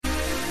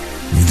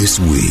This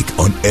week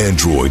on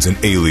Androids and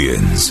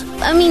Aliens.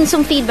 I mean,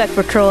 some feedback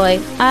for Troy.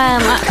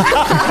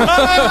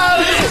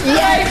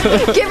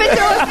 Yes! Give it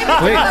to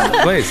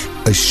us! Please.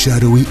 A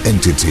shadowy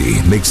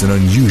entity makes an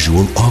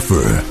unusual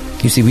offer.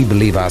 You see, we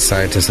believe our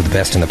scientists are the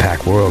best in the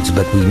pack worlds,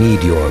 but we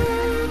need your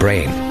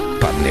brain.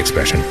 Pardon the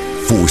expression.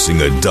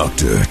 Forcing a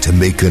doctor to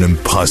make an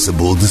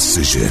impossible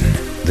decision.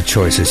 The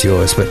choice is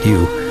yours, but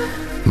you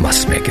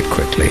must make it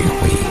quickly.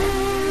 We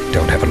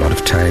don't have a lot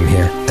of time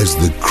here. As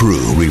the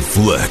crew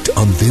reflect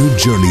on their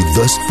journey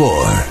thus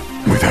far.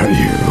 Without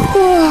you,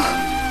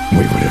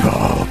 we would have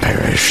all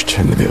perished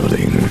in the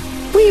building.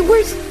 Wait,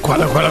 where's...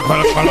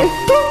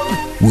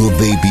 Will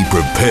they be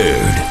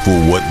prepared for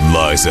what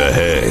lies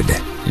ahead?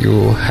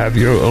 You have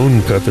your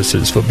own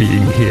purposes for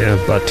being here,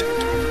 but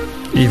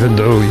even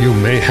though you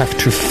may have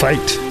to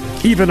fight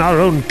even our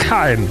own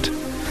kind,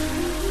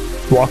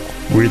 walk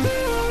with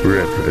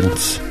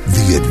reverence.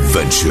 The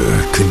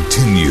adventure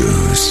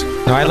continues.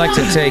 Now, I'd like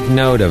to take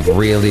note of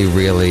really,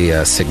 really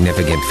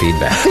significant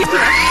feedback.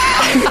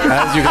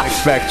 As you can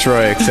expect,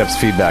 Troy accepts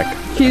feedback.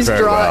 He's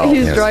drawing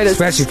a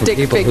especially for stick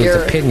people figure.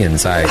 whose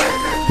opinions I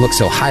look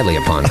so highly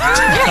upon.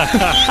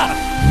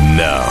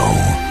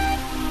 Now.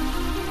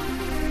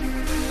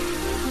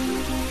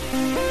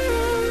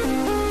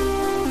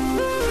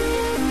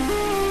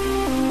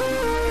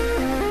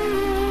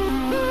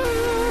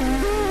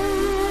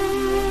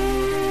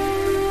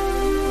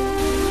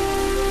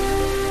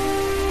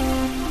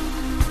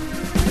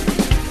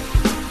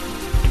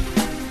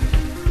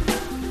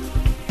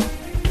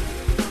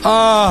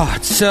 Oh,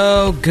 it's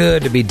so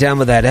good to be done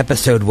with that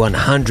episode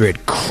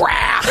 100.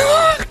 Crap.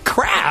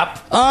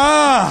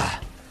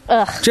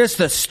 Just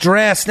the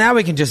stress. Now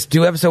we can just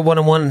do episode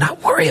 101 and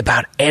not worry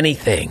about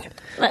anything.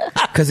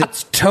 Because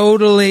it's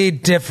totally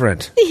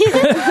different.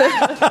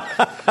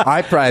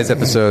 I prize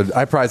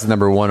the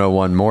number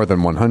 101 more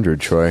than 100,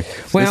 Troy.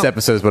 Well, this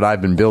episode is what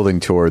I've been building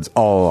towards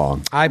all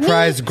along. I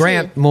prize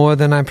Grant more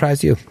than I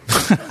prize you.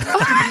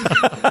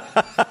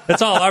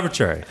 It's all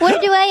arbitrary. Where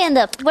do I end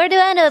up?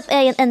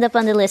 End up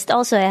on the list?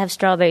 Also, I have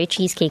strawberry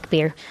cheesecake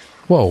beer.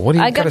 Whoa, what do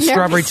you I got a got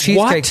strawberry nervous.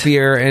 cheesecake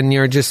beer and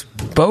you're just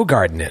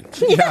bogarting it?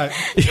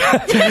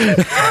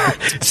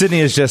 Sydney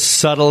is just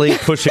subtly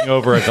pushing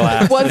over a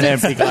glass, an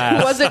empty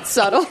glass. Was it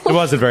subtle? It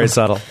wasn't very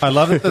subtle. I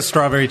love that the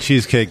strawberry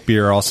cheesecake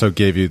beer also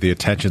gave you the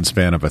attention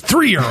span of a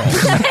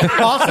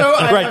 3-year-old. Also,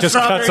 Right, just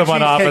cut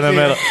someone off in the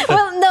middle.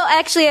 Well, no,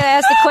 actually, I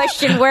asked the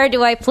question, where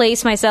do I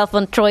place myself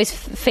on Troy's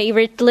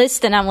favorite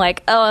list? And I'm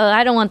like, oh,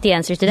 I don't want the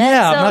answer to that.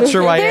 Yeah, I'm not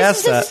sure why you there's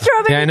asked that. just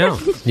strawberry. Yeah, I know.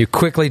 You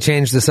quickly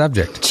changed the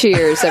subject.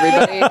 Cheers,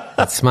 everybody.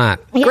 That's smart.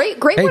 Great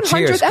Hey, 100th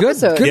cheers.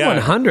 episode. Good Yeah.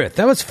 100th.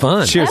 That was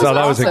fun. Cheers. That was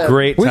That was a awesome.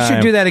 great time. We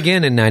should do that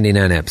again in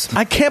 99 eps.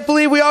 I can't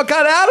believe we all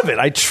got out of it.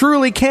 I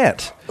truly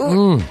can't.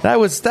 That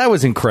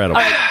was incredible.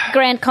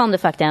 Grant, calm the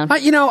fuck down. I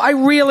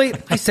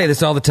say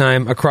this all the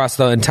time across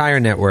the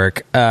entire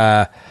network.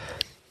 Someone's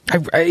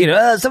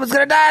going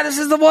to die. This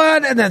is the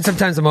one. And then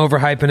sometimes I'm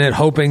overhyping it,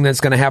 hoping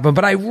that's going to happen.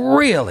 But I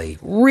really,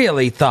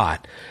 really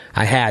thought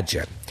I had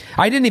you.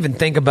 I didn't even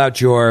think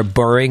about your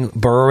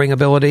burrowing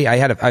ability.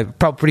 I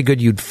felt pretty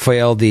good you'd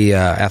fail the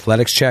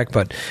athletics check,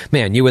 but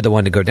man, you were the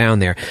one to go down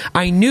there.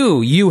 I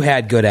knew you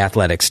had good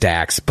athletic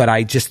stacks, but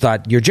I just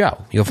thought, you're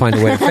Joe. You'll find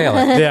a way to fail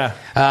it. Yeah.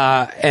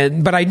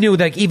 But I knew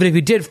that even if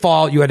you did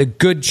fall, you had a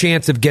good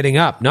chance of getting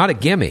up. Not a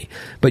gimme.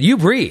 But you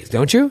breathe,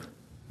 don't you?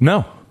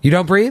 No, You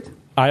don't breathe?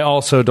 I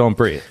also don't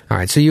breathe. All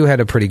right, so you had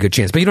a pretty good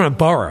chance. But you don't have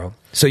burrow,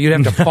 so you'd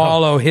have to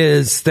follow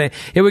his thing.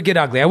 It would get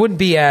ugly. I wouldn't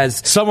be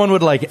as... Someone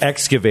would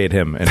excavate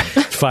him in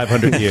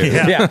 500 years.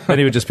 Yeah. And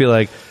he would just be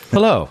like,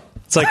 hello.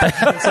 It's like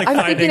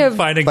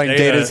finding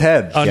Data's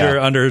head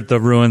under the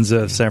ruins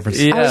of San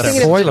Francisco. I was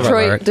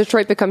thinking of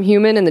Detroit Become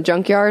Human in the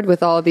junkyard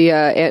with all the...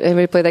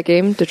 anybody play that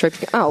game? Detroit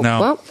Become...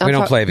 No. Well, We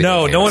don't play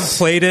video games. No one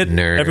played it.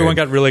 Nerd. Everyone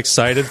got really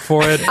excited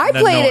for it. I and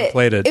then played no it. one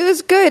played it. It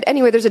was good.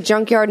 Anyway, there's a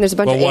junkyard and there's a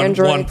bunch of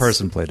androids. One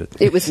person played it.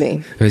 It was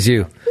me. It was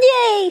you.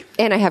 Yay!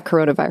 And I have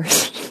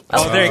coronavirus.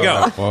 Oh, there you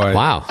go. Boy.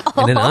 Wow.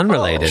 And an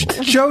unrelated.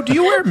 Joe, do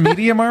you wear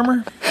medium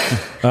armor?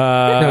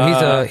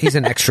 No, he's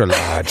an extra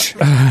large.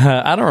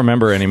 I don't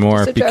remember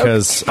anymore It's a joke.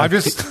 because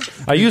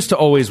I used to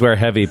always wear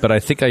heavy, but I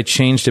think I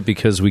changed it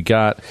because we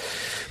got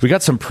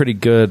some pretty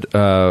good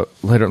later.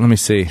 Let me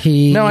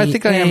see. No, I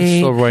think I am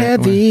still right.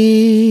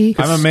 Heavy.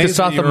 I'm amazed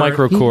Kasatha that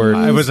Microcord.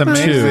 I was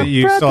amazed 2. that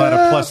you still had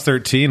a plus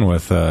 13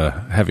 with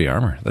heavy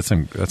armor. That's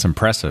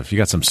impressive. You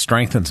got some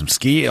strength and some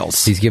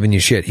skills. He's giving you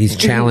shit. He's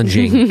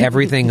challenging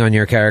everything on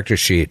your character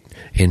sheet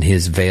in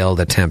his veiled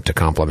attempt to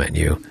compliment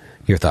you.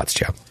 Your thoughts,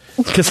 Joe?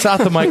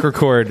 Kasatha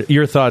Microcord.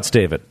 Your thoughts,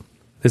 David?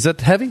 Is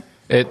it heavy?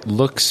 It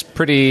looks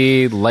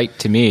pretty light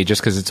to me,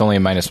 just because it's only a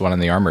 -1 on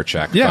the armor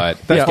check. Yeah,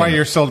 but that's why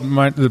you're still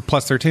the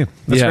plus 13.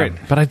 That's great.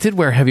 But I did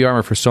wear heavy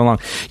armor for so long.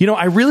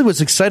 I really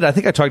was excited. I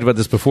think I talked about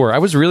this before. I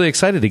was really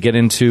excited to get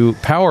into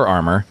power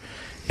armor,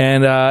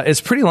 and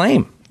it's pretty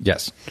lame.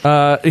 Yes.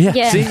 Yeah.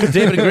 See,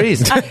 David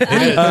agrees.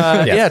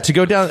 Yeah, to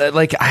go down,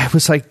 I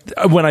was like,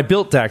 when I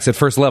built Dax at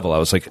first level, I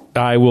was like,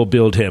 I will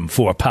build him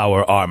for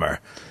power armor.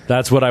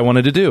 That's what I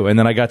wanted to do. And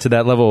then I got to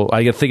that level.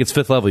 I think it's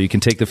 5th level. You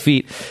can take the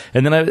feat.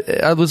 And then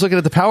I was looking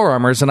at the power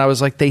armors, and I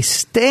was like, they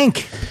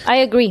stink. I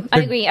agree.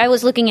 I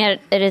was looking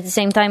at it at the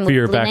same time with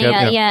your Linnea.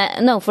 backup? Yeah,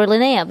 no, for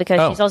Linnea,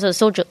 because she's also a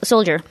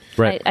soldier.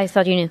 Right. I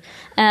thought you knew.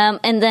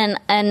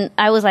 And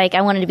I was like,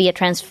 I wanted to be a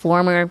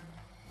transformer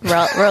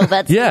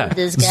robot. Yeah.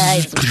 This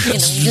guy.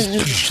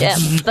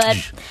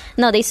 But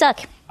no, they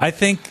suck. I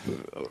think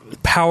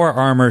power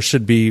armor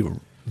should be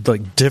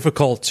like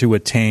difficult to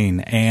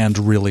attain and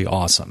really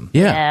awesome.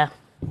 Yeah.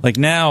 Like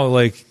now,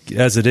 like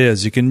as it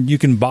is, you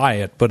can buy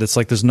it, but it's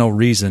like there's no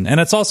reason, and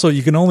it's also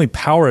you can only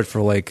power it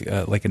for like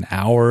an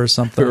hour or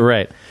something.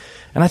 Right.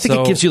 And I think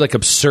it gives you like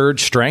absurd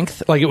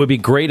strength. Like it would be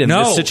great in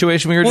this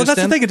situation we were just in. Well,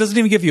 that's the thing. It doesn't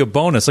even give you a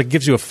bonus. Like it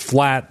gives you a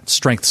flat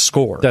strength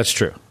score. That's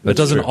true. It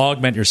doesn't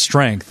augment your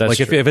strength. That's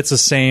like true. if it's the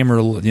same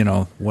or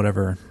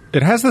whatever.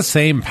 It has the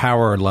same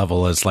power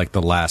level as like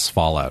the last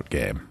Fallout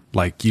game.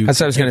 Like you.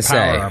 That's what I was going to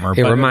say. Armor,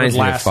 It but reminds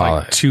would me of last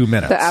Fallout. like 2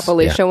 minutes. The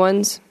Appalachia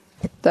ones.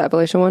 The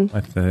Appalachia one?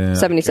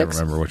 76. I can't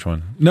remember which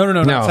one. No,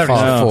 No, not 76.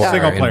 Fallout 4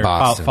 Single in player.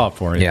 Boston. Fallout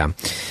 4. Yeah.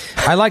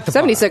 I like the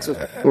 76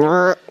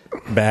 was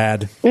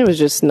bad. It was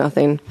just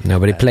nothing.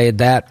 Nobody played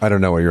that. I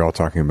don't know what you're all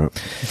talking about.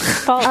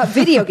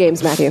 Video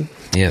games, Matthew.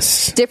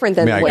 Yes. Different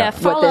than I what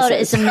Fallout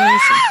this is amazing.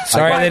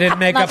 Sorry they didn't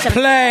make a Lots of-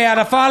 play out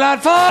of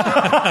Fallout 4.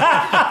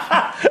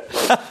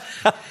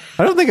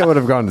 I don't think I would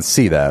have gone to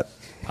see that.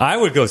 I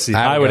would go see.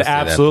 I would would go see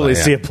that absolutely play,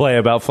 yeah. see a play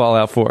about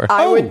Fallout 4.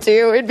 I would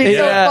too. It'd be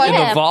so fun.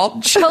 In the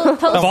vault?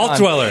 Vault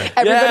Dweller.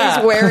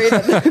 Everybody's wearing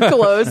the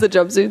clothes, the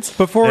jumpsuits.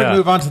 Before Yeah. we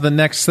move on to the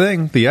next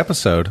thing, the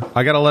episode,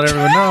 I got to let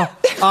everyone know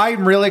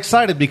I'm really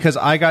excited because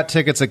I got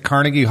tickets at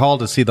Carnegie Hall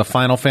to see the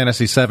Final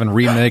Fantasy VII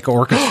Remake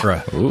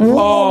Orchestra.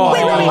 Oh.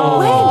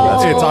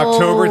 Wait. It's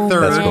October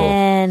 3rd. That's cool.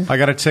 Man. I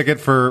got a ticket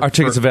for... Are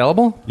tickets for-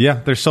 available? Yeah,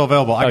 they're still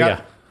available.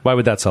 Yeah. Why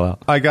would that sell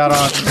out? I got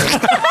on...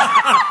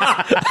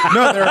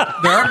 No, there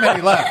aren't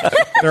many left.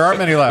 There aren't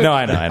many left. No,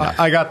 I know.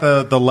 I got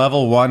the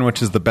level 1,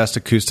 which is the best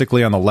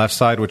acoustically on the left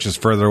side, which is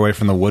further away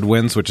from the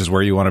woodwinds, which is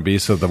where you want to be,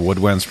 so the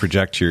woodwinds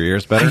project to your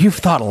ears better. You've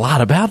thought a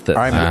lot about this.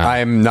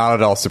 I'm not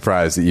at all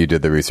surprised that you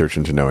did the research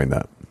into knowing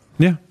that.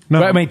 Yeah. No,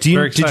 But, I mean,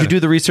 did you do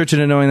the research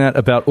into knowing that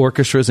about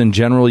orchestras in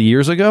general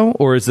years ago,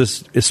 or is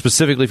this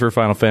specifically for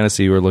Final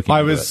Fantasy you were looking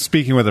I into was it?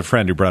 speaking with a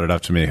friend who brought it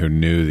up to me who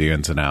knew the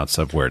ins and outs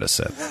of where to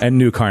sit. And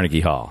knew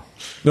Carnegie Hall.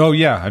 Oh,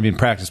 yeah. I mean,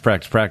 practice.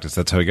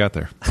 That's how we got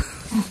there.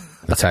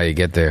 That's how you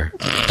get there,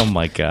 Oh,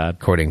 my God.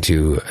 according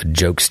to a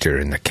jokester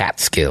in the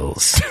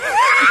Catskills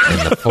in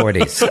the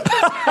 40s.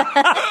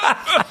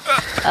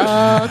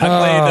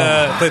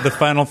 I played the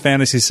Final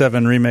Fantasy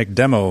VII Remake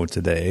demo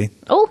today.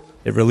 Oh,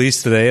 It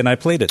released today, and I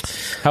played it.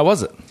 How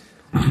was it?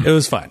 It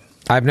was fine.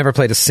 I've never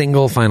played a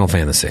single Final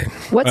Fantasy.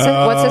 What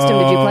system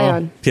did you play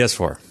on?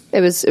 PS4.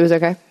 It was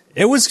okay.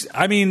 It was.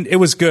 I mean, it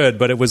was good,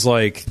 but it was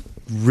like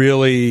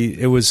really.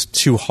 It was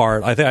too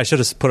hard. I think I should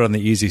have put it on the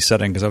easy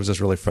setting because I was just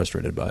really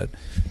frustrated by it.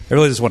 I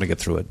really just want to get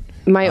through it.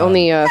 My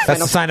only That's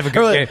final the sign of a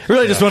good game.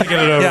 Really just want to get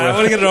it over Yeah, I with.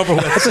 want to get it over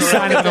with. That's a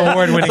sign of an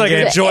award-winning So I can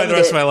game. enjoy the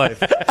rest of my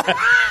life.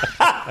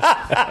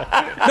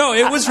 No,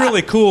 it was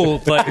really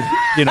cool. Like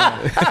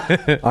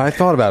I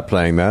thought about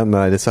playing that, and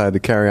then I decided to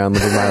carry on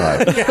living my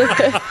life.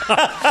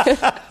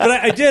 but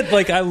I did.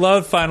 Like, I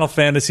loved Final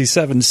Fantasy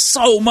VII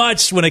so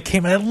much when it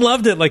came. I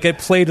loved it. Like, I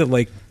played it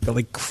like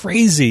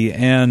crazy,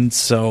 and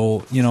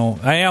so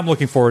I am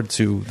looking forward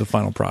to the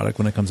final product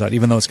when it comes out.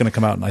 Even though it's going to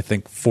come out in I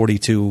think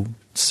 42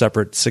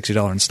 separate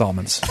 $60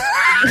 installments.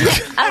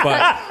 But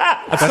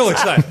I'm still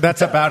excited.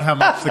 That's about how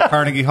much the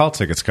Carnegie Hall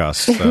tickets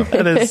cost. So.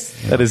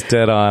 That is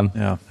dead on.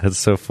 Yeah. That's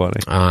so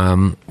funny.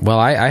 Well,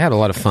 I had a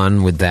lot of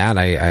fun with that.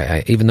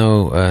 I even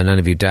though none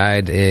of you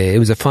died, it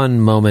was a fun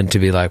moment to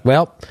be like,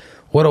 well,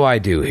 what do I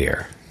do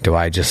here? Do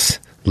I just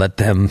let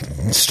them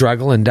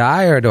struggle and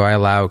die, or do I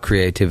allow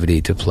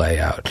creativity to play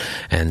out?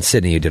 And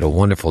Sydney, you did a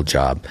wonderful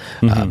job.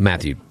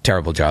 Matthew,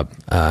 terrible job.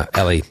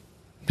 Ellie,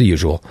 the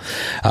usual.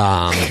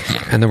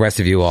 And the rest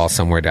of you all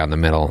somewhere down the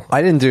middle.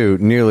 I didn't do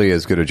nearly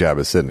as good a job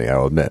as Sydney,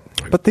 I'll admit.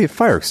 But the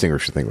fire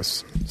extinguisher thing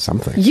was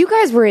something. You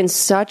guys were in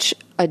such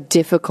a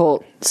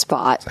difficult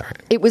spot.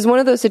 It was one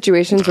of those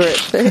situations where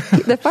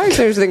the fire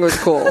extinguisher thing was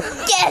cool.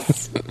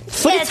 yes.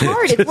 But it's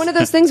hard. It's one of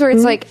those things where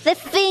it's like, The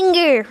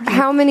finger.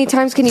 how many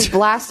times can you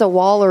blast a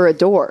wall or a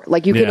door?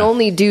 Like, you can Yeah.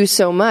 only do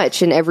so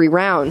much in every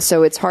round,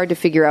 so it's hard to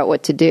figure out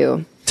what to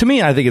do. To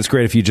me, I think it's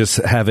great if you just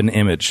have an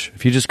image.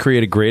 If you just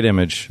create a great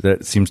image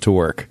that seems to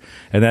work.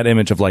 And that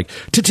image of like,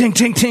 ting,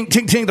 ting, ting,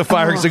 ting, ting, the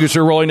fire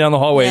extinguisher rolling down the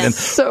hallway, and then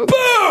So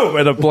boom,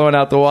 and then blowing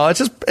out the wall. It's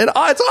just,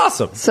 it's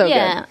awesome. So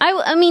Yeah, good.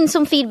 I mean,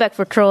 some feedback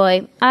for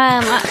Troy.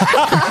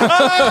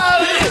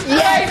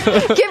 Yes!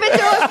 Give it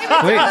to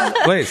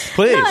us!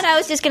 Please. No, and I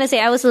was just gonna say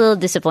I was a little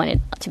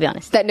disappointed, to be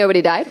honest. That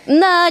nobody died?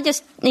 No,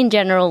 just in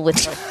general with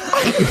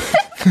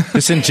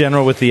Just in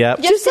general with the app.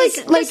 just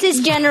this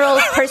general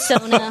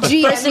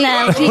personality.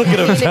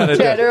 in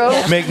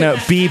general. Make note,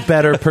 be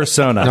better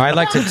persona. No, I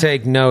like to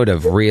take note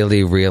of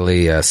really,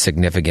 really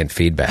significant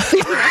feedback.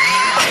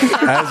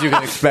 As you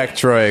can expect,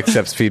 Troy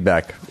accepts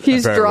feedback.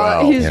 He's very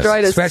dry. well. He's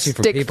dry to Especially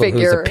for stick people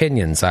figure. whose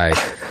opinions I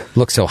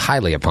look so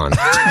highly upon.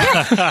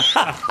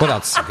 What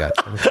else you got?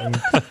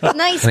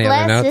 Nice Any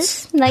other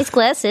glasses. Nice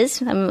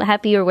glasses. I'm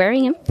happy you're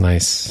wearing them.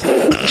 Nice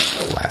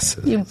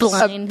glasses. You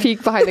blind. A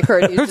peek behind the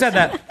curtain. Who said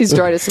that? He's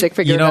drawing a stick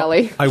figure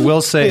belly. I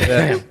will say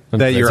that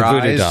That's your a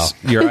voodoo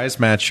doll. eyes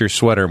match your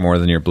sweater more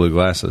than your blue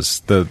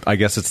glasses. I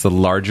guess it's the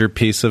larger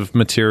piece of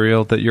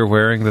material that you're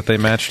wearing that they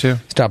match to.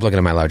 Stop looking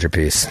at my larger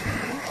piece.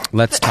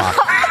 Let's talk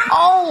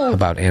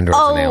about androids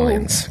and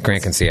aliens.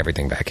 Grant can see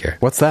everything back here.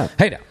 What's that?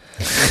 Hey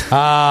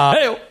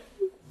now.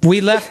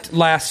 We left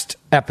last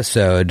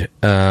episode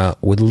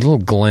with a little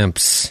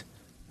glimpse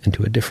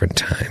into a different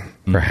time,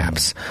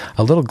 perhaps.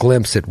 A little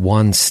glimpse at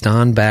one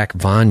Stanbach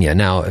Vanya.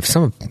 Now, if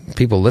some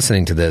people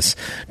listening to this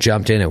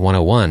jumped in at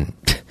 101,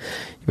 you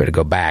better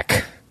go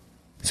back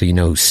so you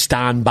know who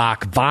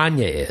Stanbach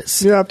Vanya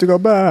is. You have to go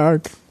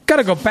back.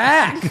 Gotta go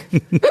back.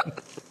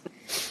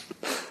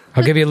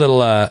 I'll give you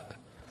a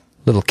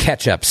little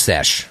catch-up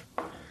sesh.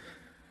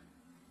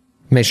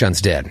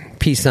 Meishun's dead.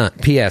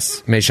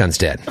 P.S. Meishun's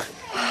dead.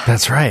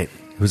 That's right.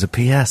 It was a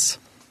P.S.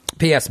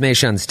 P.S.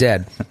 Meishun's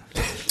dead.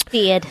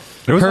 Dead.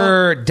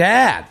 Her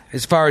dad,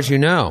 as far as you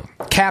know,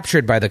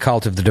 captured by the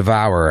cult of the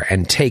Devourer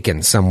and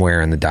taken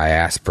somewhere in the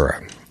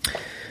diaspora.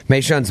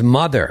 Meishun's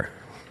mother,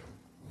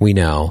 we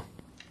know,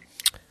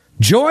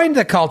 joined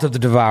the cult of the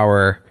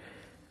Devourer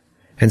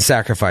and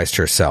sacrificed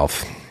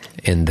herself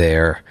in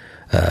their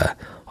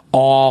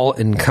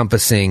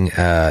all-encompassing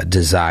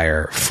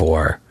desire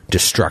for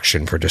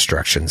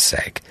destruction's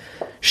sake.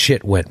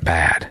 Shit went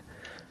bad.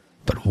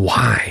 But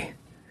why?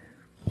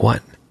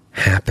 What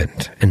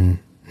happened? And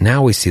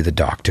now we see the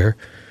doctor.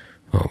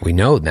 Well, we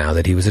know now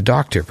that he was a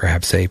doctor,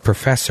 perhaps a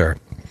professor,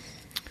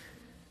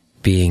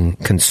 being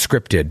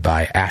conscripted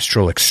by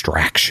astral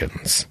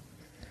extractions.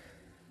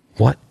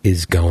 What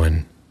is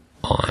going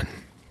on?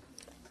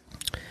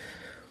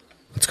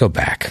 Let's go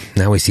back.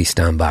 Now we see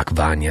Stanbach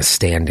Vanya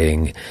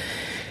standing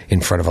in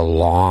front of a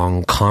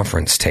long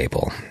conference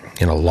table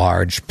in a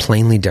large,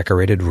 plainly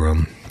decorated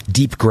room.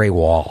 Deep gray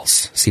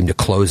walls seem to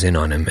close in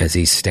on him as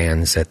he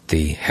stands at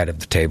the head of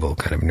the table,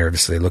 kind of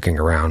nervously looking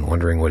around,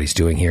 wondering what he's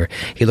doing here.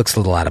 He looks a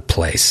little out of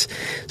place.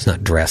 He's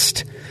not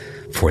dressed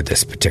for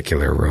this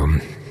particular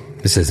room.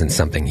 This isn't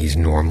something he's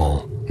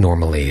normally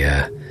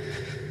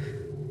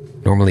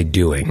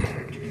doing.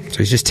 So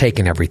he's just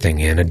taking everything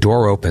in. A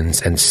door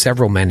opens and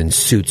several men in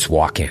suits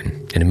walk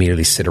in and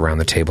immediately sit around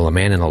the table. A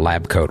man in a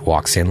lab coat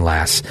walks in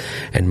last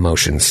and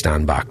motions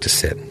Stanbach to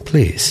sit.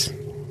 Please.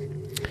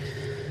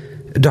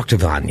 Dr.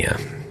 Vanya,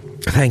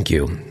 thank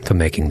you for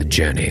making the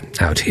journey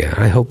out here.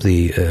 I hope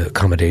the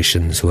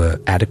accommodations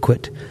were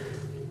adequate.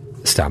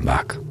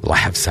 Stanbach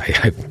laughs.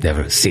 I've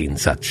never seen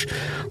such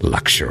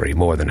luxury,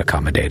 more than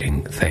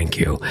accommodating. Thank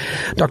you.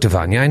 Dr.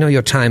 Vanya, I know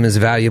your time is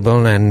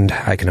valuable, and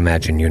I can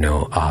imagine you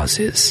know ours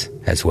is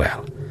as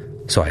well.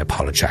 So I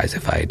apologize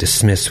if I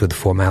dismiss with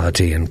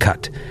formality and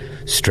cut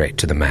straight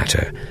to the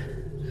matter.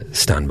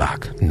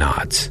 Stanbach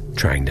nods,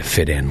 trying to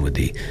fit in with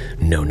the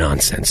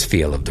no-nonsense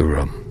feel of the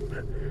room.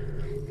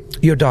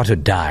 Your daughter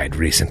died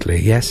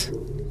recently, yes?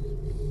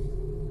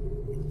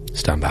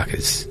 Stanbach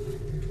is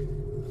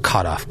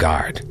caught off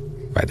guard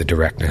by the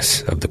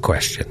directness of the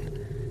question.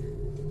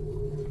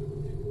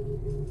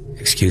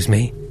 Excuse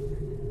me?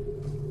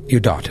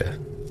 Your daughter,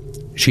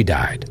 she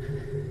died.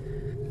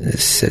 It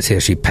says here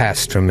she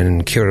passed from an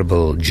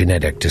incurable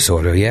genetic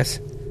disorder, yes?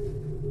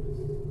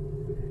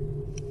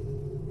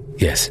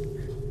 Yes.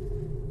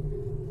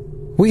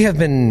 We have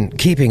been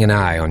keeping an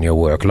eye on your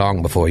work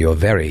long before your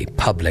very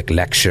public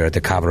lecture at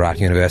the Kavarat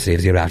University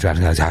of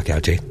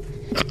Archaeology.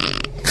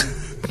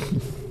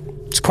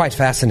 It's quite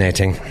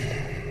fascinating.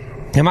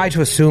 Am I to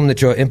assume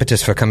that your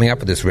impetus for coming up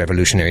with this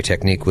revolutionary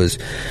technique was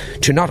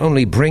to not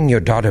only bring your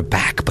daughter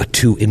back, but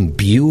to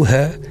imbue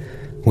her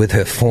with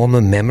her former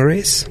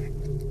memories?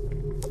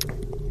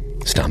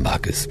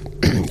 Stanbach is...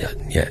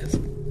 yes.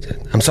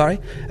 I'm sorry?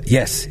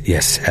 Yes.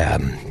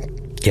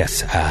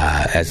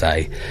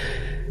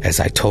 As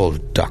I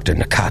told Dr.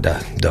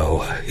 Nakada,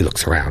 though he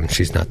looks around,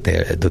 she's not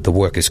there. The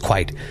work is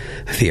quite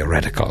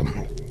theoretical.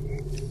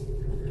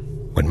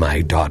 When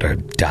my daughter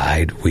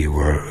died, we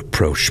were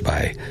approached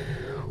by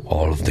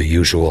all of the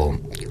usual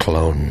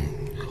clone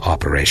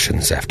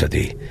operations after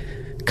the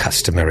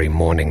customary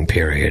mourning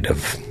period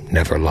of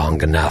never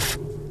long enough.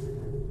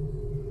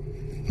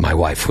 My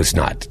wife was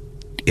not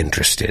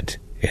interested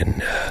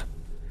in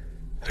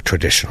a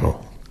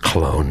traditional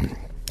clone,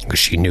 because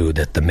she knew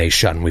that the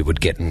Meishun we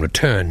would get in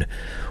return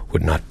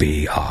would not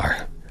be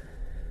our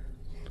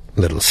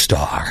little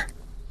star.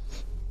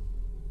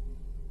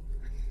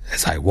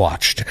 As I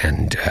watched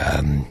and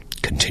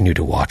continue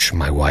to watch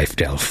my wife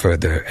delve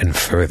further and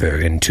further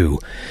into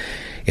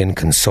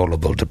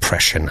inconsolable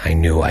depression, I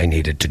knew I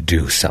needed to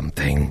do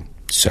something.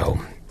 So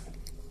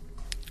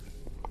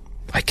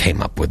I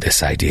came up with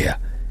this idea.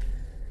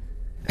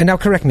 And now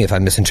correct me if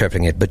I'm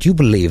misinterpreting it, but you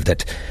believe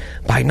that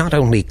by not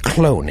only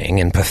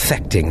cloning and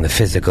perfecting the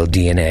physical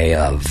DNA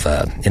of,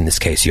 in this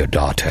case, your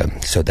daughter,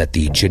 so that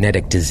the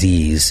genetic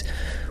disease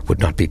would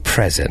not be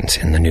present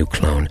in the new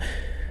clone,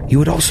 you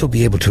would also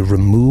be able to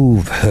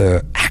remove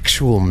her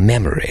actual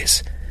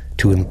memories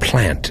to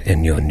implant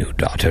in your new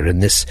daughter,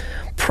 and this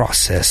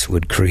process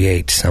would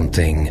create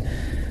something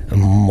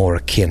more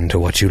akin to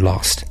what you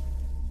lost.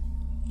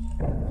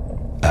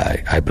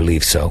 I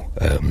believe so.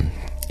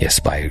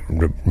 Yes, by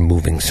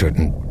removing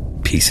certain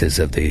pieces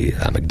of the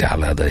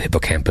amygdala, the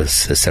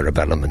hippocampus, the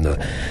cerebellum, and the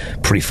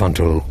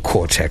prefrontal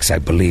cortex, I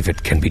believe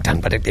it can be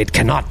done, but it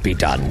cannot be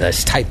done.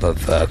 This type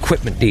of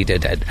equipment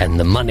needed and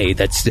the money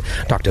that's...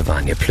 Dr.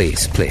 Vanya,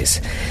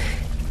 please,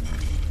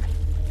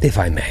 if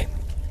I may.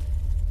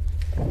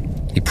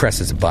 He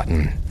presses a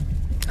button,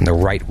 and the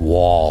right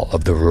wall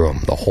of the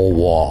room, the whole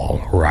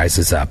wall,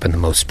 rises up, and the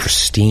most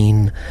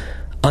pristine,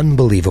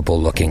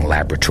 unbelievable-looking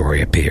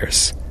laboratory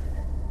appears.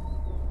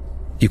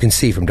 You can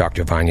see from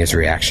Dr. Vanya's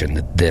reaction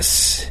that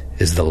this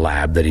is the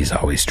lab that he's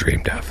always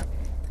dreamed of.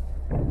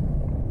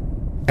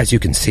 As you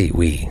can see,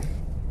 we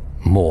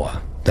more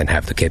than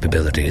have the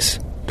capabilities,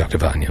 Dr.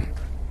 Vanya.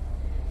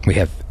 We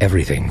have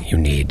everything you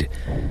need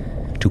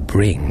to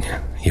bring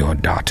your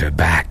daughter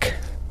back,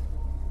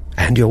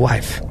 and your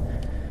wife,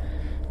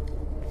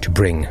 to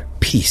bring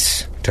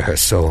peace to her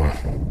soul.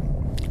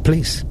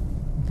 Please,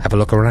 have a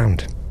look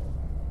around.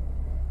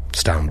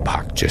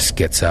 Stambach just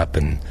gets up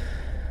and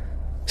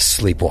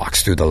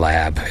sleepwalks through the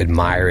lab,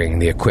 admiring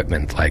the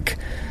equipment like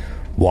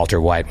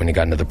Walter White when he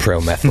got into the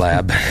pro-meth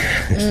lab.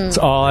 That's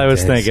all I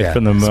was thinking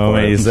from the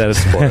moment he said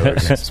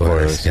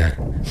spoilers. Yeah.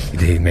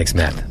 He makes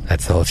meth.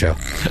 That's the whole show.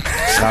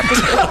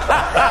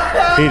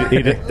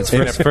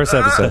 It's first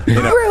episode. In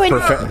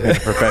a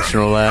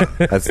professional lab.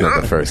 That's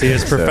not the first. He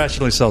is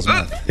professionally sells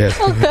meth. Yes.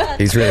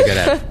 He's really good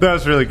at it. That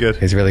was really good.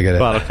 He's really good at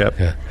Bottle cap.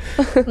 Yeah.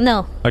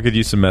 No. I could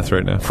use some meth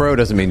right now. Pro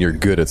doesn't mean you're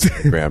good at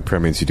Instagram. Pro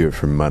means you do it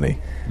for money.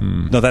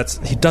 No,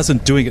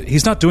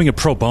 he's not doing it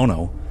pro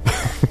bono.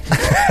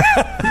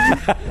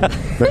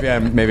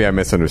 Maybe I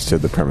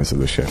misunderstood the premise of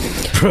the show.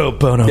 Pro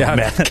bono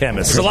meth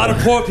chemist. There's a lot of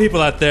poor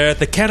people out there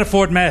that can't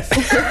afford meth.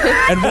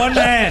 And one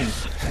man.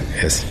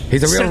 Yes.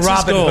 He's a real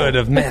Robin Hood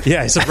of meth.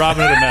 Yeah, he's a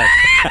Robin Hood of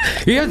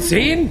meth. You haven't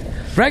seen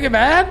Breaking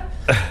Bad?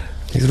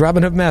 He's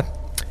Robin Hood meth.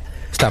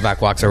 Stambach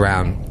walks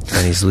around,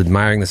 and he's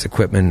admiring this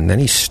equipment, and then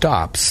he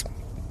stops,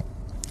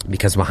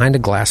 because behind a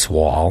glass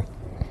wall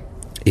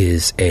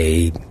is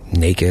a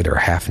naked or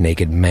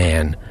half-naked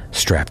man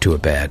strapped to a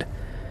bed.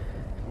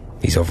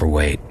 He's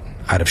overweight,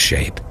 out of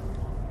shape,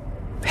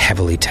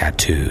 heavily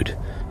tattooed,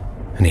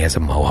 and he has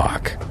a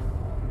mohawk.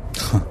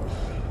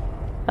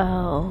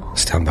 Oh.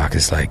 Stambach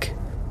is like,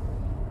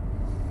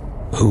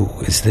 who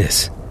is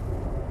this?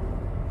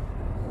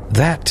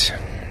 That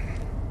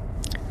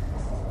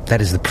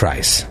is the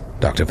price,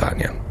 Dr.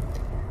 Vanya.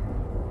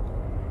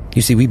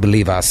 You see, we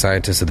believe our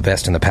scientists are the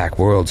best in the pack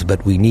worlds,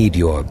 but we need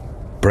your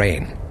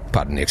brain,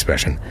 pardon the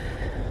expression,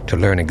 to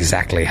learn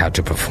exactly how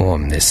to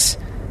perform this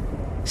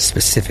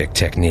specific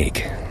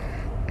technique.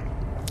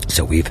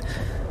 So we've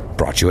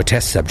brought you a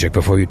test subject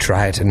before you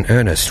try it in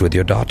earnest with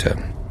your daughter.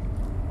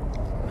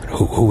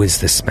 Who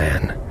is this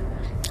man?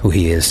 Who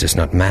he is does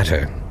not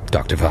matter,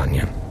 Dr.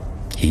 Vanya.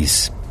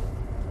 He's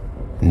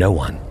no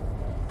one.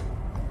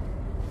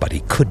 But he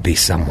could be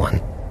someone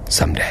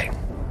someday.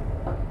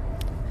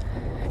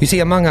 You see,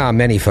 among our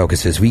many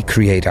focuses, we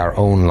create our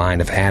own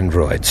line of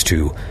androids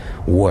to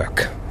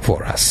work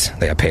for us.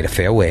 They are paid a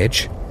fair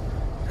wage,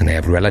 and they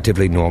have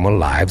relatively normal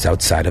lives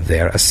outside of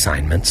their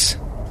assignments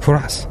for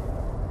us.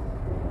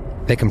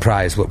 They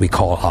comprise what we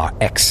call our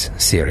X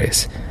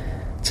series.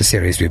 It's a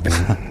series we've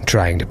been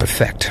trying to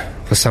perfect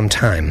for some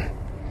time.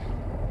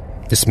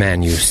 This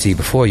man you see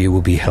before you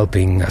will be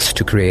helping us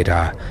to create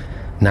our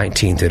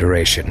 19th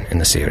iteration in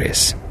the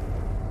series.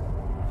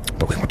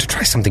 But we want to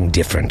try something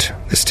different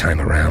this time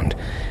around.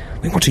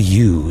 We want to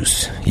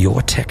use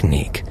your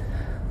technique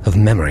of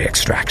memory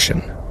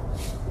extraction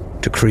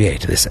to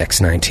create this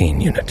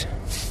X-19 unit.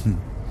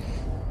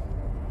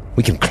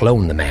 We can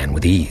clone the man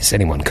with ease.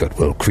 Anyone could.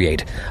 We'll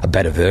create a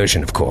better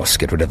version, of course.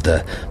 Get rid of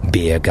the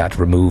beer gut,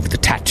 remove the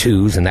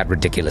tattoos, and that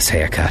ridiculous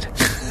haircut.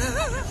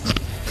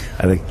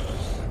 I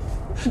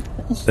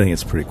think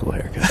it's a pretty cool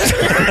haircut.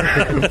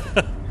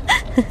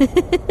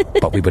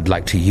 But we would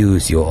like to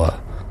use your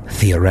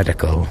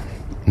theoretical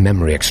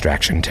memory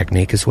extraction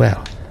technique as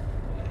well.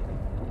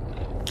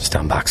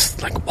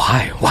 Stambach's like,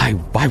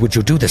 why would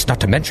you do this?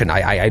 Not to mention,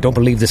 I don't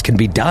believe this can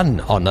be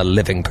done on a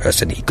living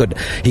person. He could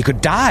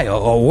die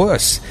or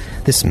worse.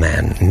 This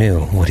man knew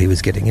what he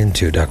was getting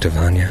into, Dr.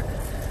 Vanya.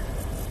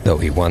 Though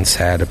he once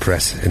had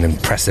an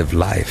impressive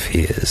life,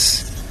 he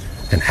is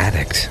an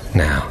addict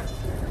now.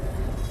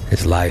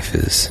 His life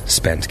is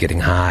spent getting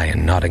high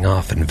and nodding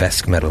off in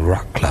Vesk metal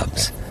rock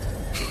clubs.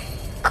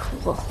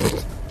 Cool.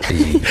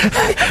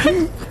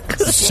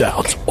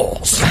 Sounds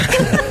awesome.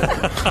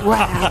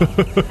 Wow.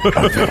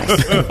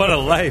 What a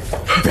life.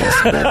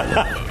 Best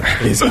metal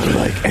is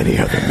unlike any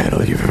other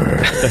metal you've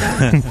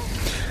heard.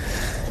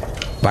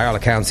 By all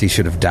accounts, he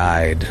should have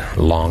died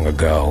long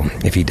ago.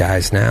 If he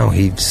dies now,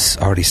 he's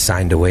already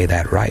signed away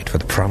that right for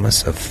the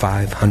promise of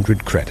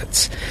 500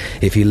 credits.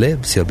 If he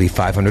lives, he'll be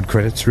 500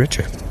 credits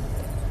richer.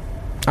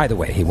 Either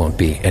way, he won't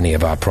be any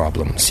of our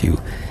problems. You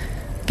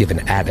give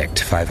an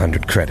addict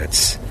 500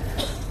 credits,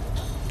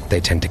 they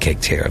tend to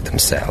take care of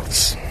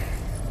themselves.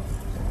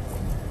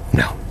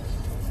 No.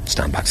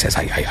 Steinbach says,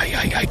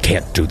 I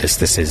can't do this.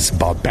 This is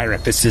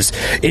barbaric. This is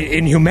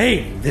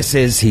inhumane.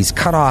 He's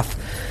cut off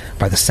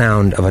by the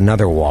sound of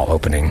another wall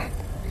opening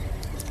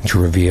to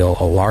reveal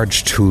a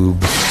large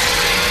tube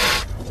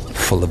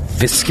full of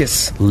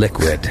viscous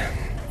liquid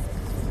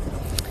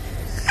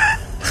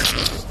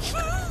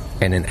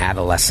and an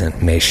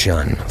adolescent Mei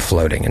Shun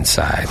floating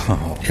inside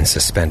in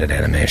suspended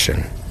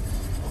animation.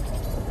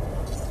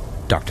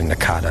 Dr.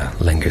 Nakata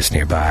lingers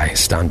nearby.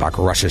 Steinbach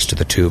rushes to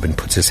the tube and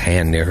puts his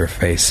hand near her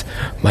face.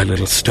 My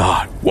little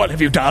star, what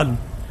have you done?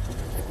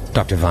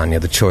 Dr. Vanya,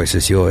 the choice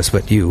is yours,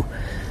 but you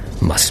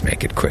must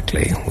make it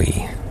quickly.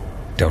 We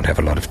don't have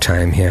a lot of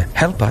time here.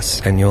 Help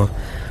us, and your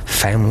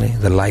family,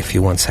 the life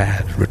you once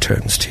had,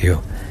 returns to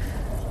you.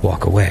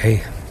 Walk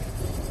away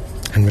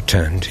and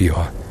return to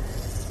your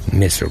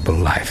miserable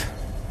life.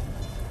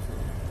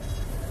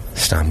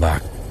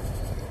 Steinbach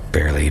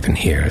barely even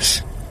hears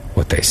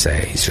what they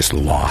say. He's just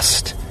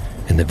lost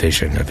in the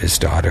vision of his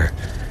daughter,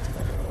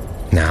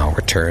 now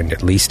returned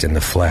at least in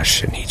the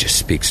flesh, and he just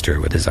speaks to her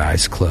with his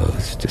eyes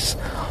closed, just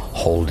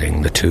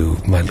holding the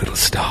tube. My little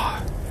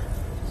star,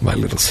 my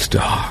little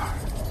star,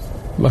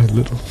 my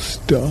little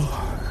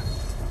star.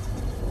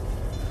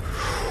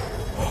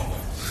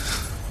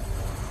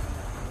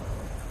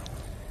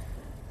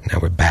 Now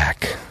we're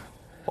back.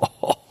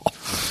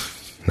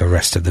 The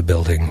rest of the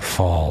building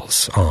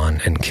falls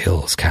on and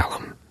kills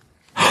Callum.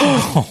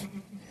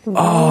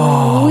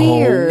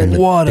 Weird. And the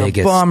What a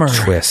biggest bummer.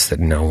 twist that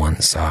no one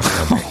saw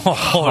coming.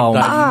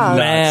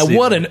 Man,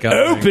 what an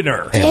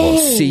opener. And we'll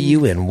see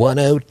you in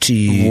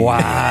 102.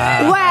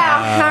 Wow.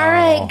 Wow. All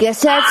right.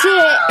 Guess that's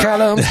it.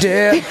 Callum's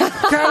dead.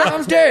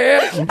 Callum's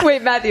dead.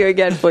 Wait, Matthew,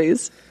 again,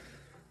 please.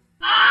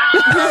 There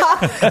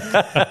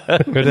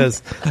it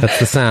is. That's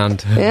the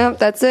sound. Yep,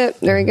 that's it.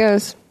 There he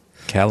goes.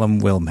 Callum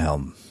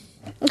Wilhelm.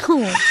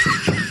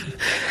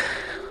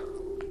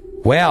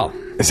 Well,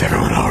 Is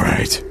everyone all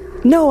right?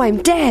 No,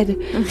 I'm dead.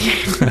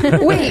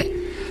 Wait,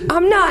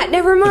 I'm not.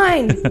 Never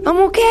mind. I'm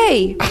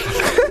okay.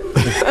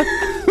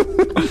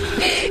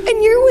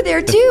 And you were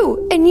there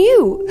too. And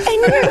you.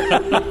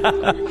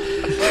 And you.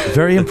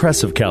 Very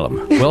impressive,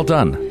 Callum. Well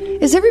done.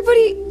 Is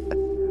everybody...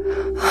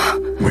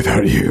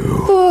 Without you,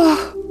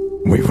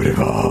 we would have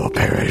all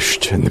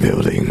perished in the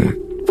building.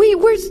 Wait,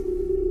 where's...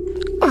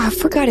 Oh, I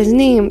forgot his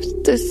name.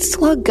 The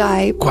slug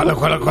guy. He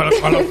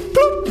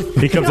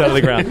comes out of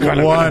the ground.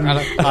 One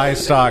eye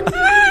sock.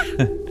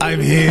 I'm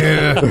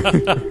here.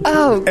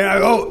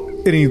 Oh.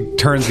 And he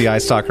turns the eye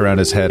sock around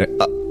his head.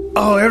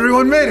 Oh,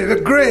 everyone made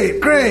it.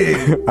 Great. I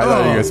thought you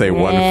were going to say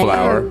one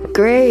flower.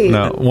 Great.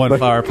 No, one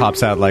flower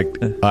pops out like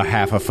a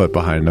half a foot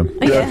behind him.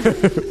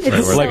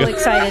 It's so Like a-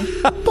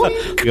 excited.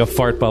 Like a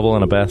fart bubble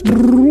in a bathtub.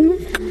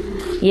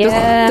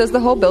 Yeah. Does the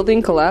whole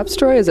building collapse,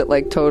 Troy? Is it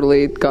like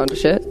totally gone to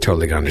shit?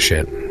 totally gone to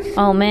shit.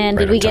 Oh man,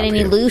 Right did we on get top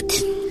any of you. loot?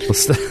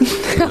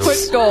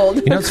 It's gold.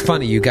 You know, it's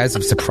funny. You guys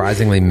have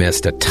surprisingly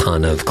missed a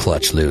ton of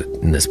clutch loot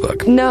in this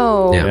book.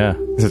 No. Yeah.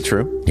 Is it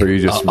true? Or are you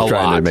just A trying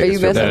lot. to make Are us you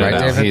feel missing better?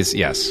 Right, David?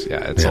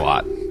 It's a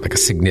lot. Like a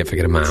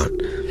significant amount.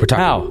 We're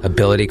talking How?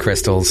 ability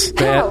crystals.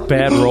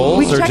 Bad rolls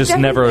We or checked just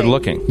never everything.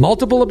 looking?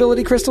 Multiple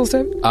ability crystals,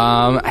 Dave?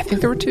 I think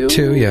there were two.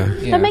 Two, yeah.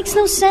 Yeah. That makes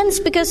no sense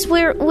because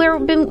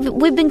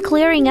we've been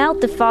clearing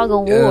out the fog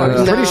of war.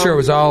 I'm pretty sure it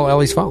was all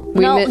Ellie's fault.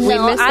 We missed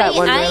that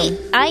one room.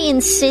 I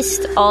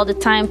insist all the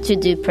time to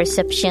do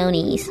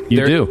perceptionies.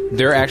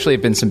 There actually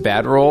have been some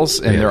bad rolls,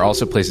 and there are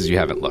also places you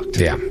haven't looked.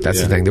 Yeah,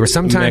 that's the thing. There were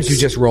some times you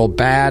just rolled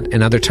bad,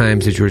 and other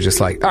times that you were just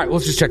like, all right,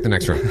 let's just check the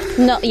next room.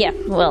 No, yeah,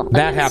 well,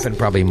 That happened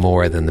probably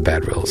more than the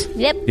bad rolls.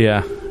 Yep.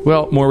 Yeah.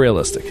 Well, more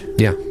realistic.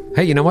 Yeah.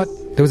 Hey, you know what?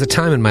 There was a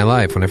time in my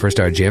life when I first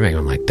started jamming,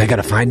 I'm like, they got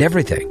to find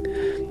everything.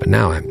 But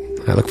now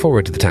I look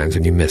forward to the times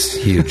when you miss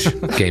huge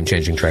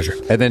game-changing treasure.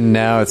 And then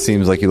now it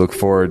seems like you look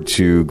forward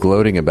to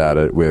gloating about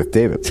it with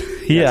David.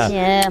 Yeah.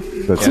 Yeah.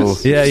 That's a little,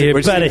 Yeah,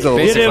 which buddy. seems a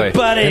little- You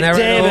buddy, Isn't that right,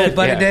 David. old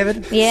buddy Yeah.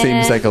 David? Yeah.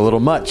 Seems like a little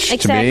much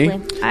Exactly. to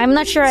me. I'm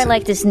not sure I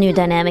like this new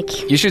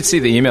dynamic. You should see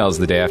the emails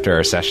the day after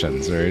our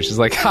sessions where it's just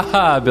like,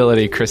 haha,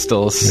 ability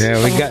crystals.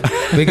 Yeah,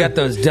 we got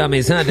those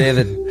dummies, huh,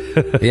 David?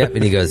 Yep.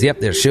 And he goes, yep,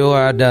 they sure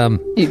are dumb.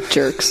 You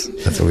jerks.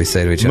 That's what we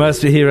say to each other.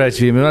 Must be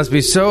Hiroshi. It must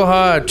be so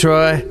hard,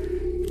 Troy.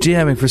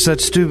 GMing for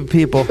such stupid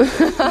people.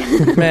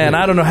 Man,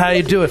 I don't know how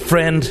you do it,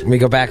 friend. We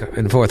go back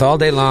and forth all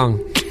day long,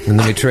 and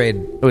then we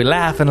trade We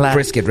laugh and laugh.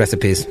 brisket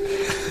recipes.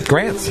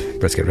 Grant's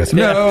brisket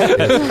recipe.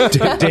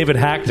 David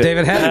hacked it.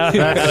 David hacked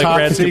it. Out of Top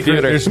Grant's secret.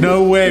 computer. There's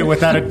no way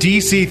without a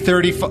DC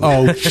 35.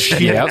 Oh,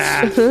 shit.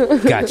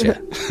 Yep. Gotcha.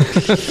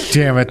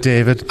 Damn it,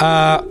 David.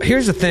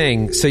 Here's the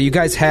thing. So you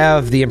guys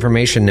have the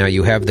information now.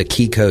 You have the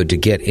key code to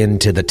get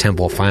into the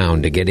Temple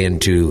Found, to get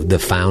into the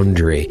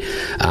Foundry.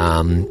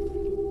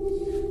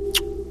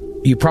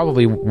 You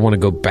probably want to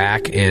go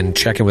back and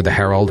check in with the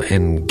Herald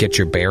and get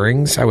your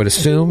bearings, I would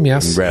assume,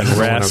 yes?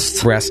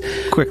 Rest. Rest.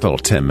 Quick little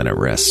 10-minute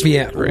rest.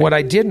 Yeah, what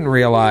I didn't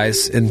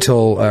realize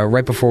until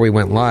right before we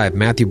went live,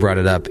 Matthew brought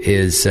it up,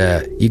 is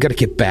you got to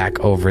get back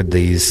over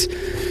these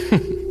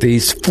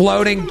these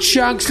floating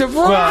chunks of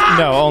rock. Well,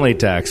 no, only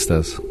Dax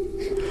does.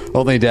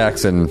 Only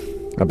Dax and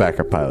a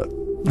backup pilot.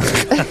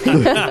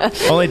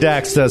 Only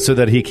Dax does so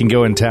that he can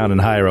go in town and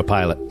hire a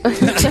pilot.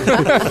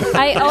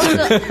 I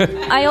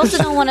also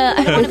don't want to.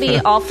 I don't want to be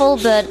awful,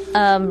 but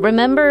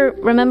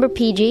remember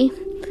PG.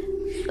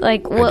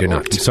 Like what? I do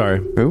not. Sorry.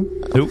 Who?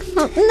 No,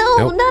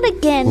 Nope. not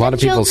again. A lot of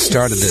That people joke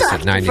started this at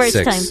sucked the first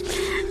 96.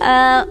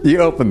 time. You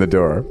opened the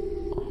door.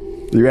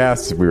 You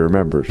asked if we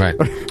remembered. Right.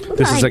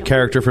 This is a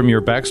character from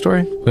your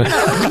backstory?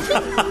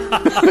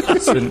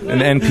 It's an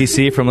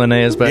NPC from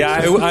Linnea's backstory?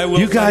 Yeah, I will.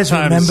 You guys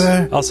sometimes-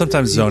 remember? I'll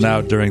sometimes zone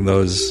out during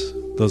those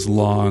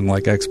long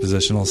like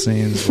expositional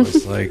scenes where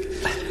it's like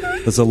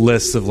there's a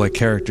list of like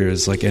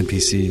characters like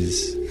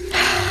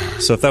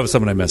NPCs. So if that was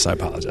someone I missed, I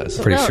apologize.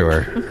 Pretty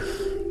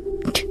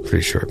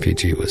sure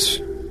PG was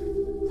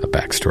a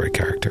backstory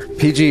character.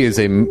 PG is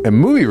a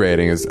movie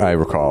rating, as I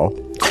recall.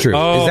 True.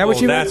 Is that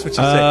what you That's meant?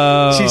 what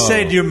you said. She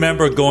said you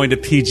remember going to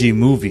PG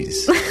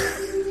movies.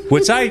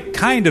 Which I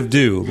kind of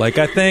do. Like,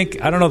 I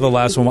don't know the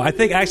last one. I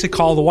think actually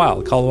Call of the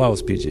Wild. Call of the Wild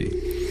was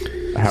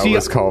PG. How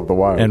was Call of the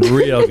Wild? And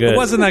real good. It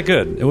wasn't that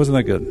good.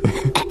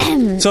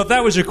 So if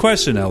that was your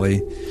question,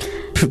 Ellie,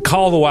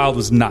 Call of the Wild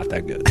was not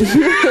that good.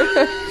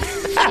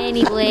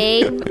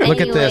 Anyway, Look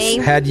at this.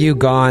 Had you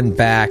gone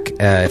back,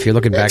 if you're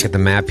looking back at the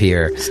map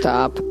here,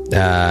 Stop.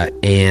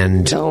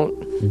 And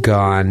Don't.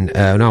 gone.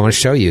 No, I want to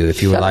show you.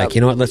 If you were Shut like, up.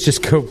 you know what? Let's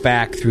just go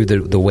back through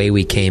the way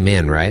we came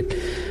in. Right.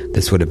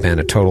 This would have been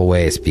a total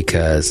waste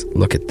because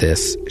look at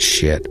this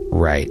shit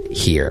right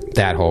here.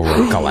 That whole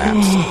room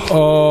collapsed. And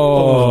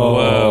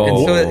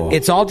so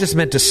it's all just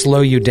meant to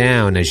slow you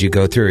down as you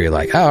go through. You're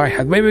like, oh, all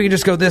right, maybe we can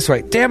just go this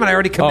way. Damn it, I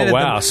already committed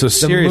So the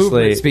seriously,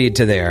 movement speed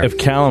to there. If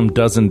Callum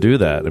doesn't do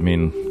that, I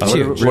mean, what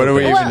do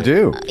we even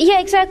do? Yeah,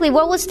 exactly.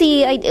 What was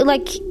the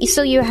like?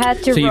 So you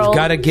had to So roll you've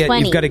got to get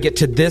 20. you've got to get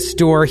to this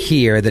door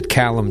here that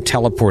Callum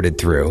teleported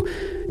through.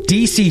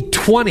 DC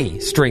 20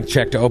 strength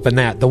check to open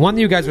that. The one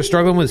that you guys were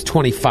struggling with is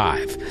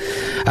 25.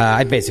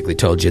 I basically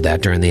told you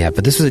that during the app,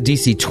 but this was a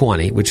DC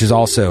 20, which is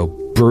also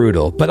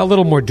brutal, but a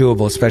little more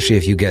doable, especially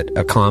if you get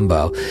a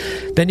combo.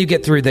 Then you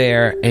get through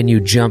there and you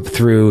jump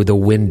through the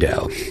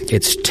window.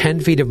 It's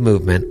 10 feet of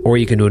movement, or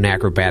you can do an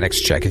acrobatics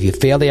check. If you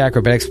fail the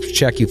acrobatics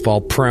check, you fall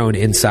prone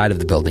inside of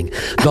the building.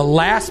 The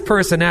last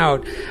person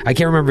out, I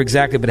can't remember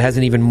exactly, but it has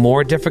an even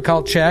more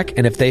difficult check,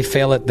 and if they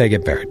fail it, they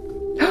get buried.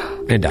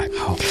 And die.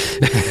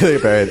 They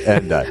get buried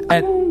and die.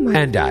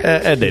 And die.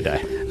 And they die.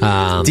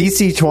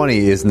 DC 20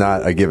 is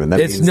not a given. That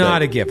It's means not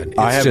that a given. It's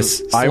I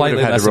just I would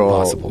slightly have had less to roll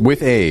impossible.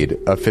 with aid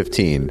of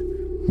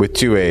 15, with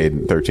 2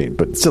 aid 13.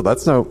 But still,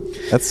 that's no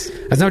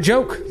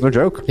joke. No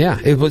joke. Yeah.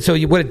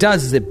 What it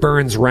does is it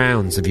burns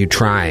rounds of you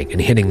trying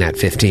and hitting that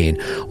 15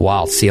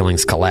 while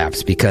ceilings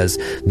collapse, because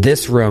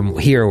this room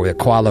here where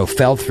Qualo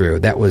fell through,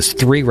 that was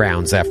 3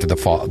 rounds after the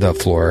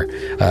floor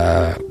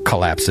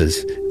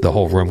collapses. The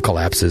whole room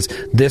collapses.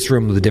 This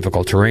room with the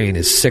difficult terrain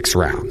is 6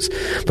 rounds.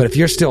 But if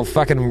you're still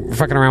fucking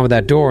around with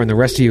that door and the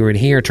rest of you are in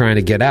here trying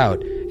to get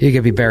out, you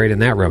could be buried in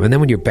that room. And then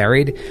when you're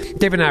buried,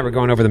 David and I were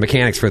going over the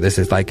mechanics for this.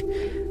 It's like,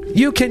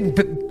 you can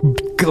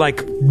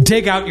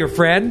dig out your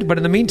friend, but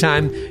in the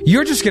meantime,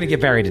 you're just going to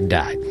get buried and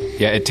die.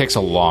 Yeah, it takes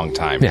a long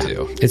time, Yeah,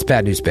 too. it's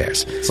bad news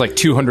bears. It's like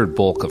 200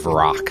 bulk of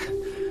rock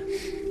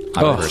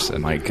on a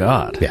person. My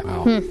God. Yeah.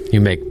 Wow. You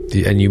make,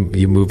 and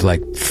you move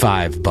like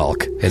 5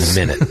 bulk in a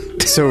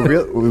minute. So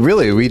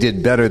really, we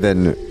did better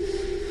than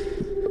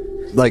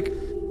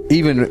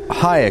even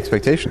high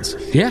expectations.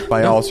 Yeah.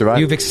 By all survivors.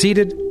 You've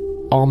exceeded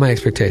all my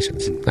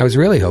expectations. I was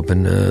really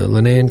hoping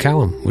Linnea and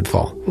Callum would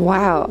fall.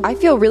 Wow. I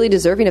feel really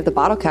deserving of the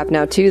bottle cap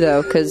now, too,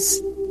 though, because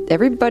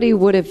everybody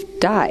would have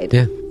died.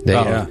 Yeah.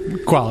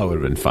 Qualo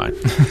would have been fine.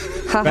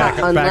 Back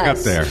up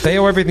there. They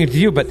owe everything to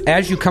you, but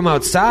as you come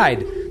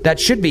outside, that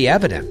should be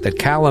evident that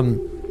Callum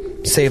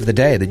saved the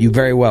day, that you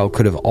very well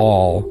could have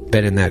all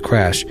been in that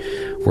crash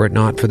were it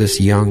not for this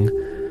young...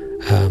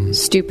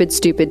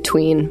 stupid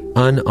tween.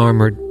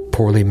 Unarmored,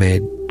 poorly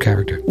made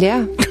character.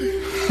 Yeah.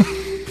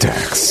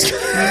 Dax.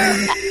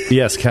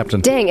 Yes,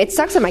 Captain. Dang, it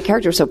sucks that my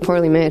character was so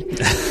poorly made.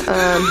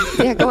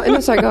 Yeah, go on. No,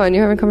 sorry, go on.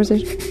 You're having a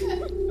conversation?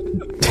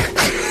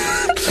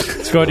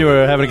 Scott, you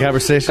were having a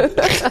conversation?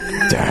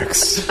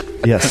 Dax.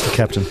 Yes,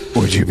 Captain.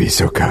 Would you be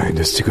so kind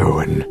as to go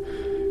and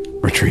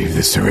retrieve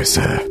the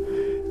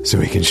Sarissa so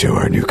we can show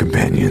our new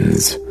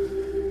companions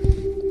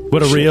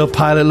what a real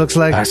pilot looks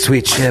like? Our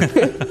sweet ship.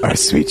 our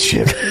sweet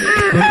ship.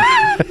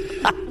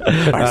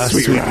 our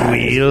sweet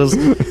wheels.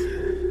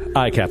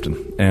 Aye,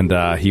 Captain.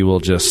 And he will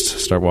just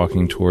start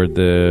walking toward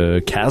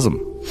the chasm.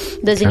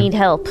 Does he need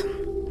help?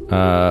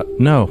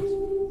 No.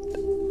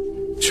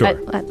 Sure.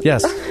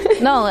 Yes.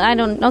 No, I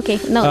don't. Okay,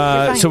 no.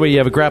 You're fine. So wait, you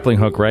have a grappling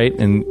hook, right?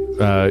 And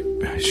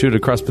shoot it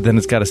across, but then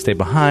it's got to stay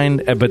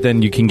behind. But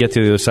then you can get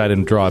to the other side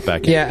and draw it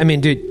back in. Yeah, I mean,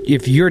 dude,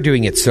 if you're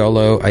doing it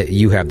solo,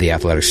 you have the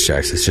athletics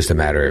checks. It's just a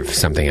matter of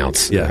something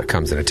else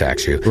comes and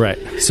attacks you. Right.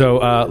 So,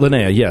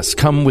 Linnea, yes,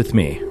 come with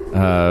me.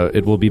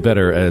 It will be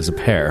better as a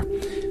pair.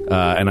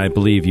 And I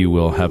believe you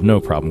will have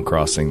no problem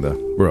crossing the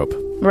rope.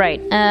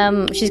 Right.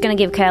 She's going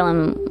to give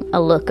Callum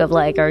a look of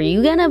like, are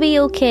you going to be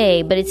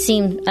okay? But it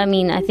seems,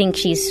 I think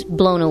she's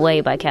blown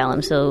away by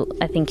Callum, so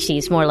I think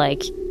she's more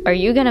like, are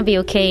you gonna be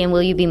okay, and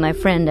will you be my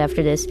friend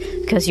after this?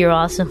 Because you're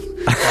awesome.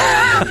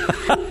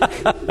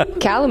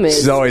 Callum is.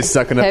 She's always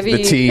sucking up to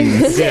the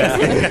teens.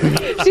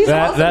 She's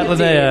That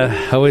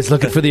Linnea, always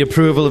looking for the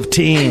approval of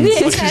teens.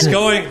 Well, she's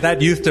going.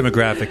 That youth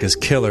demographic is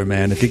killer,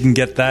 man. If you can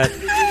get that,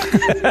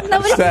 No,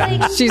 but it's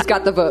like, she's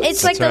got the votes.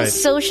 it's like That's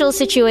those social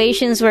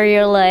situations where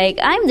you're like,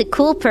 I'm the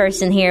cool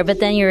person here, but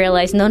then you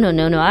realize, no,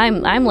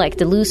 I'm like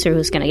the loser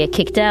who's gonna get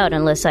kicked out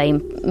unless I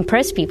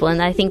impress people,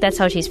 and I think that's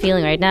how she's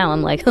feeling right now.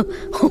 I'm like,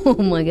 oh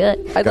my god.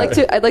 I'd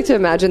like to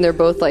imagine they're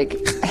both like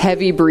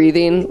heavy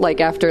breathing,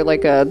 like after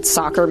like a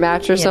soccer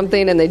match or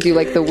something, and they do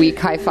like the weak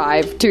high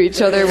five to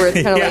each other, where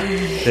it's kind of like,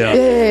 yeah.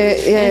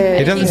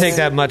 It doesn't take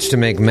that much to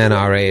make men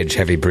our age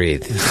heavy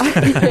breathe.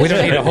 We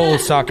don't need a whole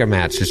soccer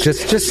match. It's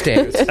just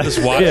stares.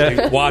 just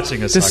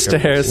watching a Just soccer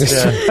stairs.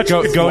 match.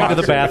 Going to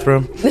the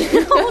bathroom.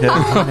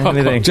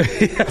 Anything. Joe,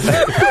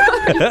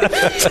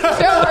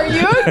 are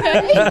you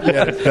okay?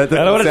 I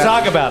don't want to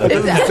talk about it.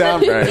 Doesn't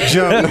sound right.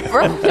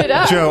 Wrap it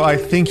up. Joe, I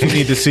think you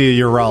need to see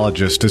a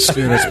urologist as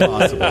soon as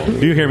possible.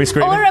 Do you hear me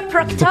screaming? Or a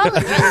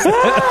proctologist.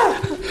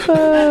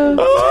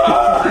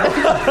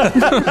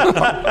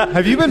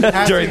 Have you been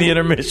passing, During the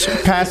intermission.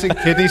 passing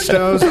kidney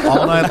stones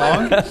all night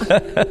long?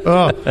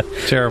 Oh,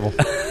 terrible.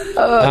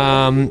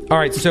 All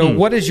right, so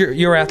what is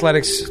your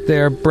athletics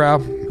there, Brow?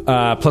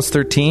 Plus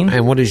 13.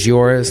 And what is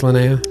yours,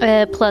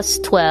 Linnea? Plus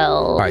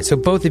 12. All right, so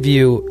both of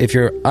you, if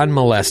you're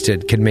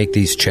unmolested, can make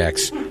these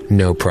checks.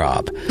 No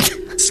prob.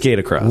 Skate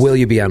across. Will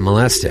you be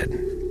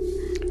unmolested?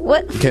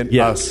 What?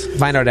 Yes.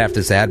 Find out after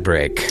this ad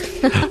break.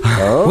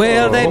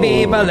 Will they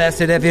be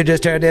molested if you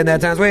just turned in?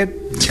 That sounds weird.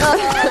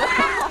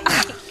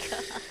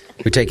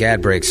 We take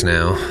ad breaks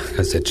now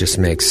because it just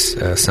makes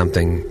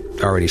something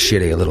already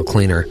shitty a little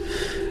cleaner.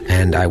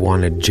 And I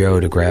wanted Joe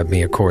to grab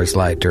me a Coors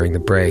Light during the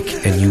break,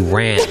 and you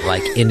ran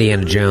like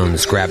Indiana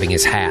Jones grabbing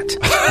his hat.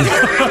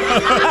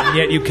 And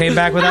yet you came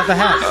back without the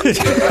hat.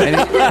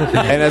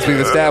 And as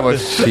we've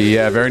established, he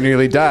very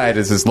nearly died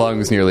as his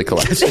lungs nearly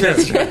collapsed.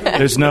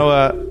 There's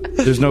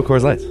no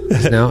Coors Light.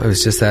 No, it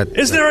was just that.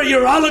 Is there a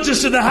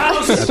urologist in the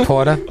house? That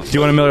porter. Do you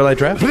want a Miller Lite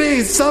draft?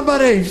 Please,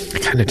 somebody! I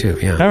kind of do,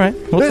 yeah. All right.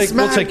 We'll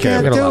take care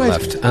of We've it. got a lot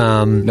left.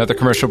 Another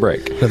commercial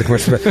break. Another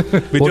commercial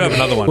break. We do have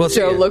another one. We'll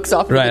Joe looks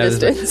off in the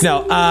distance.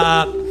 No,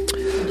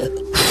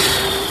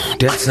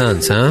 Dead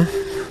Sons, huh?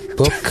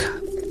 Book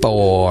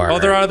 4. Oh,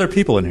 there are other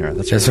people in here.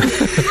 That's right.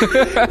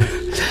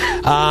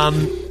 All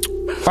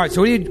right,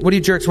 so what do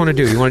you jerks want to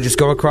do? You want to just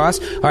go across?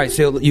 All right,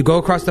 so you go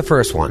across the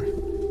first one.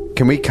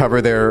 Can we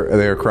cover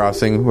their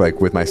crossing, like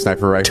with my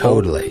sniper rifle?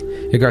 Totally.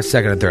 You go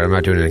second and third. I'm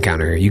not doing an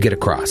encounter here. You get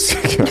across.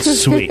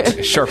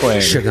 Sweet. Sharp wing.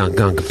 Shugunk,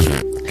 gunk.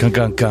 Gunk,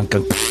 gunk, gunk,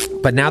 gunk.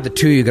 But now the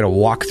two of you got to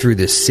walk through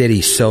the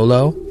city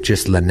solo.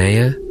 Just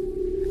Linnea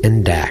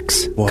and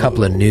Dax. A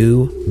couple of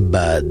new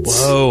buds.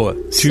 Whoa.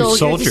 Two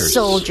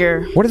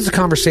Soldier. What is the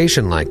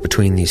conversation like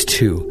between these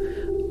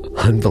two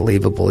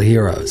unbelievable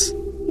heroes?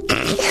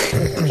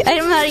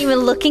 I'm not even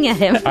looking at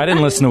him. I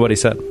didn't listen to what he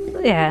said.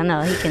 Yeah,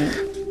 no, he can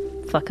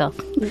fuck off.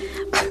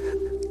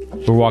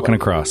 We're walking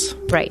across.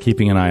 Right.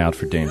 Keeping an eye out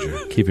for danger.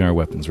 Keeping our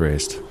weapons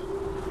raised.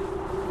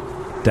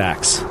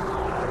 Dax.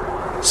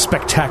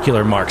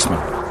 Spectacular marksman.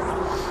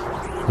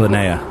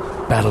 Linnea.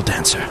 Battle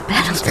dancer.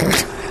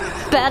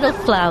 Battle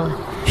flower.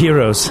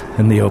 Heroes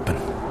in the open.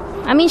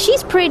 I mean,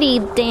 she's pretty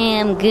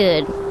damn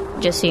good,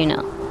 just so you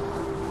know.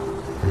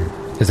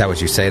 Is that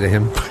what you say to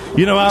him?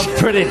 You know, I'm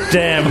pretty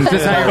damn good. Is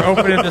this how you're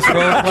opening this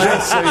role play?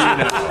 Just so you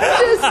know.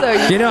 Just so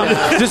you know.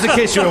 Just in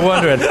case you were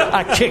wondering,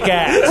 I kick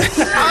ass.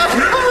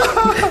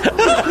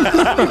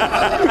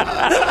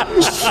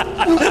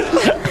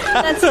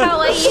 That's how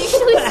I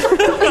usually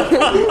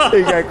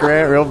He got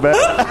Grant real bad.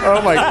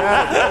 Oh my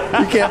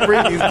god! He can't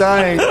breathe. He's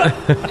dying.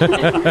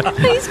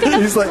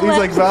 He's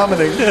like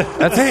vomiting.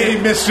 Hey,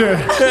 mister,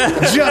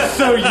 just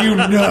so you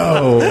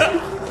know,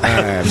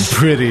 I'm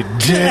pretty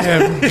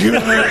damn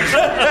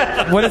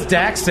good. What does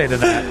Dax say to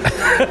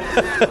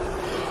that?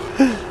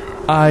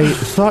 I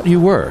thought you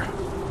were.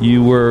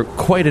 You were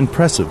quite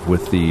impressive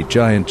with the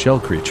giant gel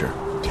creature.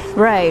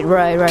 Right,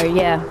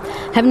 yeah.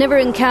 Have never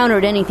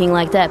encountered anything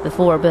like that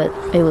before, but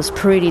it was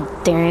pretty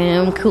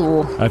damn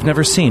cool. I've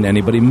never seen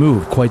anybody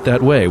move quite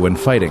that way when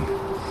fighting.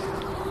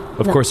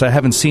 Of course, I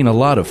haven't seen a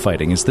lot of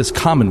fighting. Is this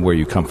common where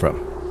you come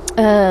from?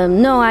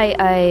 No,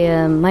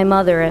 my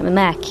mother,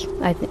 Mac,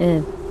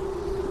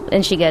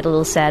 and she got a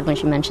little sad when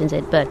she mentions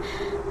it, but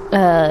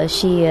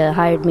she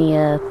hired me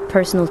a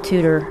personal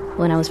tutor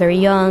when I was very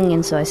young,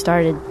 and so I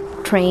started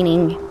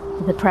training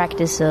the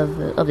practice of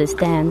this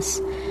dance.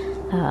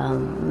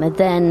 And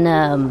then,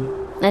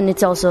 and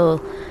it's a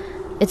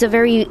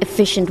very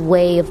efficient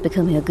way of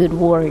becoming a good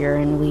warrior,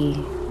 and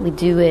we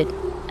do it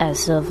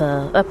as of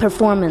a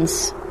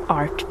performance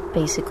art,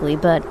 basically.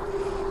 But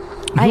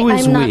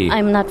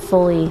I'm not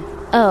fully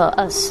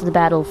us, the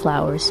battle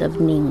flowers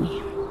of Ning.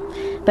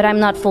 But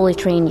I'm not fully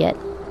trained yet.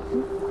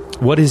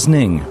 What is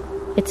Ning?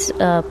 It's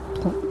a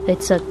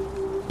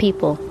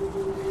people.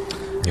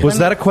 Was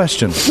that a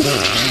question?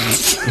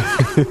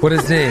 What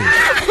is Ning?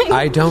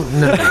 I don't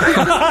know.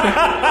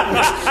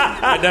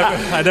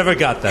 I never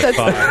got that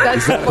far.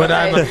 But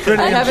I'm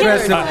pretty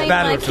impressed with my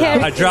Battlefield.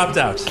 character- I dropped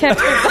out. I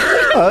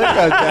like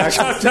how I Dax.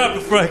 dropped out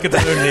before I could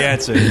learn the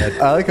answer.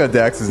 I like how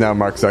Dax is now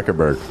Mark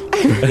Zuckerberg.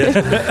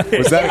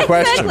 Was that a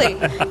question?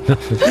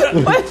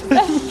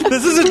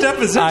 This is a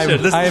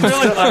deposition.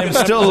 I'm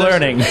still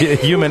learning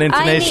human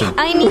intonation.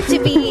 I need to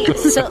be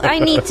so. I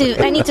need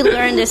to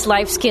learn this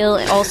life skill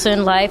also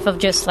in life of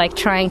just like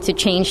trying to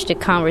change the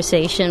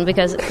conversation,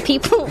 because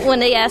people when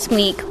they ask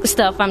me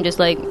stuff, I'm just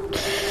like,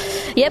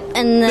 yep,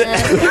 and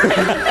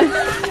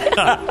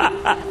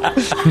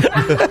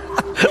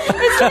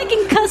it's like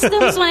in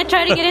customs when I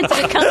try to get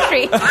into the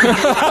country. Is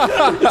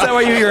that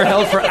why you're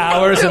held for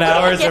hours and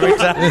hours every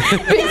time?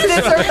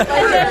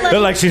 They're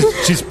like,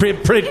 she's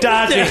pretty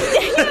dodgy.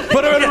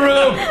 Put her in a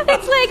room.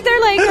 It's like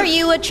they're like, "Are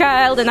you a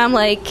child?" And I'm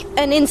like,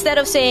 and instead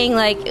of saying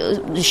like,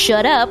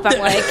 "Shut up," I'm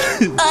like,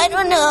 "I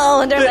don't know."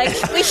 And they're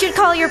like, "We should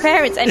call your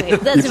parents." Anyway,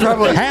 it doesn't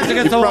Probably, Hands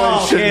against the you probably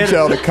wall, shouldn't kid.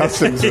 tell the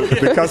customs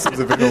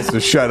officials to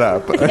shut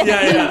up.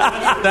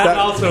 Yeah. That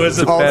also is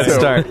a Also, bad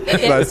start.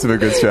 That's a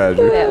good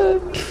strategy. Yeah.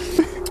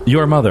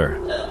 Your mother,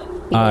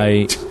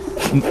 I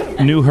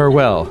knew her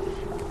well.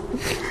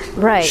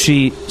 Right.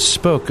 She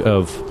spoke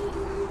of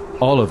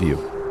all of you,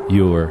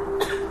 your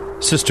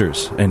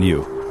sisters and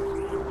you,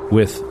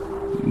 with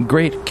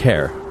great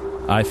care,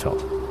 I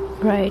felt.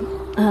 Right.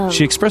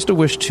 She expressed a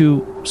wish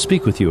to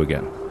speak with you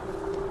again.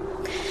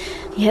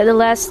 Yeah, the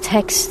last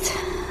text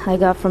I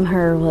got from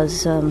her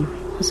was a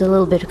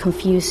little bit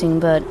confusing,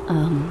 but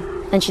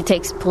and she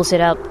pulls it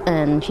up,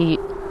 and she,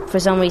 for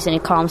some reason,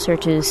 it calms her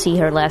to see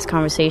her last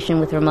conversation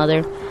with her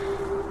mother.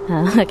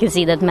 I can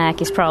see that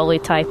Mac is probably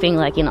typing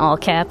like in all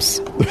caps,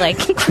 like.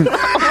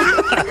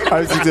 I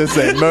was just going to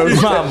say,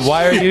 most Mom,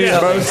 why are you?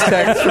 most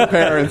texts for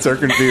parents are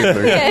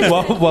confusing.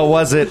 Well,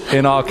 was it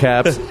in all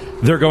caps?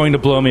 They're going to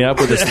blow me up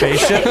with a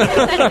spaceship?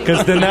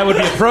 Because then that would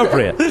be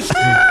appropriate.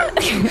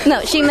 No,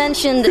 she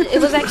mentioned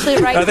it was actually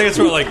right. I think it's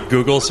for like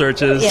Google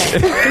searches. Yeah.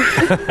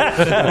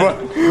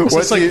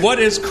 It's like, what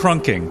is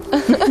crunking?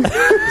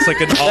 It's like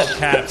in all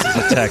caps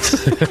as a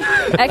text.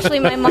 Actually,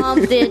 my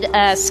mom did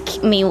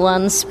ask me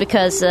once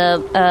because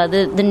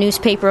the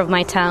newspaper of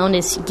my town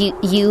is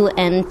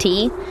UNT,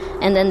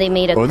 and then they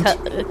made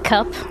a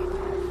cup.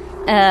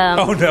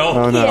 Oh no!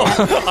 Oh no! Yeah.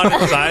 On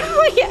the side.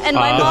 Yeah, and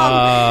my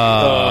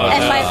mom.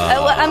 And my,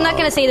 I'm not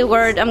going to say the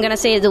word. I'm going to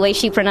say it the way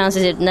she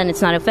pronounces it, and then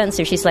it's not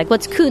offensive. She's like,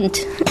 "What's kunt?"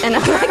 And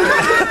I'm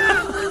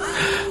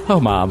like, Oh,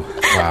 Mom.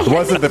 Wow. It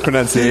wasn't the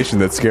pronunciation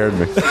that scared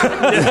me.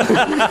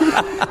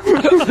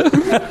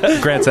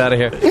 Grant's out of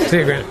here. See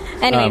you, Grant.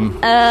 anyway,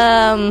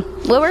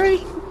 what were we?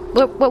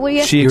 What were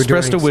you? She You were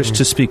expressed a doing wish some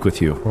to speak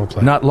with you,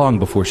 roleplay. not long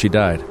before she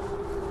died.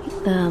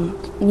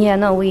 Yeah,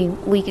 no,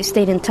 we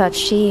stayed in touch.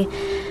 She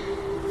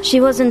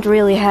wasn't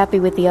really happy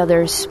with the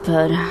others,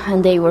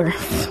 and they were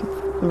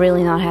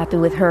really not happy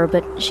with her.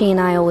 But she and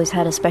I always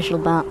had a special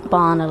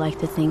bond. I like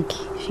to think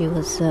she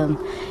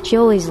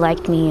always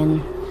liked me,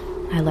 and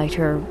I liked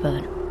her.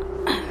 But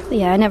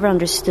yeah, I never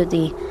understood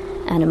the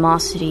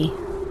animosity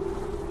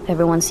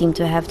everyone seemed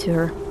to have to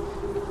her.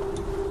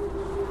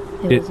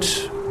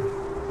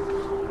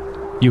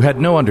 You had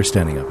no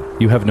understanding of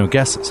it. You have no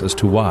guesses as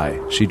to why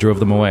she drove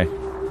them away.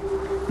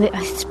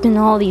 It's been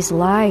all these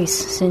lies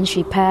since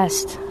she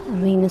passed. I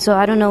mean, so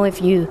I don't know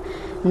if you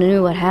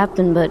knew what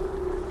happened, but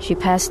she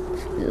passed.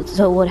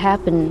 So what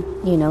happened?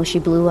 You know, she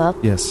blew up.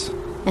 Yes.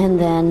 And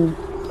then...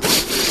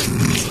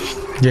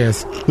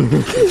 Yes.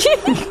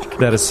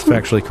 That is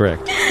factually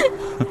correct.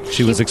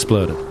 She was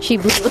exploded. She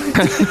blew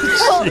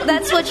well,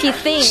 that's what she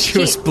thinks. She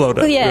was blown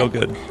up real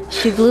good.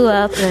 She blew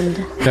up and...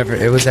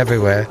 It was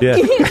everywhere. Yeah.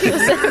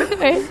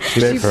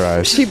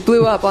 She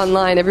blew up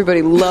online.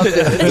 Everybody loved it.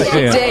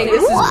 Yeah. Dang,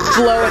 this is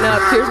blowing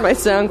up. Here's my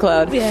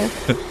SoundCloud. Yeah.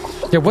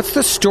 Yeah, what's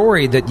the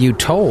story that you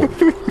told?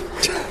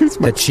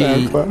 That she,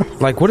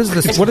 like, what is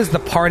this? What is the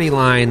party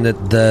line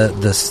that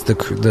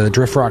the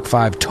Drift Rock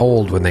 5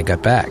 told when they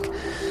got back?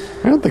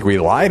 I don't think we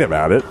lied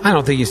about it. I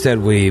don't think you said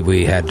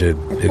we had to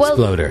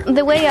explode her.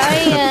 The way We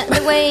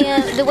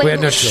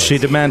had no choice. She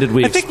demanded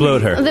we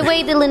explode her. the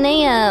way the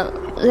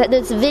Linnea,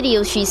 there's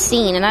videos she's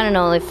seen, and I don't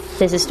know if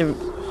this is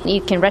you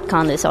can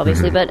retcon this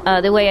obviously,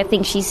 but the way I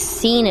think she's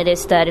seen it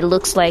is that it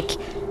looks like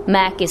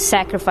Mac is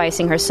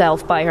sacrificing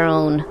herself by her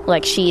own,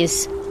 like she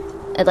is,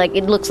 like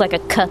it looks like a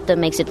cut that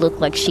makes it look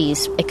like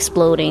she's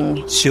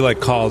exploding. She like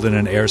called in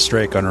an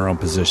airstrike on her own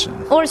position,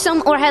 or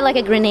had like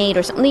a grenade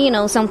or something, you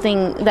know,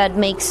 something that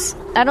makes.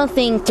 I don't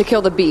think to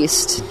kill the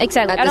beast.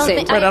 Exactly. At the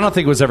same time. Right, I don't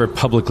think it was ever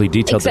publicly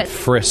detailed that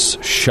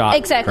Friss shot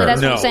Exactly, her.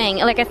 that's what I'm saying.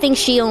 Like, I think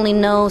she only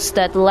knows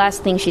that the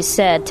last thing she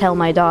said, "Tell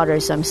my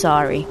daughters I'm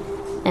sorry,"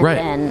 and Right.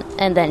 then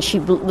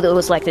there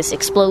was like this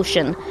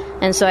explosion.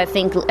 And so I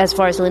think, as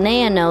far as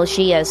Linnea knows,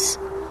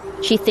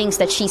 she thinks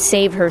that she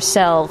saved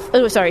herself.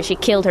 Oh, sorry, she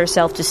killed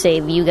herself to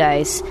save you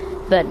guys,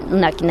 but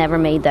never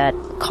made that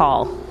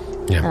call.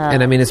 Yeah.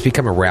 And I mean, it's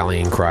become a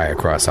rallying cry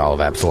across all of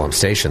Absalom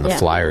Station. The Yeah.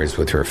 flyers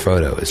with her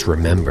photo is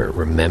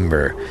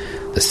remember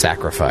the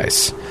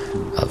sacrifice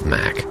of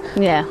Mac.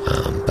 Yeah.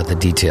 But the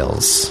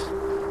details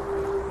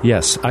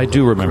Yes, I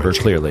do remember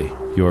clearly.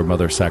 Your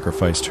mother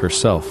sacrificed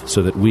herself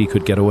so that we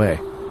could get away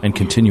and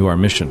continue our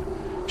mission.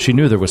 She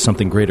knew there was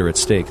something greater at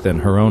stake than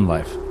her own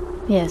life.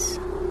 Yes.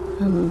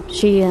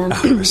 She...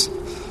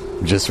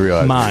 Just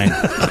realized. Mine.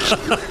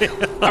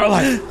 Our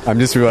life. I'm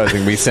just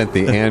realizing we sent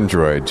the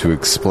android to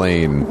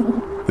explain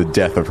the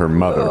death of her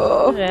mother.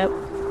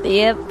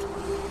 Yep.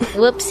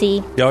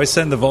 Whoopsie. You always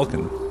send the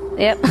Vulcan.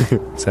 Yep.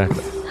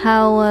 Exactly.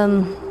 How,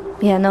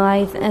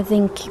 I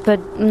think...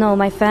 But, no,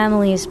 my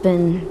family has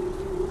been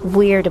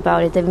weird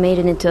about it. They've made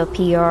it into a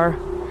PR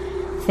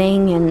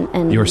thing,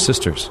 and... Your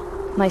sisters?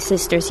 My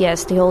sisters,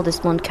 yes. The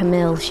oldest one,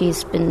 Camille,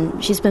 she's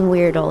been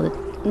weird all the...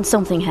 And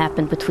something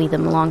happened between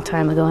them a long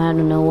time ago. I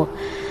don't know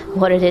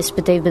what it is,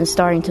 but they've been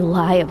starting to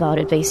lie about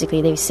it,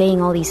 basically. They're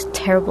saying all these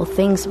terrible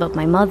things about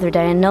my mother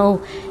that I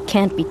know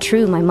can't be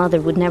true. My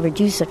mother would never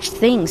do such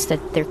things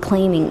that they're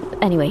claiming.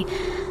 Anyway,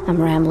 I'm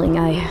rambling.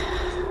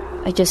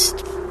 I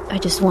just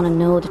want to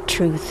know the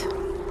truth.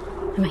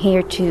 I'm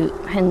here to...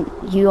 And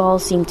you all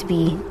seem to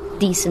be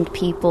decent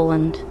people,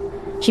 and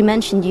she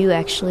mentioned you,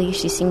 actually.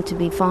 She seemed to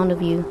be fond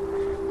of you.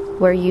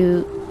 Were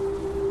you...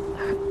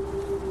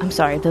 I'm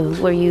sorry,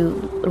 were you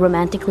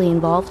romantically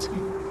involved?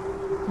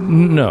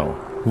 No,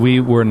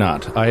 we were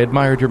not. I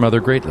admired your mother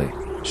greatly.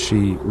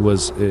 She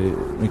was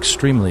an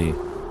extremely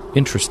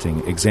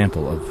interesting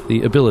example of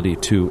the ability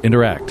to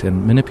interact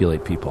and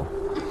manipulate people.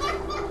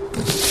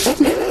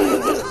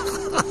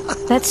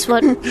 That's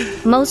what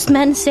most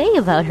men say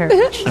about her,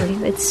 actually.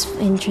 It's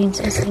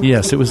interesting.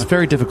 Yes, it was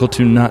very difficult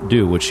to not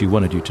do what she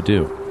wanted you to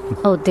do.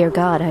 Oh, dear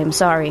God, I'm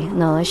sorry.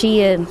 No,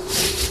 she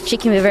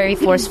can be very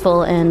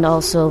forceful and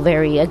also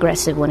very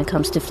aggressive when it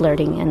comes to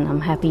flirting, and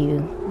I'm happy you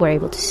were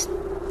able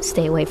to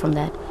stay away from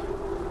that.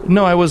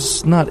 No, I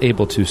was not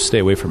able to stay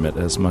away from it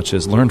as much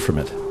as learn from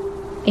it.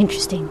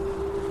 Interesting.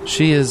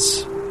 She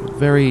is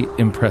very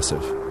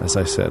impressive, as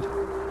I said.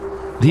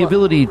 The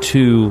ability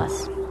to...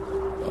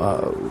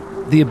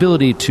 the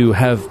ability to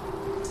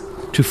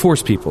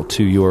force people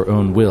to your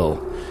own will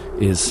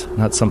is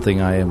not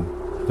something I have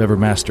ever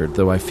mastered,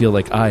 though I feel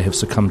like I have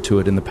succumbed to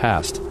it in the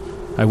past.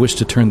 I wish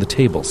to turn the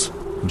tables,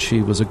 and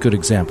she was a good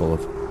example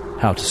of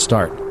how to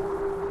start.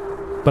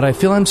 But I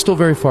feel I'm still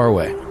very far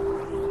away.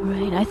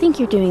 Right, I think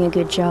you're doing a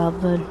good job,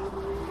 but...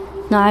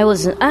 No, I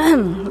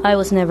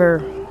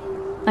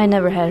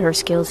never had her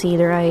skills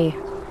either. I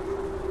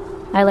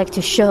like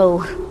to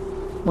show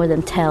more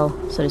than tell,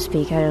 so to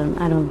speak. I'm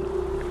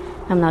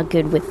not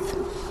good with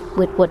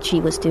what she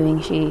was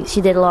doing.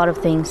 She did a lot of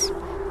things.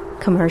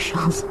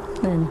 Commercials,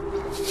 and...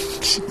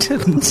 She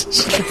didn't.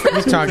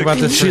 We talked about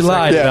this. She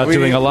lied about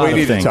doing a lot of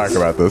things. We need to talk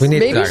about this.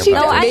 Maybe she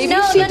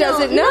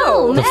doesn't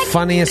know. The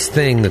funniest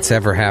thing that's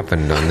ever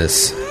happened on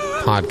this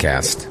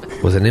podcast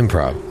was an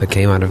improv that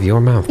came out of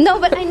your mouth. No,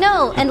 but I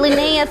know. And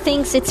Linnea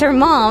thinks it's her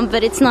mom,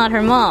 but it's not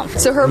her mom.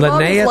 So her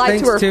mom has lied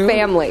to her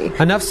family.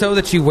 Enough so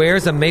that she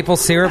wears a maple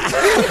syrup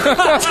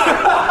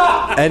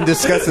and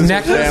discusses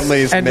her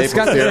family's and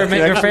maple syrup.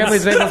 Her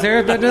family's maple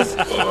syrup business.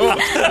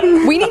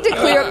 We need to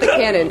clear up the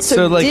canon.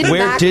 So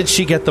where did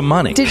she get the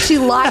money? Did she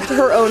lie to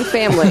her own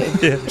family?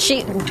 Yeah.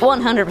 She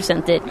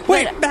 100% did.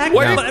 Wait,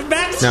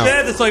 Max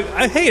said, it's like,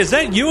 hey, is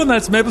that you? And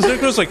that's maple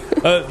syrup? It's like,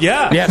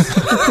 yeah. Yes.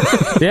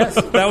 Yes.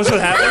 That was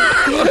what happened.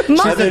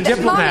 Mommy,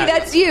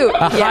 that's you.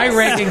 A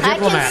high-ranking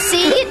diplomat. I can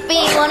see it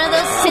being one of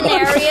those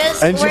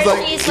scenarios and she's where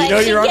like, she's you know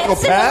your Uncle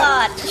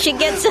Pat? She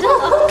gets it a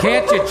lot.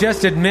 Can't you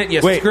just admit you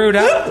screwed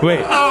up?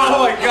 Wait. Oh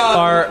my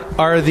God.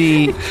 Are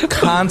the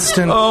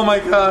constant? Oh my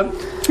God.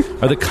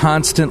 Are the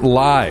constant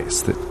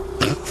lies that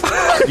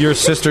your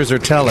sisters are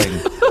telling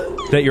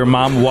that your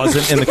mom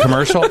wasn't in the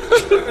commercial?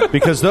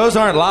 Because those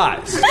aren't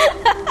lies.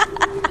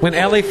 When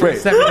Ellie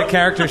first sent me the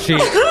character sheet,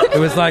 it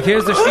was like,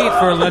 here's the sheet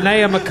for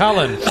Linnea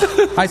McCullen.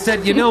 I said,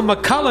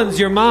 McCullen's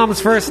your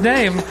mom's first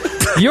name.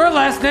 Your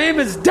last name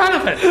is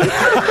Donovan.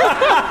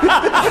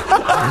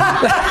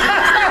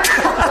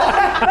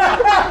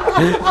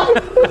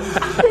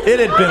 It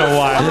had been a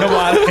while. Come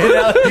on. In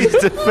Ellie's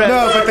defense.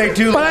 No, but they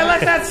do. But I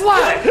let that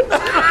slide.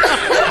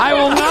 I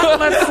will not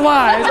let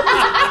slide.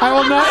 I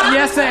will not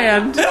yes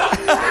and.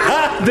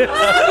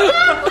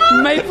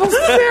 Maple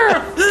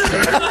syrup.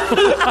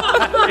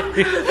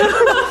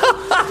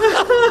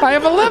 I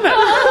have a limit.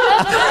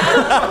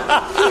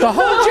 The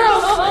whole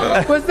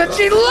joke was that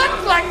she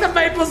looked like the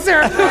maple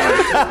syrup.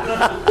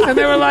 And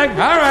they were like, all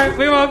right,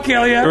 we won't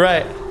kill you.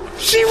 Right.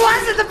 She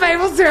wasn't the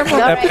maple syrup.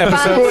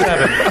 Episode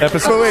 7.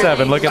 Episode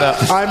 7. Look it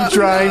up. I'm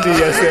trying to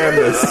yes and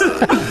this.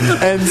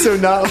 And so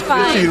not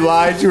only did she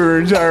lie to her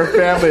entire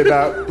family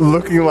about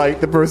looking like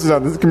the person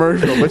on this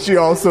commercial, but she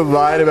also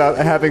lied about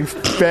having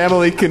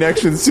family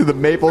connections to the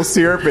maple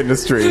syrup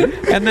industry.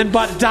 And then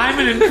bought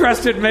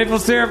diamond-encrusted maple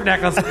syrup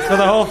necklaces for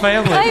the whole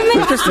family.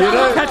 Just to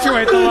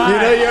perpetuate the lie. You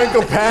know your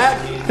Uncle Pat?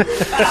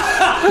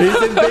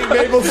 He's in big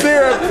maple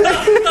syrup.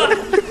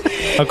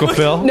 Uncle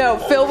Phil? No,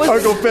 Phil was...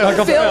 Uncle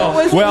Phil.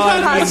 Was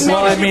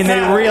I mean,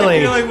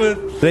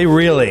 they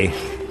really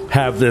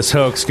have this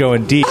hoax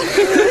going deep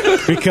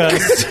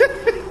because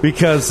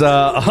because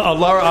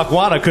Laura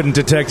Aquana couldn't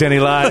detect any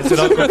lies in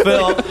Uncle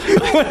Phil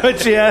when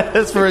she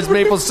asked for his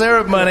maple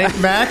syrup money.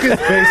 Mac is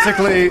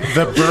basically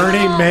the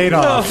Bernie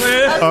Madoff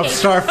of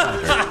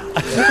Starfighter.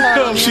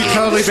 She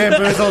totally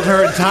bamboozled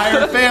her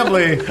entire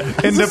family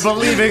into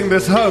believing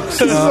this hoax.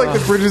 This is like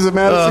the Bridges of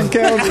Madison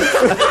County.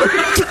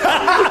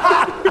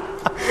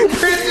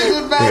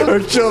 Her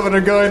children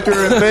are going through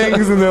her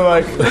things, and they're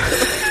like,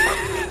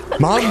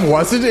 "Mom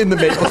wasn't in the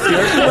maple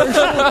syrup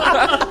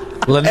commercial."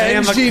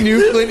 And she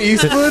knew Clint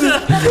Eastwood.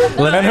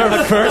 And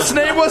her first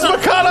name was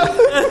McCullough.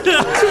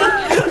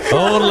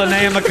 Oh,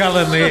 Linnea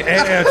McCullough, the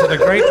heir to the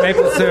great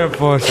maple syrup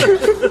fortune.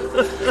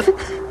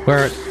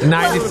 We're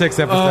 96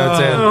 episodes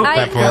in.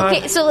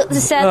 Okay, so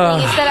the sad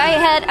thing is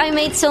that I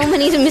made so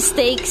many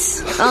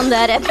mistakes on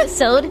that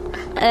episode,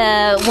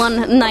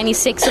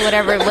 196 or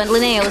whatever, when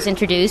Linnea was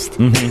introduced,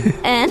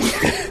 and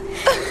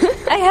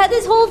I had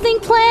this whole thing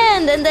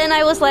planned, and then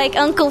I was like,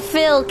 Uncle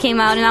Phil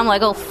came out, and I'm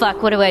like, oh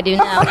fuck, what do I do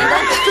now?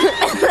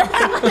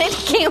 And then it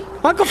came.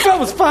 Uncle Phil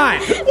was fine.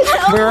 No,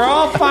 we were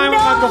all fine with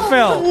Uncle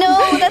Phil.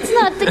 No, that's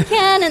not the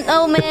canon.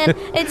 Oh man,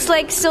 it's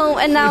like so,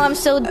 and now I'm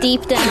so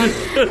deep down.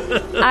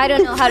 I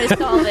don't know how to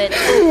solve it.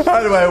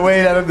 How do I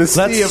wade out of the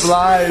sea of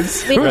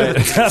lies? Right.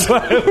 How do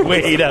I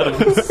wade out of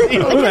the sea?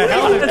 Who the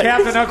hell did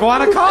Captain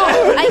Aquana call?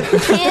 I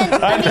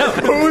can't.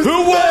 Who was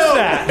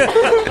that?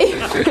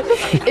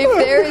 If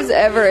there is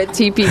ever a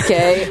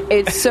TPK,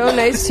 it's so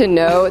nice to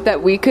know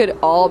that we could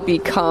all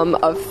become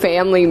a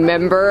family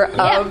member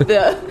of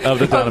the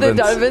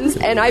Donovans,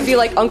 and I'd be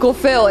like Uncle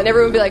Phil, and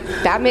everyone would be like,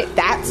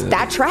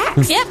 that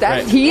tracks. Yep.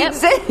 That he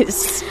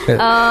exists. Yeah,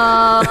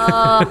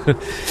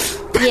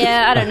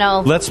 I don't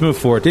know. Let's move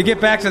forward. You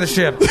get back to the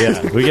ship.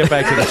 Yeah, we get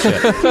back to the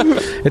ship.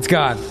 It's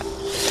gone.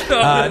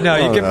 No,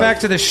 you get back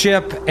to the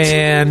ship,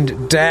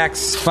 and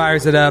Dax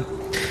fires it up.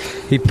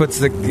 He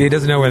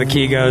doesn't know where the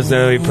key goes,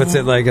 though. He puts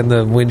it like in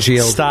the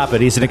windshield. Stop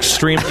it. He's an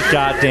extremely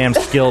goddamn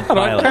skilled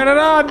pilot. Turn it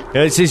on.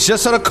 He's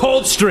just on a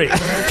cold streak.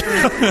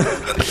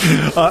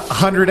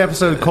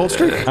 100-episode cold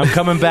streak? I'm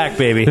coming back,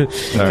 baby.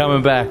 I'm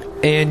coming back.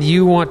 And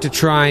you want to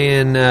try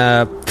and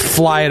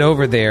fly it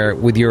over there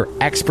with your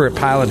expert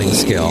piloting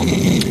skill.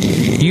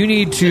 You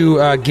need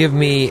to give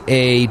me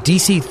a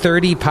DC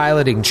 30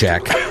 piloting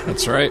check.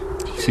 That's right.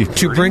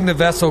 To bring the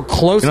vessel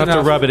close enough. You don't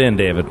have to rub it in,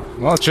 David.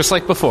 Well, it's just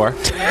like before.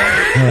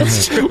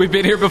 We've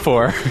been here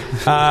before.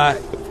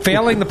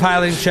 Failing the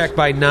piloting check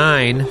by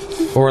 9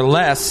 or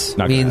less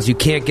means you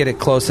can't get it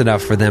close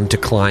enough for them to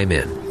climb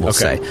in, we'll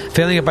say.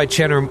 Failing it by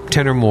 10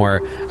 or more,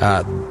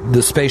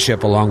 the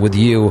spaceship, along with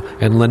you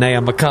and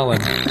Linnea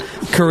McCullough,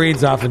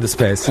 careens off into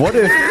space. What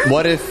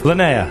if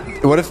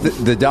Linnea? What if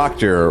the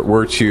doctor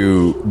were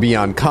to be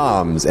on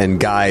comms and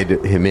guide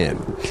him in?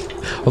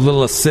 A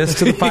little assist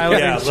to the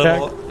piloting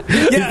check?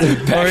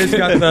 Yeah, or he's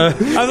got the.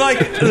 I'm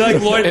like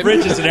Lloyd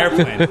Bridges in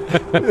Airplane. I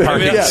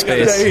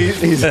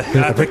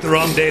picked the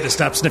wrong day to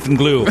stop sniffing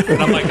glue,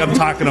 and I'm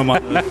talking to him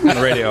on the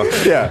radio.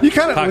 Yeah, you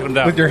kind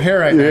of with your hair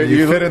right now.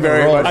 You fit in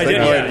very the role. much like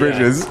Lloyd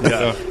Bridges.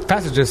 Yeah.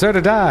 Passenger, so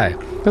did I.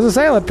 There's a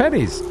sale at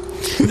Penny's.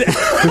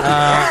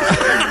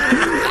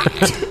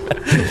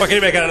 What can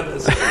you make out of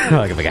this?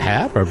 I can make a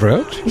hat or a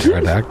brooch,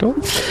 pterodactyl.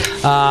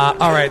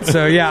 All right,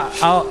 so yeah,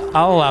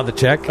 I'll allow the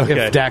check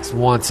if Dax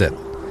wants it.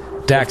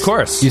 Dax, of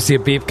course. You see a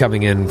beep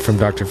coming in from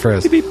Dr.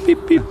 Frisk. Beep,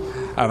 beep, beep.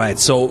 All right,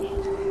 so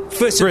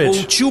first of all,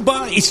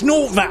 Chuba, it's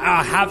not that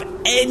I have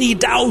any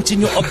doubt in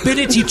your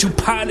ability to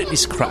pilot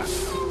this craft.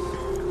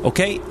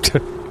 Okay?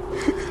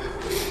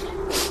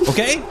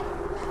 Okay?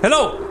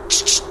 Hello?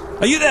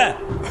 Are you there?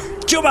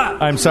 Chuba!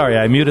 I'm sorry,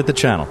 I muted the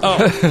channel. Oh.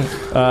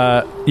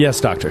 Yes,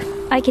 Doctor.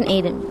 I can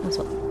aid him as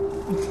well.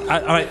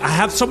 I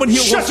have someone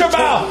here. Shut your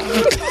mouth!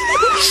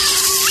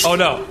 Oh,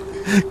 no.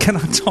 Can I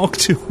talk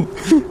to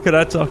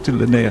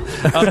Linnea?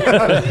 All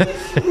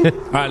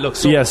right, look.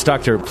 So yes,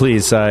 Doctor,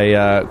 please.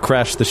 I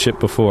crashed the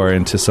ship before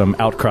into some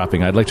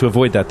outcropping. I'd like to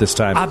avoid that this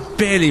time. I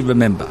barely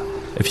remember.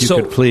 If you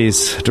could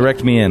please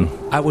direct me in.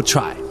 I will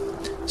try.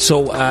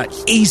 So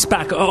ease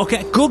back.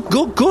 Okay, good.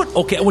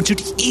 Okay, I want you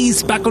to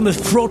ease back on the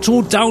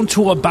throttle down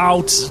to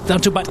about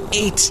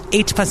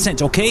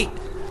 8%. Okay,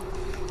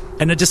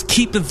 and then just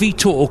keep the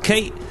V2.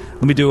 Okay.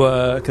 Let me do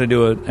can I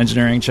do an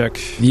engineering check?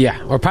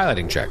 Yeah, or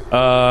piloting check.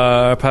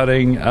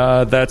 Piloting,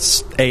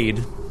 that's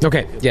aid.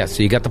 Okay, yeah,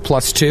 so you got the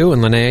 +2,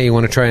 and Linnea, you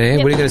want to try an aid?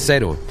 Yep. What are you going to say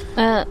to him?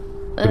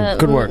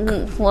 Good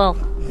work. Well,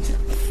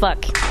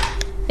 fuck.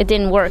 It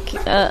didn't work.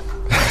 So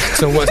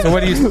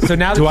what do you... So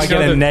now that do I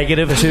get a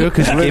negative, too,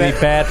 because you gave me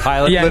bad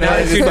pilot? Yeah, now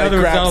that you know the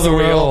result of the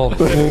roll,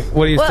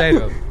 what do you say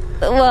to him?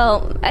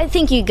 Well, I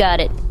think you got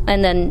it.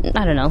 And then,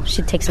 I don't know,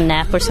 she'd take some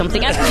nap or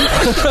something. I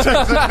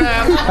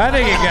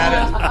think you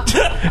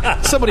got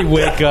it. Somebody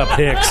wake up,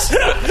 Hicks.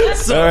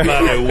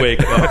 Somebody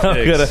wake up,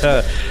 Hicks.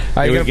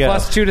 I got a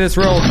 +2 to this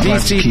roll.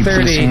 DC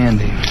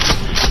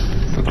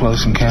 30. For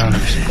close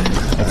encounters.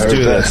 Let's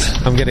do this.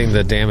 I'm getting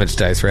the damage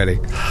dice ready.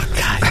 Oh,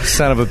 God, you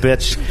son of a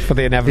bitch. For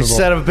the inevitable. You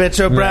son of a bitch,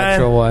 O'Brien.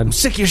 Natural one. I'm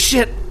sick of your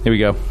shit. Here we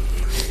go.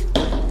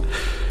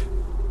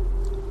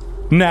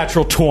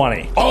 Natural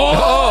 20.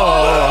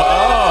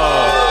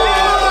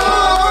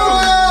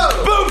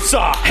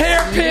 buzzsaw!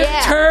 Hairpin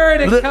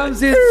turn. It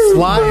comes in.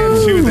 Fly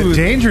into the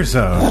danger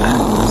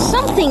zone.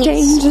 Something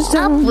is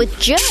up with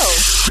Joe.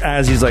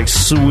 As he's like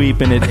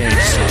sweeping it in,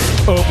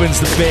 opens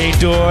the bay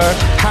door.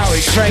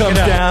 Howie comes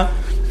down,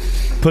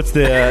 puts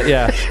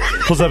the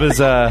pulls up his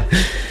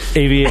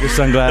aviator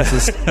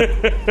sunglasses.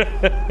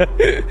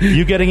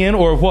 You getting in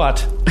or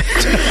what?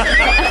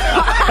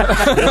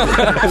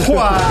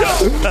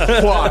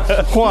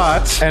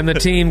 What? And the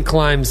team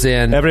climbs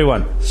in.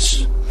 Everyone,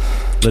 shh.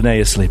 Linnea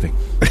is sleeping.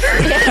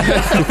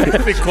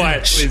 Be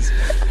quiet, please.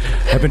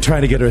 I've been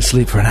trying to get her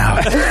asleep for an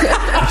hour.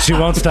 She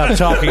won't stop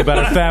talking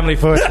about her family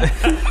fortune.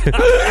 She's been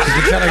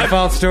telling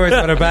false stories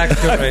about her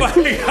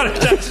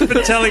backstory. She's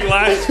been telling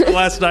lies for the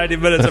last 90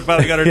 minutes. I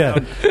finally got her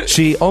down.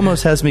 She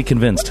almost has me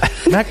convinced.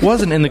 Mac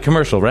wasn't in the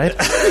commercial, right?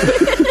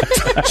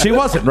 She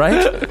wasn't,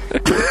 right?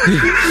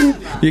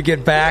 You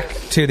get back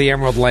to the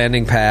Emerald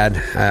landing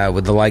pad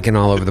with the lichen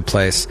all over the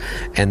place,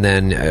 and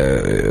then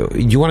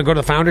you want to go to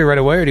the Foundry right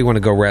away, or do you want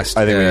to go rest?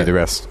 I think we need to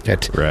rest.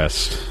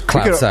 Rest.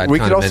 Cloudside. We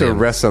could also condominium.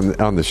 rest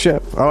on the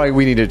ship. Oh,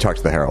 we need to talk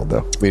to the Herald,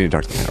 though. We need to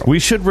talk to the Herald. We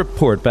should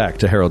report back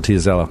to Harold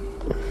Tiazella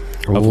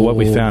of what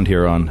we found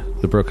here on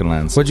the Broken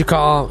Lands. What'd you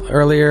call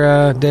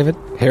earlier, David?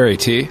 Harry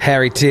T.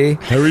 Harry T.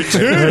 Harry T.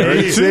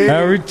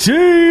 Harry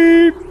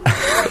T.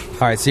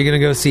 All right, so you're going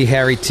to go see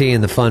Harry T.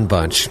 and the Fun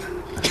Bunch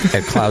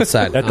at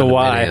Cloudside. At the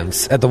Y.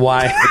 At the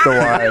Y. At the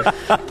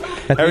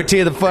Y. Harry T.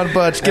 and the Fun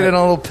Bunch. Get in a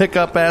little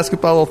pickup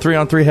basketball, a little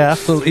 3-on-3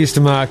 half. Little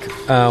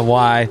Eastermark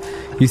Y.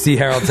 You see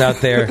Harold's out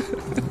there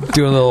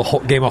doing a little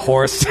game of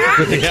horse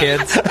with the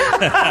kids.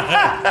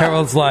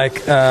 Harold's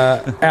like,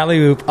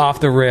 alley-oop off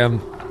the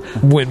rim,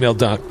 windmill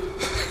dunk.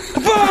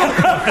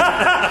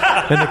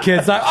 And the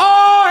kid's like,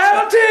 oh,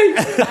 Harold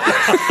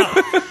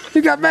T!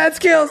 You got mad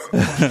skills.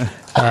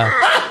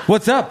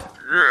 What's up?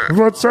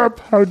 What's up?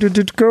 How did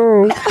it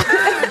go?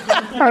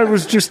 I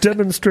was just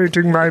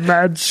demonstrating my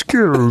mad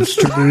skills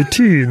to the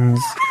teens.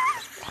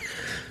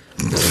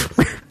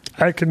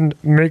 I can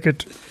make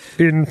it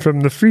in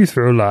from the free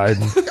throw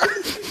line.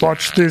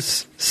 Watch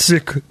this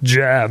sick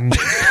jam.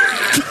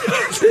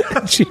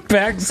 She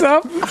backs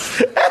up.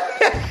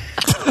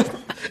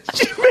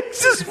 She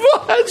makes us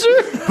watch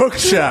her. Hook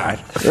shot.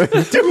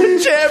 Doing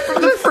jam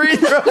from the free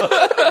throw.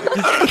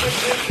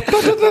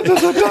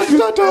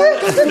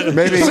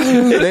 maybe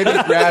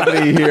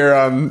gravity here.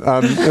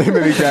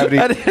 Maybe gravity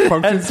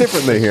functions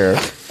differently here.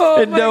 I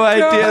had no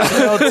idea that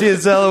Harold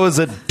Tiazella was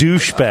a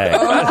douchebag.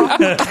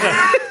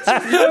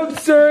 So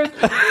absurd.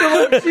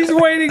 She's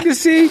waiting to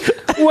see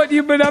what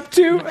you've been up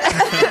to.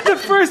 The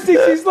first thing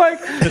she's like,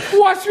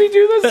 watch me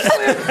do the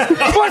slam.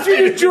 Watch me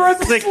do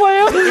Jordan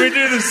slam. We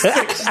do the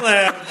stick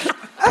slam.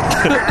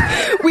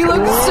 We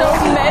look so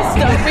messed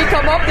up. We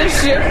come off the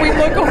ship, we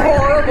look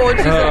horrible. And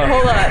she's like,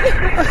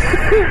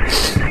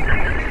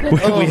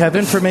 hold on. We have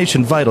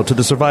information vital to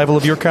the survival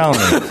of your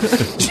colony.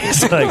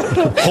 She's like,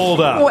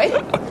 hold up. Wait.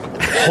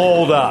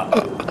 Hold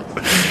up.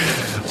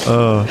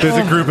 There's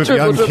a group of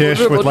young Kish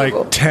with like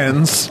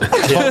tens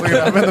holding it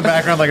up in the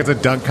background like it's a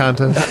dunk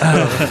contest.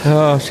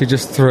 Oh, she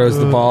just throws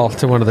the ball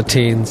to one of the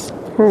teens.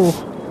 Oh,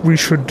 we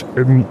should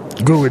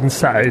go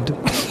inside.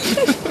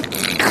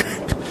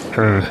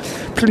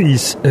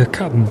 Please,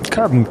 come.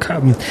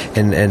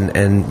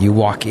 And you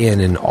walk in,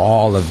 and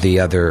all of the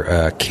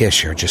other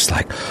Kish are just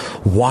like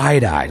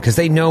wide-eyed, because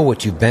they know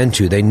what you've been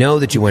to. They know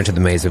that you went to the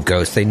Maze of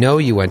Ghosts. They know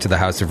you went to the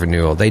House of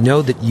Renewal. They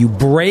know that you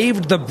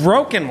braved the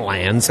Broken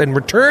Lands and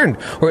returned,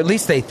 or at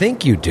least they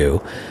think you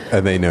do.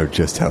 And they know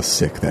just how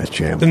sick that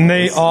jam was. And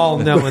they all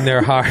know in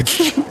their hearts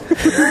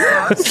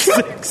how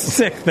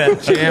sick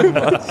that jam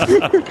was.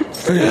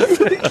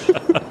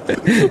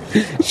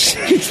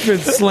 She's been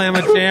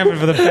jamming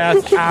for the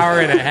past hour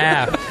and a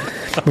half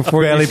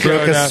before Barely you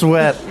broke showed a up.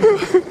 sweat.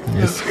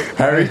 Yes.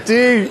 Harry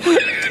T.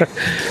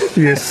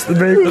 Yes,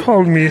 they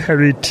call me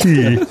Harry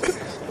T.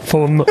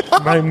 for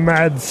my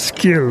mad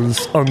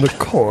skills on the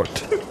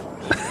court.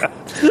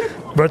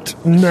 But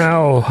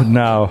now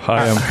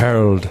I am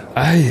Harold.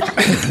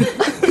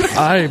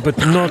 but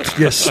not,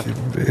 yes,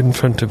 in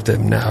front of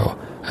them now.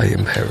 I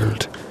am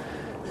Harold.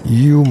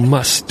 You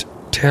must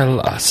tell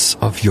us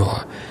of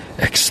your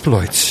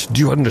exploits. Do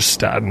you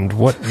understand?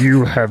 What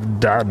you have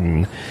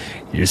done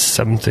is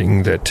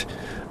something that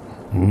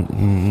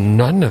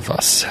none of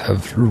us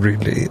have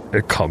really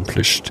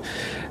accomplished.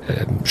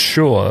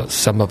 Sure,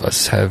 some of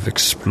us have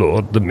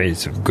explored the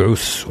Maze of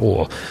Ghosts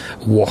or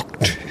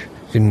walked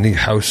in the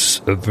House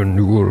of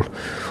Renewal.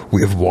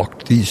 We have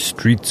walked these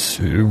streets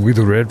with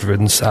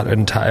reverence our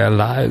entire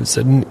lives,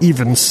 and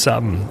even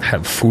some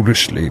have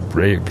foolishly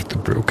braved the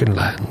Broken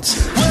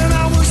Lands. When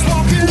I was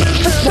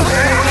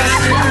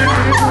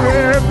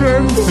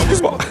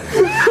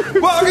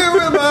Walking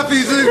with my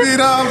feet 6 feet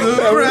off the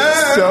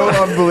ground. So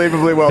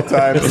unbelievably well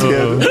timed,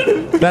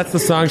 kid. That's the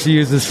song she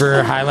uses for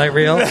her highlight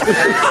reel.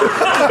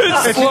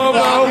 It's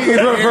slow-mo,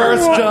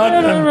 reverse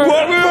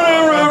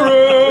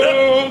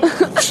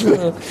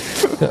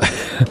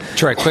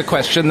Troy, quick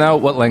question though.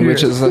 What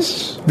language is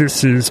this?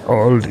 This is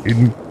all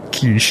in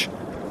Quiche.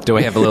 Do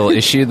we have a little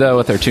issue, though,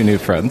 with our two new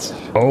friends?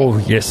 Oh,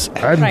 yes.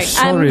 I'm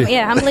sorry.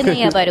 I'm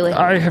Linnea, by the way.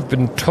 I have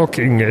been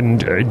talking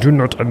and I do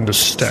not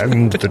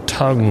understand the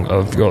tongue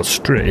of your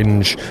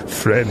strange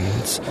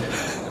friends.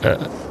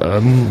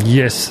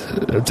 Yes,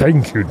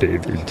 thank you,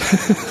 David.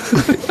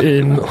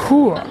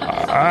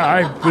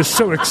 I was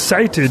so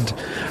excited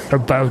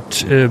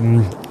about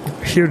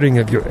hearing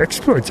of your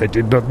exploits. I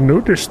did not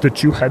notice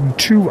that you had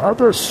two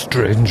other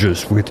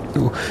strangers with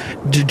you.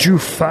 Did you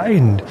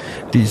find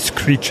these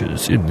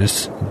creatures in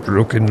this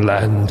broken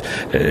land?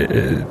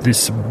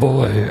 This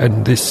boy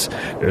and this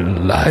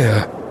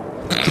liar?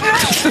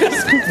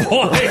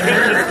 Boy,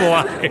 this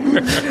liar.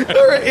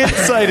 Her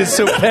insight is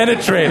so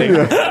penetrating.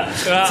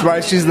 That's why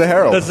she's the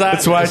herald.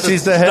 That's why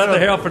she's the herald. Not the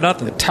herald for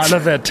nothing.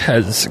 Talavet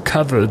has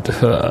covered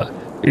her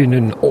in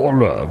an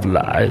aura of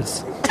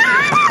lies.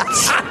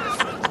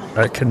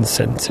 I can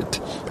sense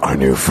it. Our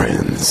new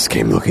friends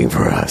came looking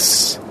for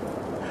us.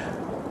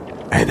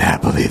 And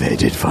happily they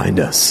did find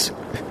us.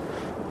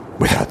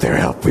 Without their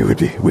help, we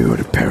would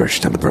have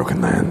perished on the Broken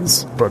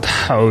Lands. But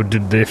how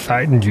did they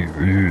find you?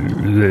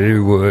 They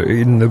were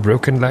in the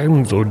Broken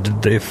Lands, or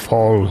did they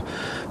fall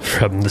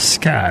from the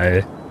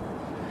sky?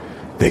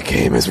 They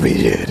came as we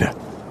did,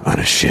 on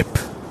a ship.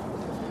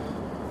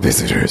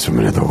 Visitors from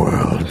another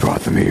world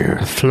brought them here.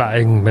 A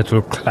flying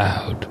metal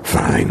cloud.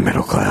 Flying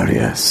metal cloud,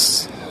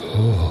 yes.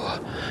 Oh.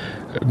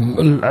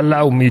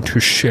 Allow me to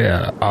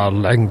share our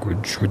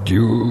language with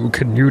you.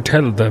 Can you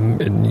tell them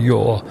in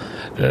your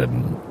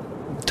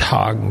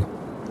tongue?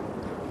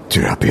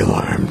 Do not be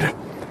alarmed.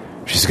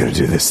 She's going to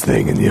do this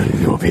thing and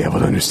you'll be able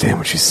to understand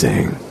what she's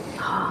saying.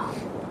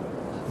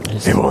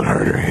 It won't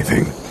hurt or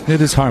anything. It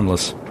is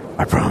harmless.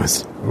 I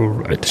promise. All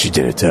right. She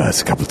did it to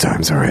us a couple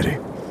times already.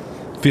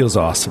 Feels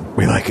awesome.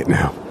 We like it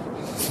now.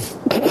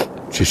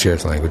 She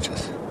shares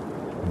languages.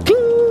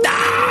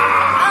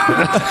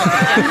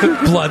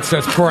 Blood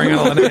starts pouring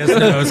out on his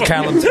nose.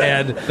 Callum's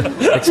head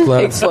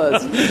explodes.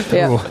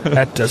 Yeah. Oh,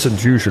 that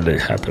doesn't usually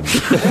happen.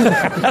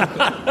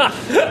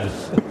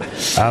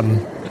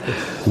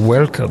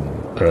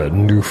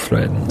 Welcome, new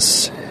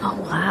friends. Oh,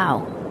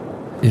 wow.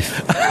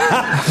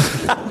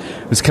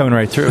 It's coming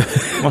right through.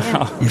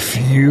 Wow. If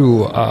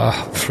you are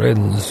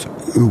friends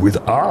with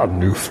our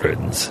new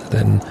friends,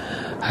 then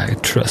I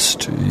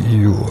trust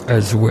you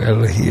as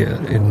well here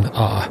in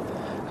our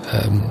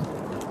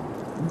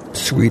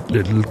sweet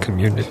little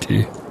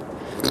community.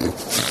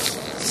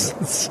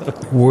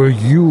 Were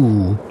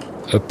you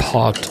a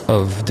part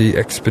of the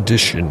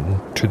expedition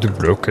to the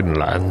Broken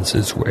Lands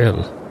as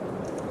well?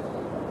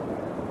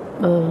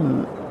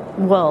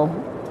 Well...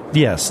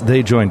 Yes,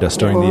 they joined us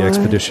during the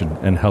expedition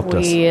and helped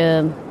us.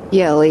 Yeah,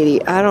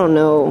 lady, I don't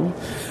know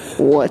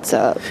what's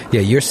up.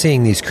 Yeah, you're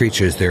seeing these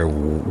creatures. They're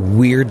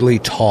weirdly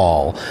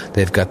tall.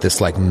 They've got this,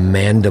 like,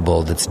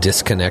 mandible that's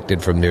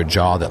disconnected from their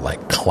jaw that,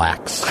 like,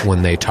 clacks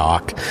when they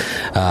talk.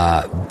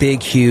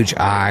 Big, huge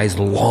eyes,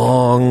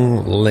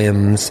 long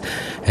limbs,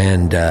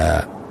 and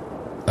a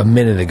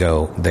minute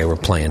ago they were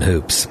playing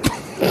hoops.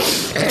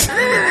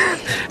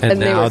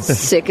 And they were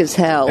sick as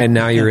hell. And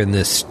now you're in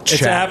this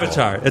chapel.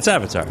 It's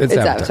Avatar. It's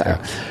Avatar.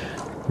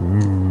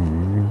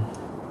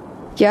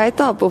 Yeah, I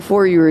thought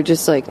before you were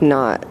just, like,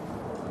 not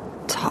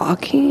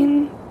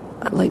talking,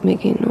 like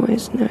making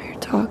noise. Now you're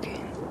talking.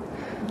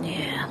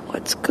 Yeah.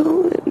 What's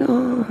going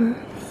on?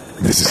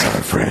 This is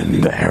our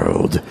friend, the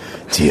Herald,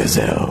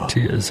 Tiazel.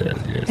 Tiazel,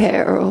 yes.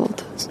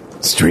 Herald.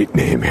 Street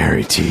name,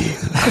 Harry T.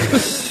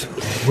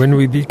 When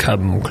we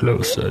become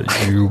closer,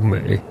 you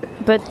may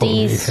But call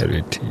me these...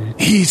 Harry T.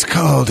 He's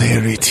called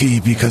Harry T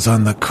because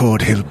on the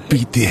court he'll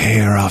beat the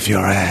hair off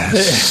your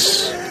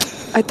ass.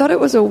 I thought it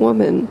was a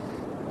woman.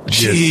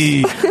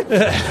 Gee,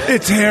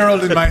 it's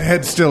Harold in my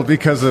head still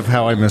because of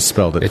how I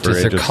misspelled it. It for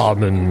is ages. a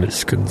common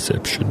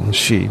misconception.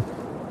 She.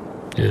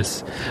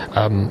 Yes.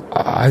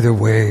 Either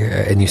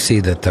way, and you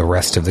see that the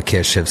rest of the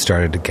Kish have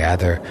started to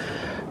gather,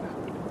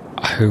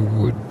 I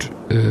would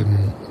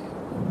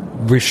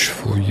wish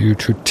for you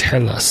to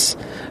tell us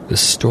the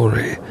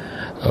story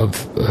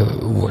of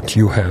what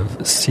you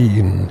have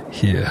seen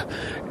here,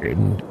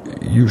 and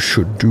you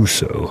should do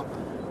so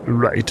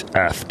right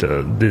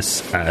after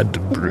this ad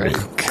break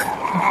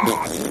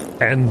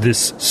and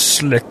this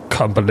slick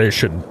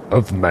compilation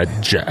of my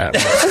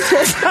jams.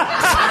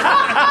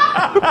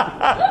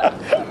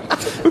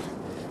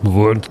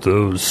 Weren't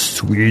those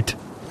sweet?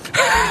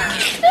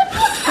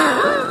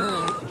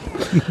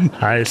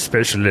 I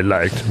especially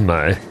liked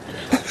my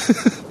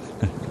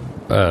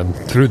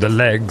through the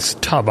legs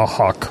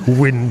tomahawk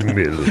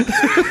windmill.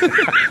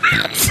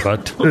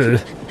 But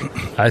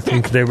I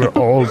think they were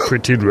all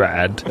pretty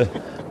rad.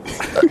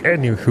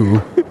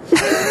 Anywho,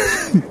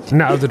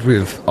 now that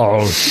we've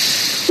all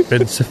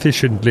been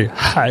sufficiently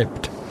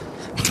hyped,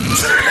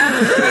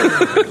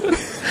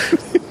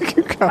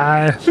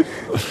 I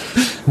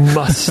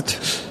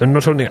must, and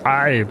not only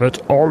I,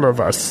 but all of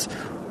us,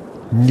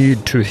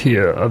 need to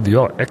hear of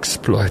your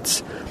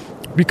exploits.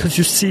 Because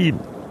you see,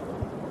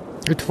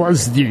 it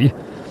was the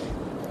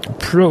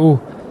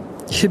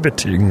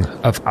prohibiting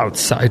of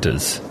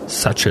outsiders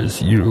such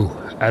as you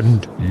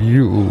and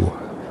you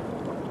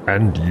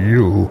and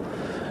you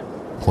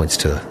Points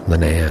to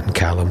Linnea and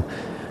Callum.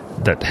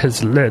 that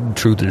has led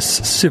to this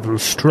civil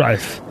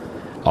strife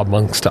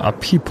amongst our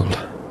people.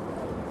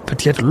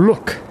 But yet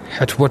look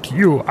at what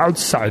you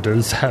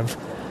outsiders have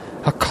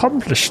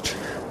accomplished.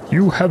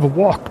 You have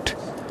walked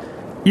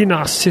in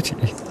our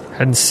city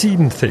and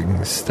seen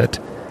things that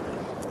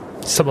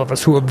some of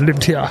us who have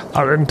lived here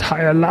our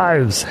entire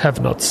lives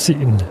have not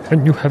seen,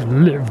 and you have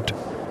lived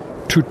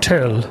to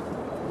tell.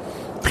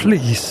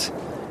 Please,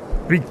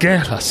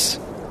 regale us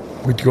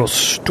with your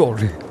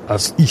story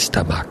of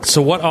Eastermark.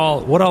 So what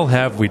all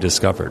have we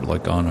discovered,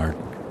 like on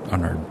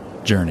our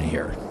journey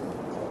here?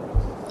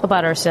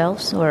 About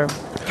ourselves, or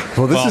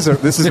Well, this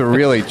is a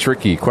really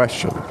tricky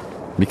question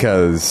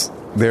because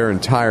their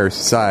entire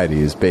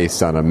society is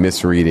based on a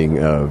misreading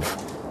of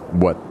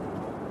what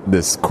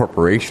this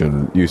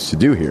corporation used to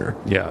do here.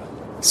 Yeah.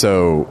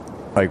 So,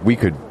 like, we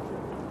could,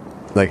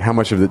 like, how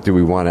much of it do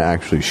we want to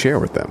actually share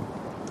with them?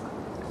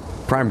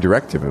 Prime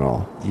Directive and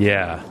all.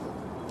 Yeah.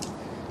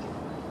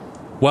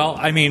 Well,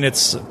 I mean,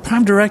 it's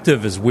Prime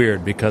Directive is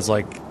weird because,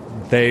 like,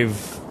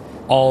 they've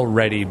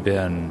already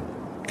been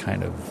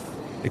kind of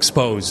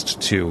exposed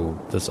to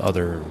this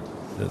other,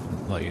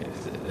 like,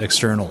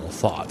 external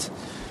thought.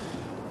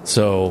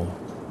 So,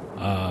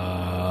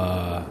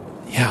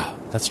 yeah,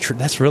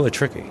 that's really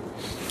tricky.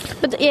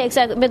 But yeah,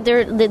 exactly. But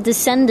they're the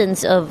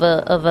descendants of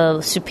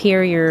a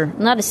superior,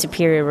 not a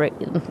superior,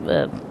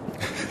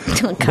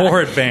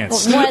 more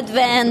advanced. More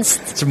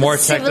advanced. It's more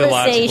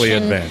technologically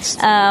advanced.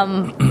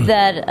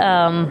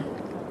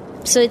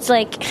 So it's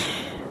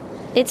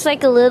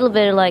like a little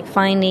bit like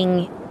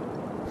finding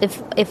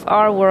if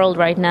our world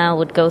right now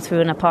would go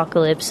through an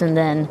apocalypse and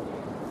then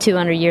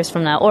 200 years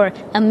from now or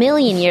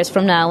 1,000,000 years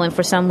from now, when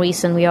for some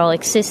reason we all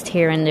exist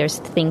here and there's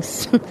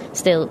things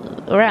still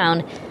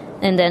around.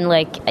 And then,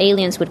 like,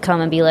 aliens would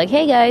come and be like,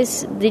 hey,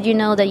 guys, did you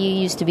know that you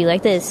used to be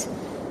like this?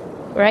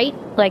 Right?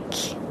 Like,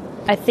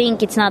 I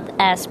think it's not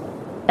as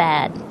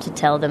bad to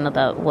tell them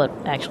about what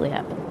actually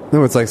happened.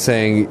 No, it's like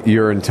saying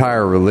your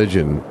entire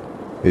religion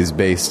is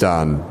based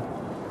on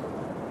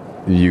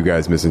you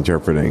guys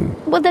misinterpreting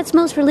Well, that's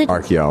most religions.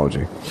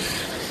 archaeology.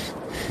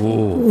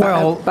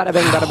 Well, bada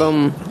bing, bada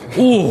boom.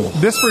 Ooh,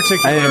 this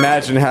particular.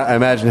 I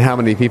imagine how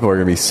many people are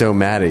going to be so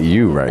mad at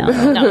you right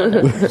now.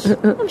 No.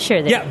 I'm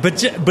sure they Yeah,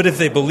 but if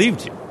they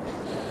believed you,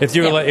 if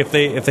you were like, if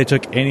they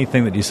took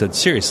anything that you said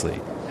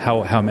seriously,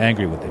 how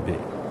angry would they be?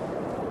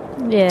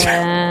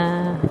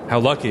 Yeah. How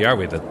lucky are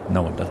we that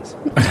no one does?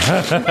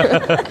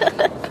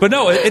 But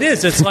no, it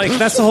is. It's like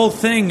that's the whole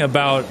thing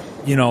about,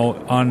 you know,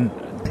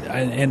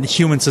 in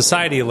human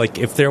society. Like,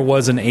 if there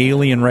was an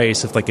alien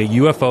race, if like a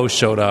UFO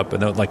showed up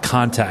and they would like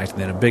contact, and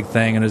they had a big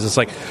thing, and it was just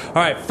like, all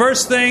right,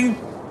 first thing,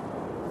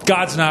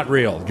 God's not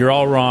real. You're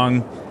all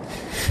wrong.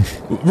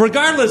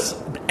 Regardless,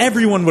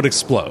 everyone would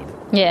explode.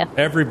 Yeah.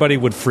 Everybody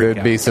would freak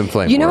There'd be some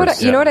flame You know wars.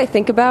 what? You know what I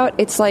think about?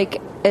 It's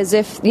like as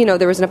if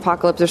there was an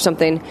apocalypse or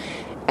something,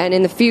 and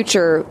in the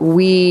future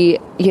we,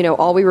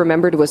 all we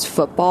remembered was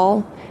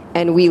football,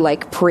 and we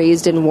like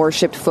praised and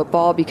worshipped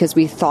football because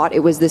we thought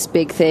it was this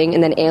big thing,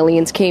 and then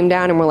aliens came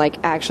down and we're like,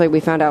 actually, we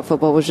found out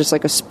football was just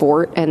like a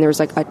sport, and there's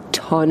like a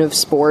ton of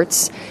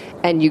sports,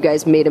 and you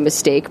guys made a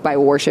mistake by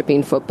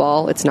worshipping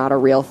football. It's not a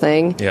real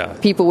thing. Yeah.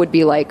 People would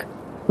be like,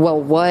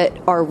 well, what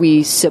are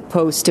we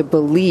supposed to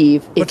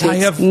believe if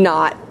it's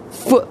not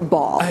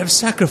football? I have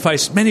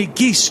sacrificed many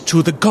geese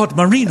to the god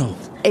Marino.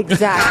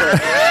 Exactly.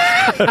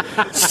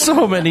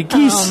 So many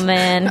geese. Oh,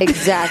 man.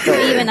 Exactly.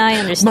 Even I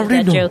understood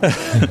that joke.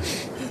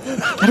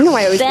 I don't know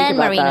why I always Dan think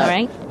about Marino, that.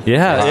 right?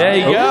 Yeah, there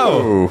you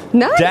go.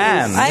 Nice.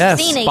 Dan. I've yes,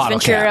 seen Ace bottle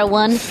Ventura cap.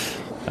 1.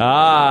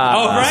 Ah.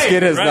 Oh, right.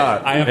 Skid has right.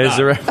 not. I have Is not.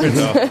 the reference.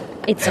 No.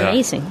 It's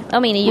amazing. I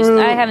mean,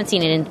 I haven't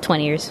seen it in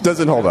 20 years.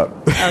 Doesn't hold up.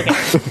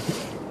 Okay.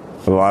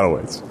 In a lot of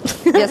ways.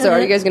 Yeah, so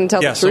are you guys going to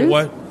tell Yeah, the truth? so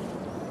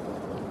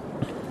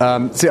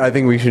what? See, I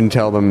think we should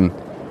tell them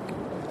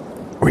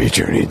we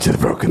journeyed to the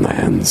Broken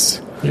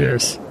Lands.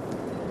 Yes.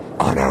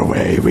 On our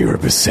way, we were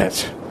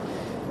beset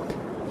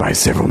by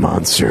several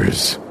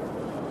monsters,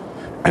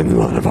 and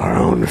one of our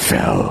own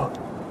fell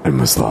and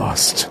was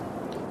lost.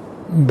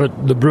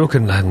 But the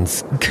Broken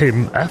Lands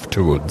came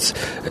afterwards.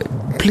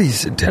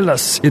 Please tell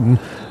us in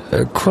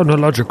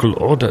chronological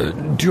order.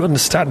 Do you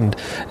understand?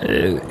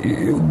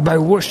 By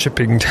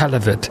worshipping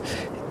Talavet,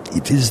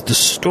 it is the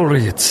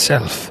story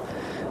itself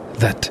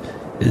that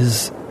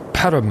is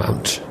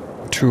paramount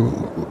to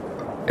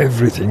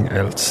everything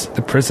else.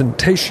 The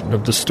presentation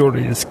of the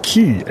story is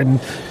key, and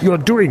you're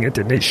doing it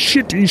in a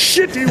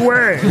shitty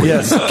way.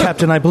 Yes,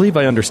 Captain, I believe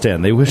I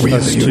understand. They wish Will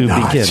us you to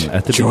not begin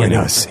at the join beginning.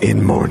 us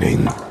in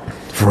mourning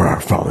for our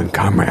fallen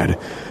comrade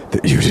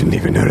that you didn't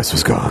even notice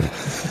was gone?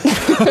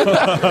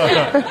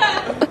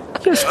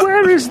 Yes,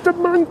 where is the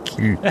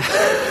monkey?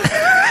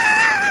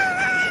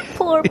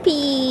 Poor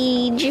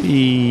Peach.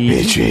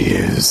 PG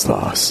is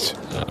lost.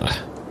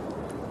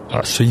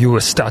 So you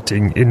were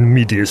starting in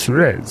medias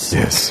res.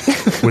 Yes.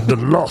 With the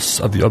loss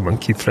of your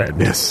monkey friend.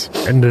 Yes.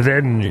 And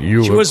then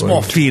you She were was going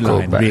more to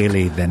feline, go back.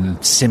 really,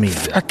 than simian.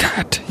 A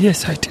cat.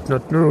 Yes, I did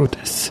not know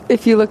this.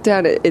 If you look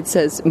down, it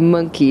says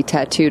monkey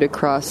tattooed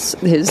across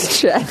his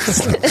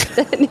chest.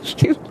 And then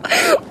if you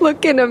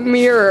look in a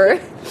mirror.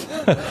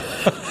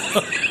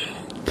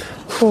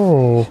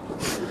 Oh.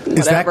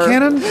 Is that Whatever.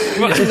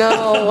 canon?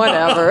 No,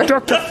 whatever.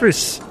 Dr.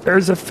 Friss,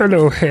 as a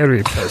fellow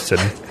hairy person,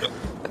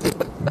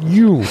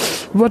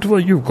 what were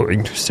you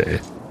going to say?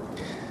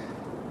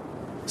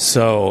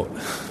 So,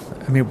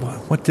 I mean,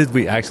 what did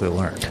we actually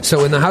learn?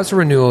 So in the House of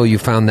Renewal, you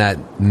found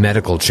that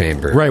medical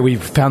chamber. Right, we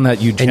found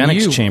that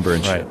eugenics chamber.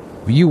 And Right.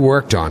 You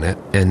worked on it,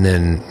 and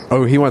then,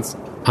 he wants.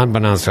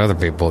 unbeknownst to other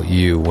people,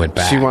 you went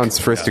back. She wants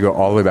Frisk to go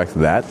all the way back to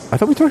that. I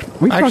thought we talked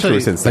to her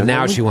since But then.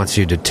 now she wants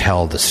you to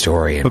tell the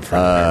story in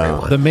front of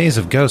everyone. The Maze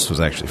of Ghosts was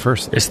actually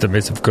first. It's the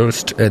Maze of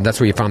Ghost. And that's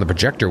where you found the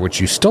projector, which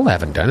you still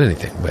haven't done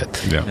anything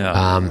with.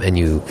 Yeah. And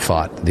you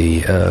fought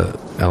the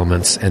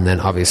elements, and then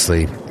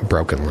obviously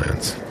Broken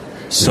Lands.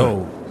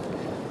 So,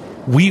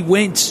 we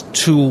went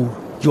to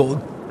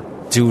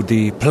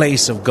the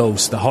place of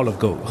ghosts, the Hall of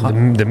Ghosts.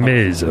 The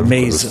Maze of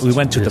Ghosts. We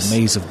went to Yes. the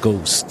Maze of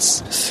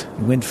Ghosts.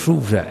 We went through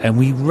that, and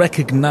we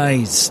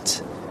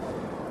recognized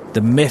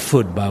the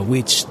method by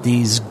which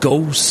these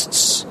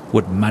ghosts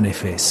would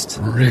manifest.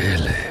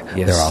 Really?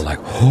 Yes. They're all like,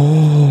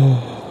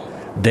 oh.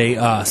 They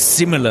are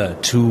similar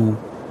to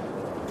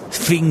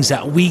things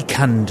that we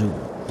can do.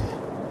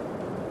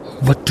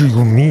 What do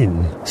you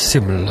mean,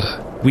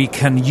 similar? We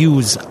can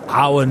use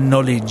our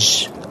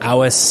knowledge,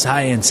 our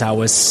science,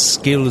 our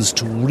skills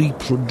to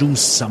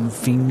reproduce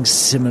something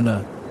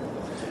similar.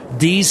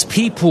 These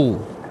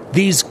people,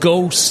 these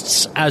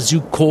ghosts, as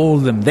you call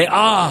them, they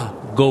are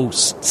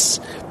ghosts,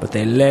 but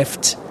they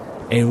left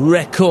a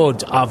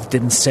record of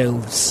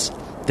themselves.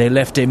 They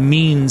left a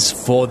means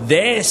for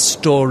their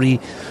story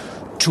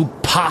to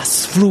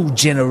pass through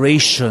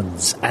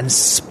generations and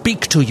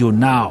speak to you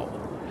now.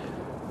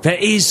 There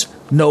is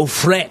no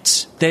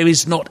threat. There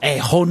is not a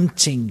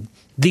haunting.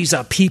 These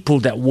are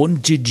people that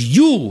wanted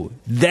you,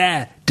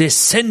 their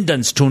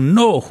descendants, to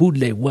know who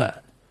they were.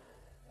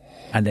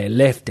 And they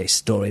left a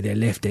story, they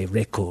left a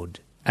record,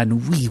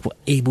 and we were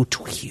able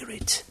to hear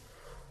it.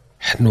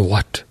 And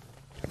what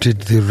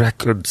did the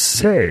record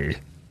say?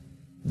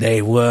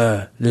 They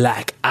were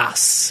like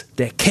us.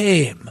 They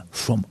came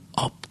from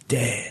up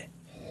there.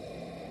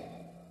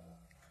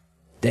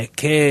 They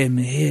came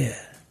here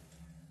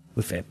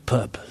with a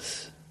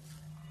purpose.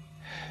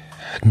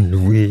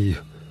 And we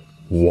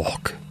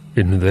walk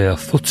in their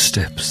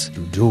footsteps.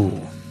 You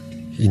do.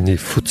 In the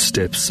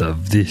footsteps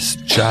of these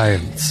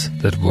giants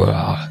that were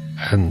our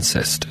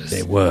ancestors.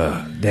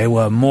 They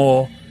were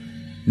more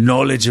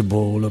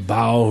knowledgeable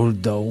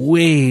about the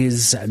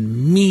ways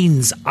and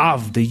means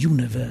of the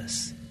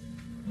universe.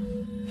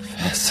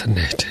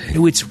 Fascinating.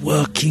 Knew its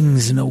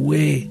workings in a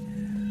way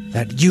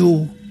that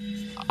you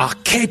are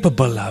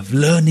capable of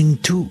learning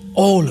to,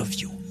 all of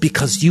you,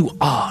 because you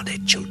are their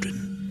children.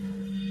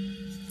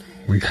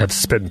 We have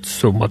spent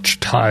so much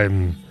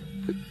time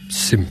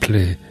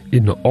simply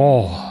in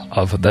awe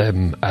of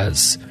them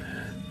as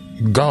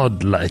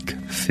godlike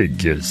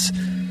figures.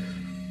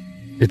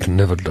 It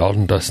never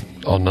dawned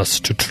on us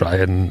to try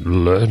and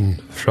learn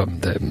from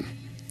them.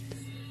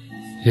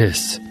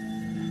 Yes,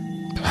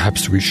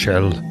 perhaps we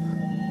shall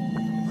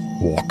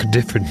walk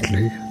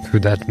differently through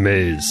that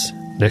maze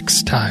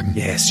next time.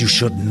 Yes, you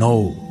should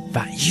know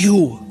that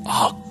you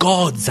are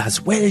gods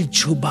as well,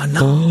 Chubana.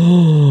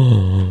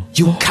 Oh.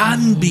 You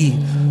can be.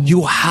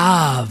 You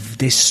have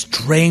this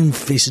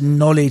strength, this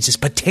knowledge, this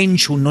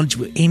potential knowledge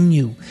within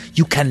you.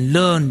 You can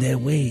learn their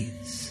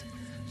ways.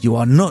 You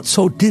are not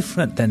so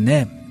different than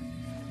them.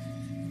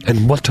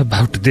 And what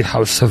about the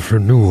House of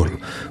Renewal?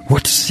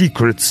 What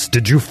secrets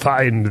did you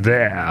find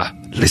there?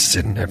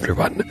 Listen,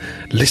 everyone.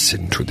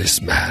 Listen to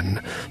this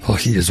man, for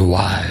he is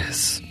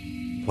wise.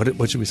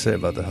 What should we say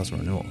about the House of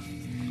Renewal?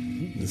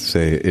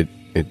 Say it.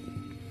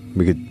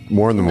 We could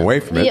warn them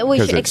away from it. Yeah, we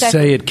should, exactly.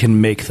 Say it can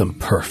make them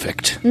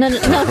perfect. No.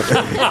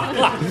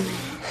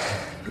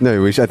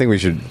 No, I think we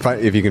should.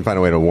 If you can find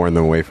a way to warn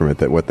them away from it,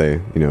 that what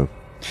they,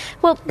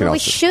 Well, we also-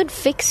 should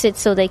fix it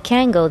so they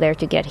can go there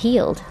to get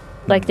healed.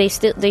 Like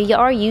they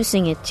are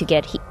using it to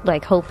get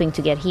hoping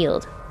to get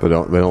healed. But it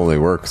only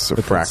works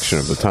a fraction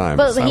of the time.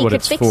 But he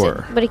could fix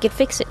it. But he could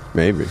fix it.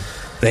 Maybe.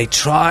 They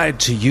tried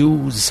to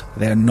use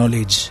their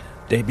knowledge.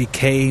 They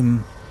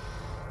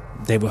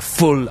were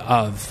full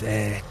of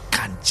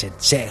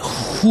conscience,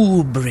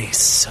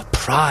 hubris,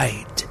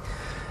 pride.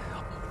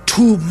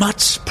 Too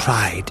much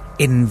pride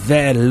in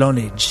their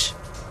knowledge.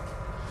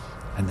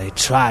 And they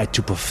tried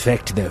to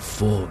perfect their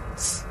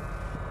forms.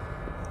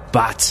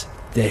 But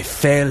they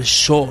fell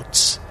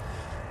short.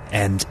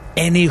 And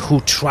any who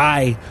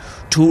try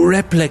to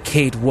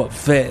replicate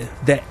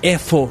their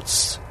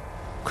efforts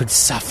could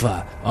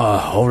suffer a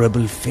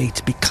horrible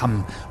fate,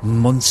 become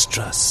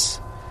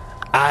monstrous.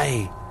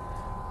 I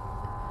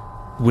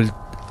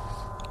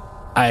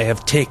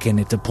have taken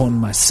it upon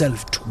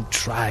myself to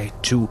try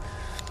to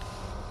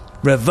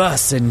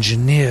reverse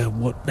engineer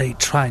what they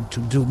tried to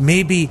do.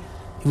 Maybe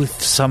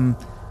with some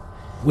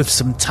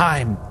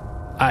time,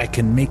 I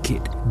can make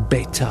it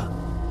better,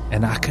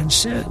 and I can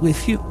share it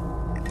with you.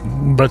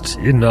 But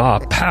in our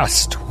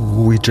past,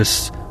 we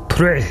just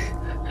pray,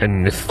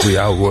 and if we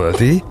are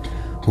worthy,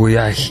 we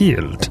are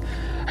healed.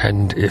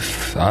 And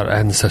if our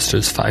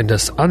ancestors find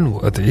us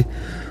unworthy,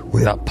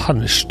 we are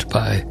punished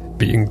by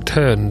being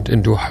turned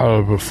into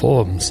horrible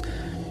forms.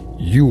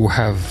 You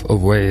have a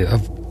way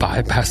of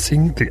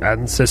bypassing the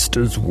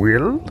ancestors'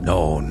 will?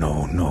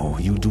 No,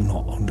 you do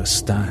not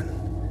understand.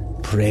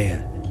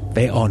 Prayer,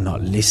 they are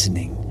not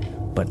listening,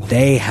 but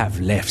they have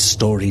left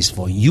stories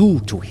for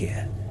you to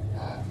hear.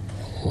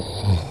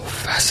 Oh,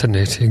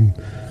 fascinating.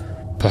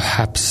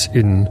 Perhaps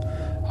in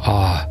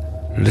our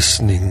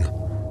listening,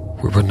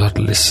 we were not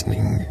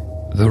listening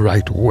the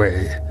right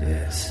way.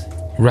 Yes.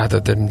 Rather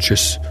than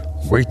just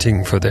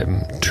waiting for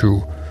them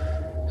to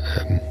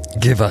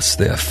give us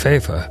their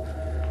favor,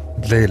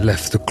 they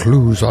left the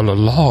clues all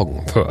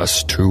along for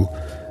us to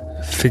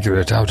figure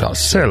it out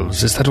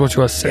ourselves. Is that what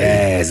you are saying?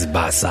 Yes,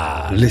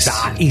 Basa. Listen.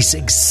 That is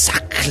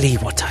exactly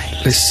what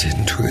I...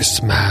 Listen to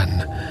this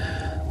man.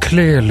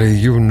 Clearly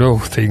you know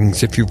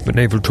things if you've been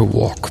able to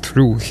walk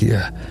through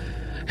here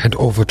and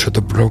over to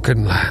the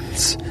Broken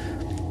Lands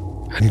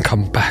and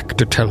come back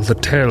to tell the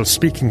tale.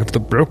 Speaking of the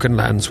Broken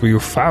Lands, where you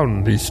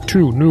found these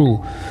two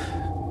new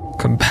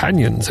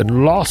companions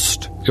and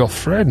lost your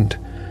friend.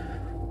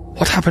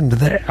 What happened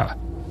there?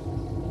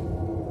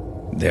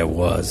 There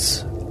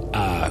was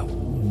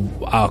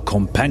our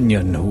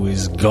companion who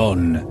is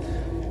gone.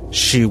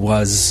 She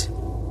was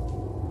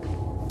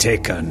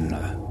taken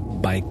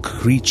by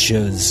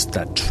creatures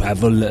that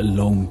travel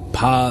along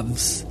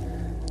paths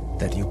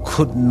that you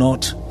could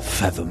not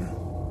fathom.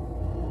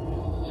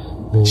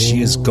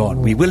 She is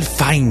gone. We will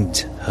find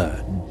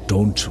her.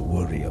 Don't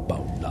worry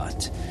about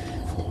that.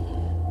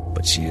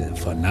 But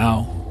for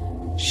now,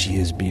 she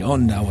is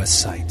beyond our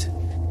sight.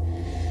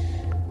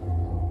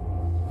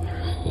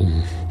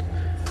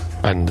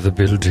 And the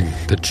building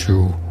that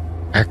you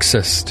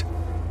accessed,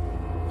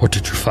 what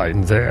did you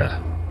find there?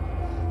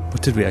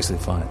 What did we actually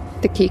find?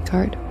 The key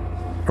card.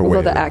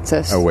 Well, the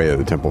access. A way of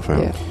the temple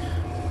found.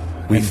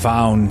 Yeah. We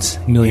found...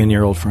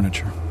 Million-year-old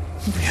furniture.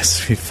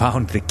 Yes, we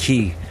found the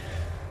key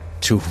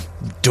to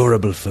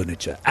durable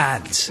furniture.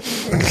 And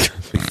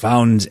we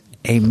found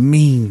a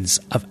means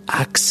of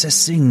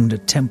accessing the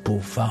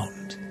temple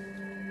found.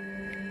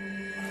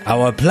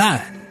 Our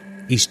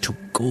plan is to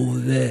go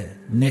there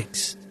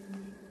next.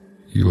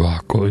 You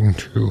are going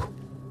to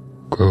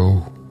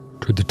go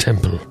to the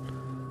temple.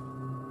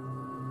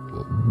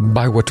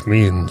 By what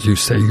means? You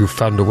say you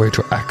found a way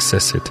to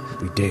access it.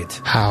 We did.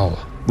 How?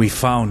 We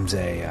found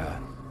a...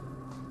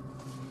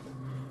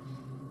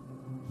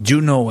 do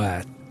you know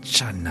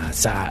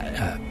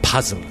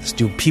puzzles?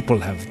 Do your people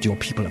have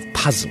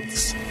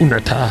puzzles?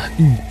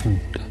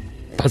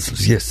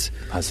 Puzzles, yes.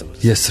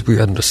 Puzzles. Yes, we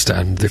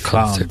understand the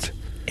concept. Found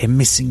a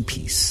missing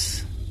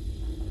piece.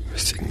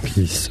 Missing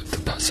piece of the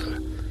puzzle.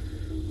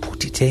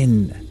 Put it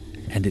in,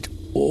 and it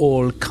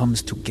all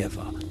comes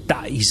together.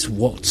 That is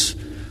what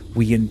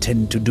we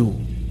intend to do.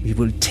 We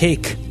will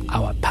take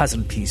our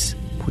puzzle piece,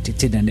 put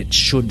it in, and it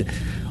should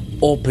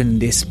open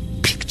this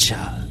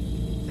picture.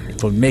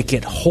 It will make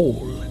it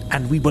whole,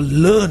 and we will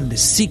learn the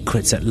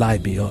secrets that lie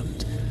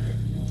beyond.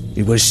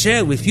 We will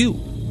share with you.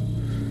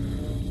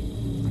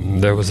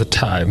 There was a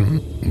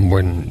time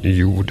when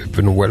you would have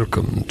been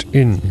welcomed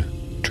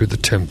in to the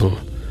temple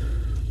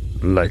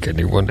like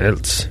anyone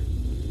else.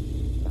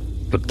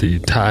 But the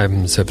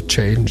times have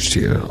changed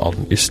here on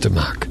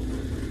Istamak.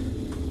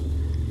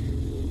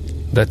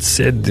 That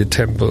said, the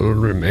temple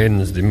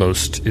remains the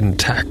most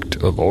intact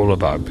of all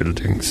of our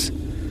buildings.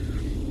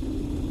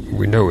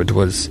 We know it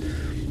was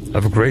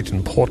of great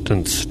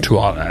importance to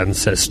our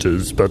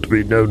ancestors, but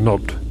we know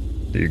not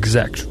the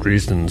exact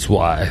reasons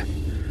why.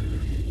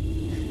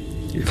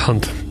 If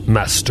Hunt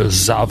Master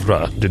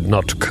Zavra did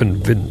not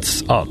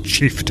convince our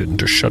chieftain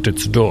to shut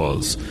its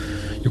doors,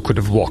 you could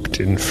have walked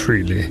in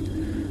freely.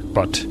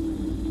 But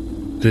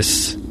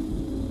this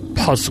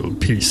puzzle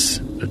piece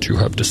that you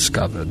have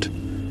discovered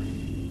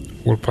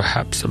will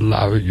perhaps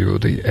allow you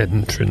the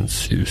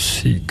entrance you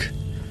seek.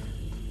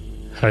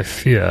 I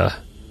fear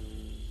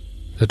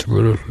that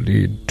will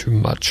lead to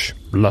much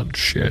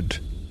bloodshed.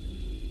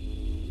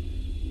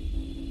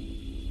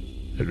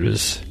 There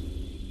is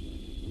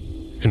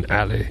an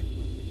alley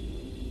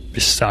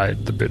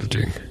beside the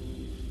building.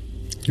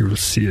 You will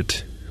see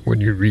it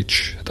when you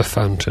reach the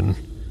fountain.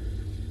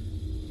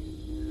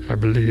 I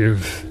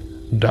believe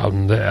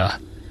down there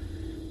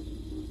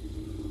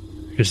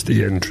is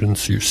the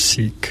entrance you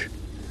seek.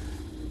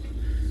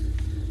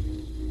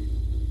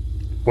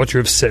 What you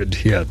have said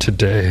here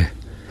today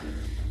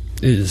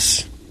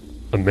is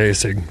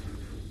amazing.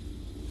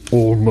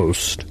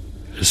 Almost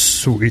as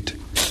sweet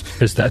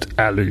as that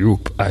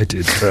alley-oop I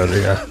did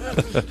earlier.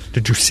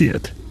 Did you see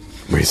it?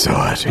 We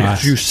saw it,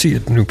 yes. Did you see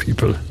it, new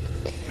people?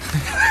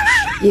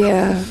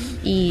 Yeah.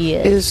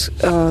 Yes.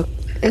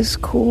 It's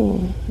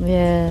cool.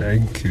 Yeah.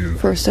 Thank you.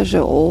 For such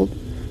an old...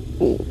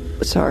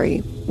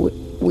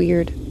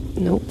 weird.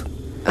 Nope.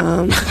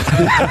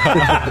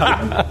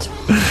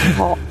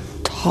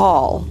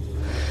 Tall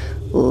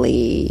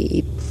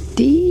lady.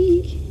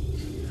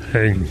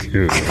 Thank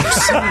you.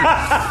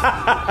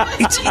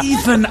 It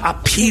even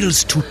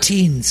appeals to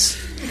teens.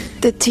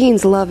 The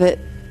teens love it.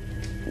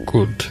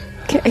 Good.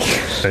 Okay.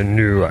 I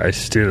knew I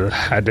still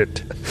had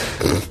it.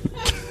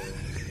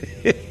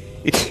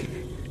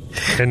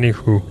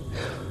 Anywho,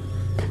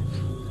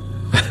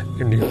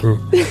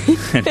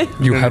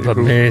 you have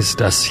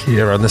amazed us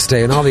here on this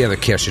day, and all the other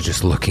Kirsch are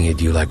just looking at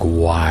you like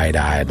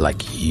wide-eyed,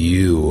 like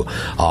you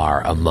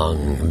are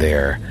among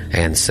their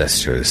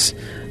ancestors,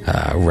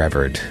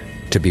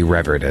 to be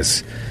revered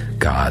as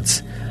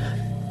gods.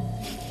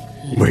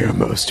 We are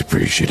most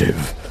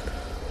appreciative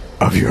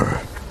of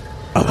your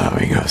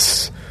allowing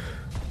us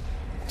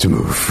to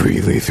move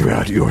freely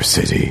throughout your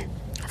city.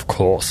 Of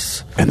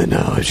course. And the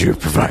knowledge you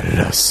have provided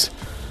us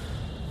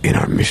in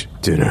our mission,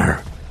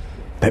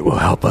 that will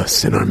help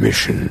us in our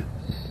mission.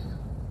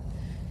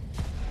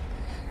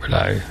 Well,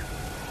 I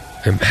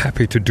am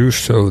happy to do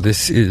so.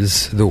 This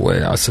is the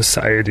way our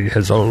society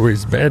has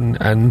always been,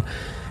 and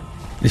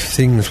if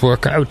things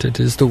work out, it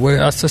is the way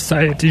our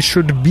society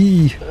should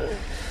be.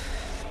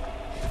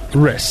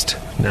 Rest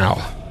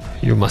now.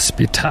 You must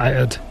be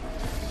tired.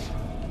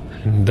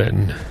 And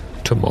then,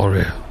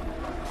 tomorrow,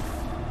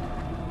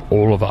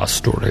 all of our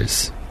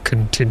stories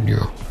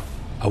continue.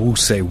 I will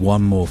say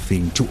one more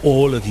thing to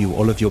all of you,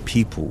 all of your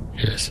people.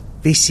 Yes.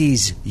 This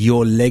is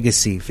your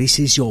legacy. This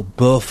is your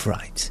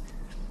birthright.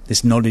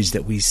 This knowledge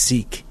that we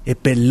seek,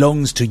 it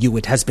belongs to you.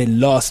 It has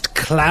been lost,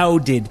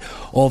 clouded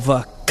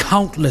over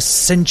countless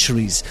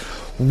centuries.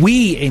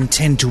 We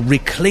intend to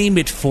reclaim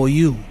it for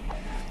you.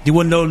 You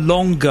will no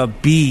longer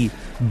be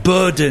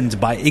burdened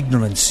by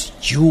ignorance.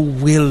 You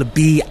will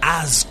be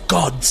as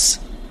gods.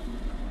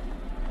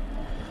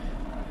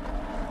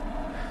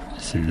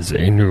 This is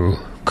a new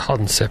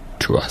concept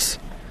to us.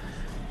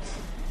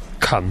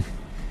 Come.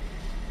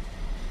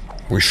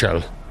 We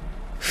shall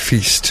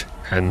feast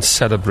and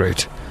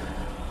celebrate.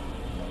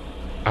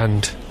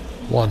 And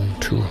 1,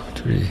 2,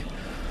 3,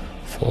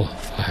 4,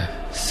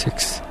 5,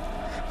 6.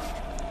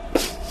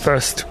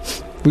 First,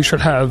 we shall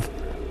have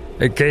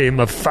a game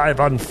of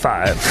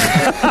 5-on-5,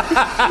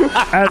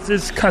 as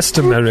is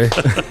customary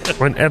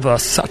whenever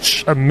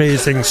such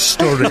amazing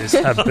stories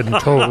have been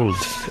told.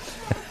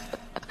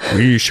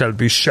 We shall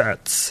be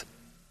shirts.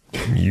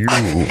 You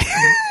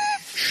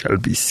shall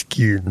be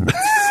skins.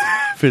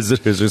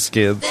 Visitors are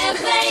skins.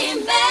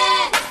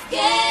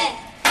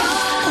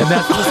 And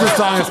that's just the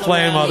song is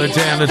playing while they're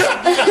jamming.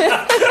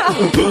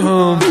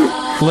 Boom.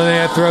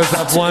 Linnea throws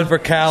up one for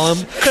Callum.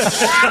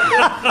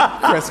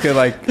 Kreska,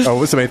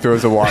 somebody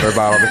throws a water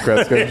bottle to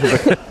Kreska.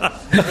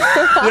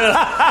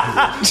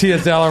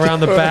 TSL around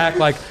the back,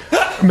 like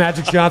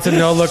Magic Johnson,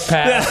 no look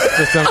pass.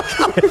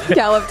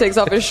 Callum takes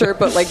off his shirt,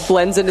 but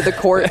blends into the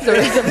court, so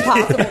it's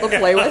impossible to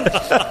play with.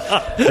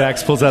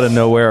 Dax pulls out of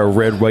nowhere a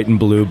red, white, and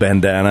blue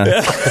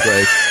bandana.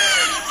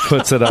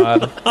 Puts it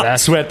on.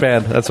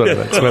 Sweatband. That's what it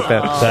is.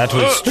 Sweatband. That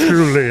was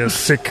truly a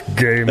sick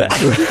game.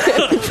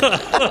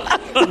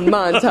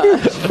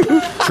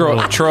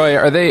 Montage. Troy,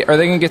 are they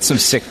going to get some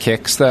sick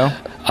kicks though?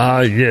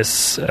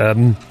 Yes.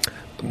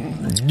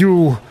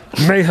 You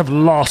may have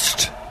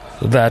lost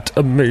that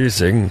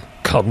amazing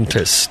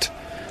contest,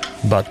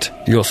 but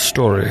your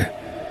story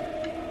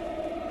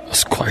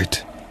was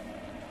quite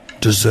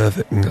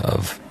deserving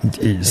of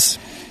these.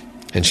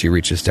 And she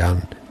reaches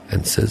down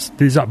and says,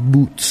 "These are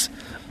boots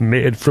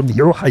made from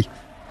yohai,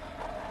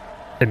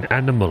 an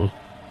animal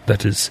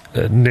that is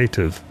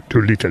native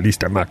to Little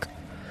Eastermark.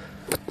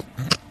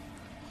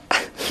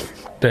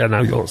 They are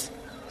now yours.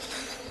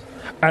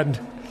 And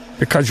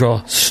because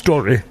your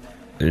story,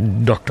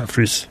 Dr.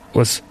 Friss,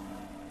 was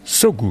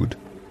so good,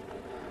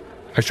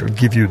 I shall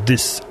give you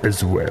this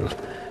as well."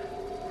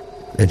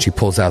 And she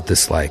pulls out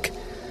this,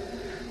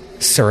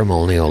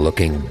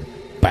 ceremonial-looking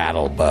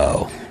battle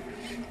bow.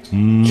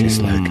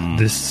 She's like,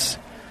 "This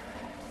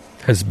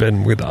has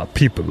been with our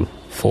people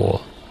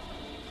for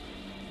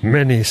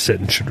many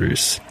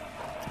centuries.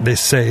 They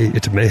say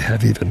it may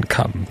have even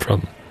come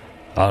from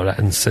our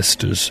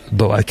ancestors,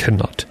 though I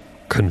cannot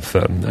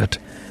confirm that.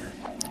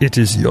 It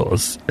is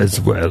yours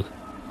as well,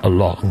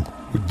 along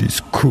with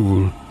these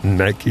cool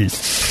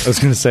Nikes." I was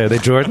going to say, are they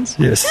Jordans?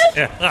 Yes.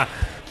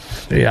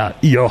 They are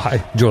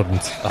yohai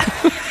Jordans.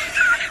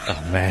 Oh,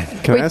 man.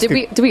 Wait,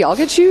 did we all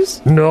get shoes?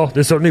 No,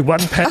 there's only one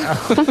pair.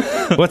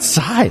 What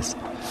size?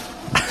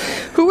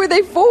 Who are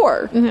they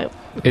for?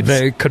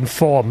 They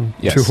conform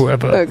to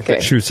whoever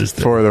chooses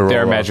them.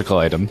 They're magical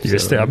items.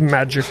 Yes, they are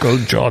magical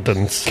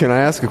Jordans. Can I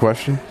ask a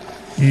question?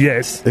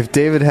 Yes. If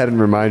David hadn't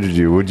reminded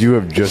you, would you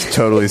have just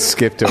totally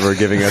skipped over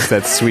giving us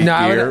that sweet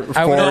gear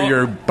for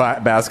your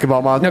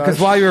basketball montage? No, because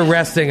while you were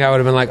resting, I would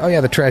have been like, "Oh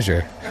yeah, the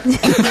treasure."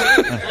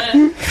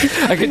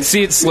 I could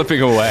see it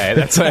slipping away.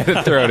 That's why I had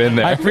to throw it in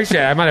there. I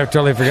appreciate it. I might have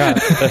totally forgot.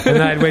 And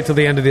then I'd wait till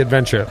the end of the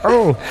adventure.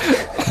 Oh,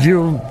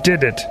 you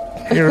did it.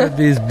 Here are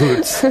these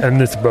boots and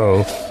this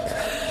bow.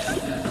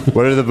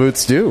 What do the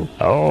boots do?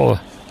 Oh,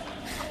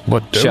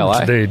 what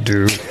don't they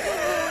do?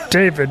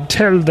 David,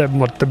 tell them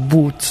what the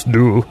boots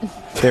do.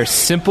 They're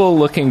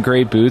simple-looking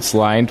gray boots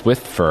lined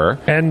with fur.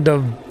 And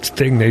the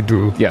thing they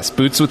do. Yes,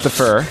 boots with the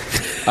fur.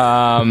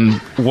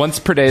 Once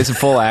per day is a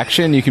full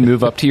action. You can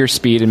move up to your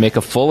speed and make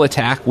a full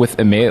attack with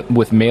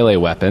with melee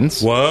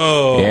weapons.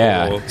 Whoa.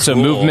 Yeah. So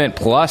cool. movement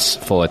plus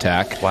full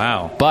attack.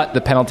 Wow. But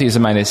the penalty is a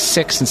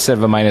 -6 instead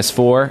of a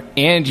 -4,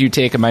 and you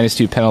take a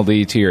 -2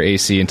 penalty to your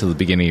AC until the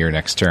beginning of your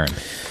next turn.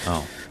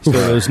 Oh. So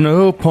there's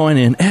no point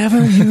in ever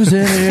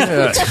using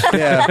it.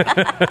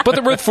 But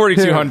they're worth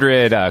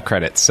 4,200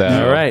 credits. So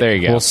All right. there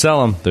you go. We'll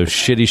sell them. Those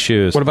shitty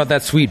shoes. What about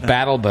that sweet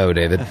battle bow,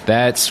 David?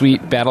 That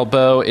sweet battle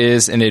bow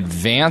is an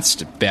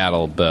advanced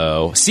battle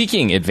bow,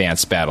 seeking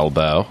advanced battle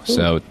bow.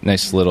 So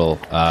nice little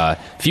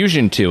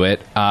fusion to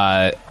it.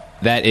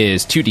 That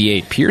is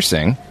 2d8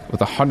 piercing with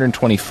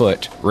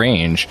 120-foot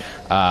range,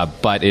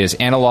 but is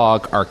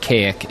analog,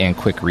 archaic, and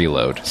quick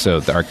reload.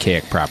 So the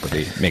archaic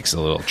property makes it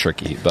a little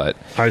tricky, but...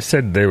 I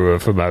said they were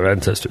from our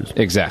ancestors.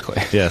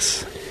 Exactly.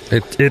 Yes.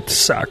 It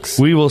sucks.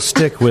 We will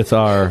stick with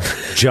our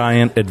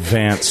giant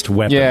advanced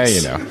weapons. Yeah,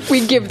 you know.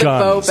 We give the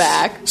bow Guns.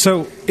 back.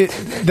 So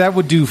that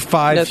would do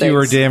 5 No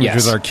fewer thanks. damage Yes.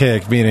 with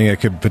archaic, meaning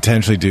it could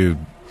potentially do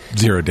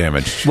 0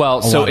 damage. Well,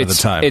 a so lot of the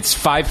time. it's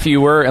 5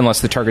 fewer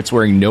unless the target's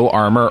wearing no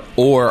armor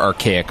or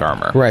archaic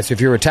armor. Right, so if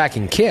you're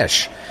attacking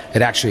Kish,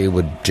 it actually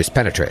would just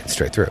penetrate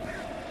straight through.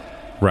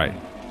 right.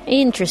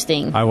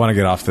 Interesting. I want to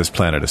get off this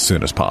planet as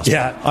soon as possible.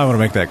 Yeah. I want to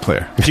make that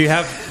clear.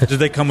 Do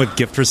they come with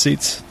gift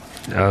receipts?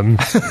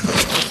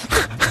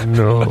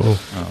 No.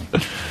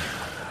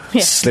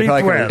 Yeah. They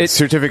probably well. got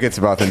certificates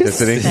of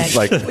authenticity.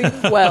 Like,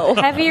 Well,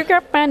 Have you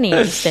got money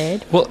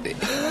instead? Well,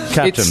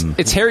 Captain.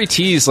 it's Harry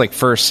T's like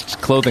first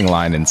clothing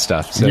line and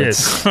stuff. So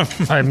Yes,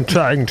 I'm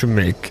trying to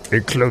make a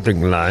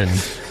clothing line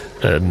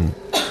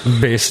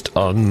based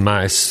on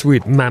my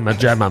sweet Mama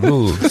Jamma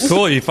moves.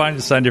 Cool. You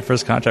signed your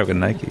first contract with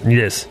Nike.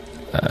 Yes.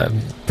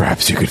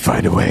 Perhaps you could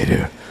find a way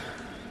to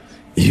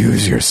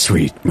use your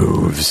sweet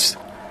moves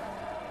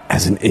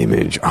as an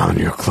image on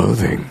your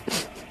clothing.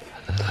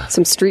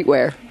 some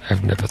streetwear.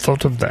 I've never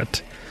thought of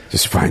that.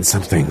 Just find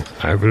something.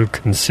 I will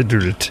consider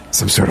it.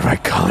 Some sort of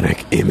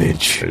iconic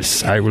image.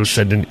 Yes, I will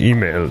send an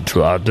email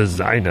to our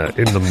designer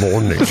in the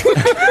morning.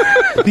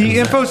 The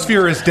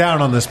infosphere is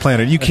down on this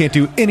planet. You can't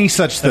do any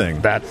such thing.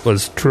 That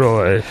was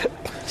Troy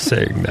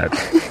saying that.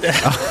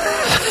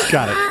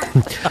 Got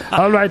it.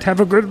 All right, have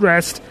a good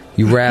rest.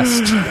 You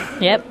rest.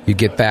 Yep. You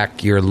get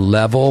back your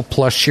level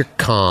plus your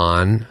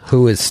con.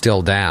 Who is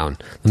still down?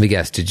 Let me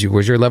guess.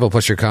 Was your level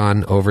plus your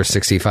con over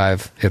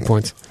 65 hit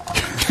points?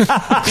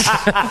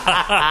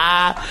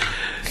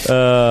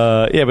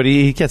 Yeah, but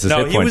he gets his No,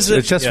 hit he points. was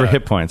It's just for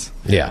hit points.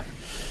 Yeah.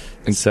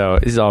 And so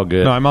he's all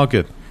good. No, I'm all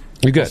good.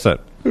 You're good. Set.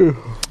 I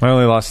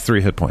only lost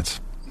 3 hit points.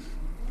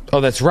 Oh,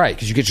 that's right,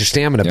 because you get your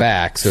stamina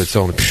back, so it's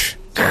only...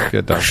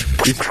 Good done.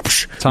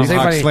 Tom Was Hawk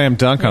anybody- slam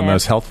dunk on Yeah.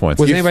 those health points.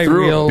 Was you anybody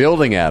threw real... a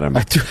building at him,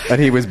 and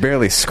he was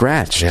barely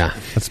scratched. Yeah.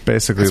 That's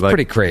basically That's like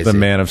pretty crazy. the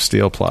Man of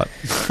Steel plot.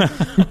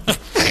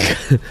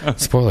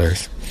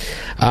 Spoilers.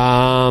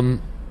 All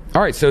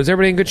right, so is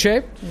everybody in good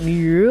shape?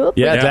 Yep.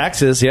 yeah,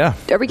 Dax is, yeah.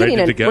 Are we getting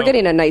Ready to go. we're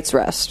getting a night's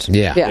rest?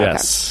 Yeah. Yeah.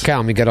 Yes.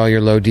 Calum, you got all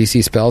your low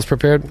DC spells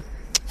prepared?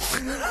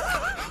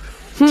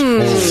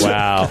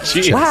 Wow.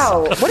 Okay.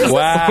 Wow. What is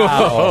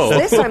Wow.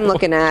 this I'm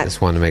looking at?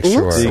 Just wanted to make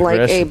sure. Looks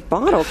like a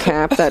bottle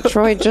cap that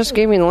Troy just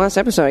gave me in the last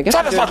episode. I guess.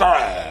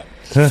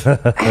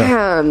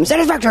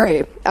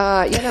 Satisfactory.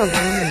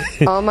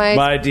 All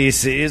my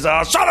DCs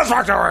are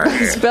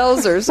satisfactory.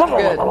 spells are so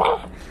good.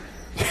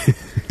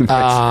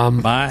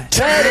 My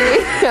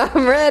Ready?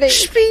 I'm ready.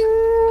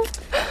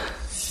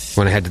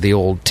 Want to head to the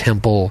old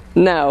temple?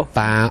 No.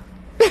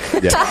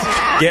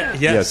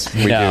 yes.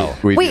 We do.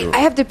 We Wait, do. I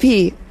have to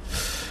pee.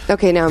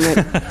 Okay, now I'm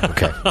ready.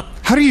 Okay.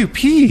 How do you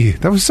pee?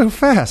 That was so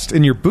fast.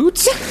 In your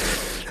boots?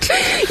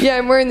 Yeah,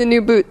 I'm wearing the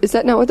new boot. Is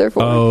that not what they're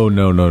for? Oh,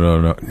 no.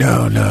 No,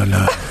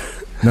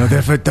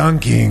 they're for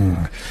dunking,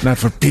 not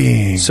for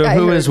peeing. So I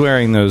who heard- is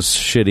wearing those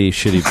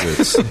shitty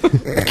boots?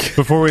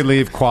 Before we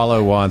leave,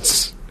 Qualo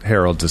wants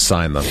Harold to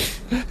sign them.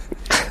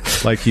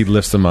 Like he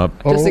lifts them up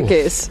Just in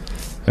case.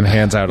 and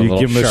hands out a You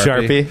little give him a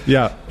Sharpie?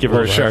 Yeah. Give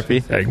her a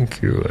Sharpie.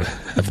 Thank you.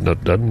 I've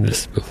not done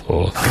this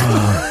before.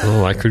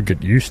 Oh, I could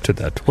get used to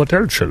that. What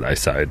else shall I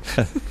sign?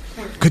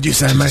 Could you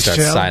sign my Start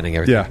shell? signing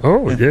everything. Yeah.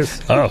 Oh,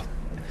 yes. Oh.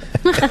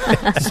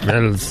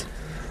 Smells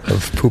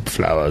of poop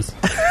flowers.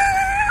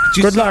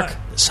 Good luck.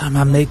 Sign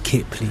my med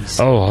kit, please.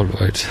 Oh, all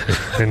right.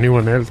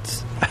 Anyone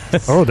else?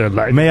 Oh, they're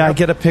lighting May I up.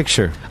 get a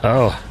picture?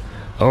 Oh,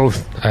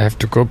 I have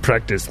to go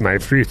practice my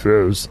free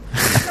throws.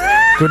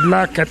 Good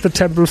luck at the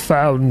temple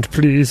found,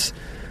 please.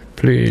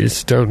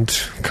 Please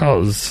don't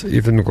cause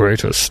even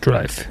greater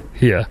strife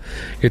here.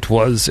 It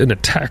was an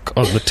attack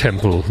on the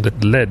temple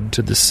that led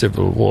to the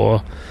civil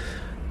war.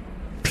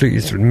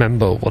 Please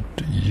remember what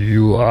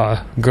you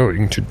are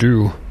going to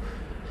do.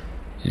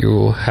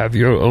 You have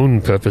your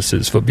own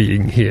purposes for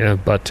being here,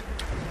 but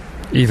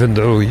even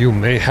though you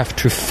may have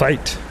to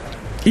fight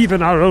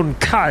even our own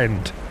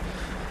kind,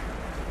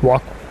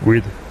 walk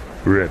with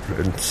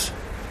reverence.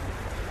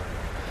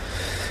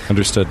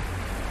 Understood.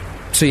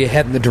 So you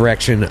head in the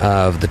direction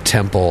of the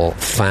temple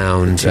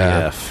found.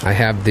 I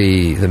have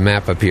the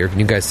map up here. Can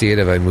you guys see it?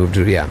 Have I moved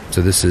it? Yeah.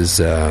 So this is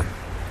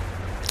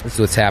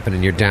what's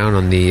happening. You're down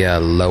on the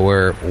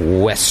lower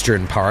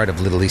western part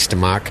of Little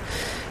Eastamock,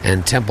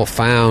 and temple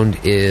found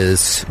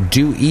is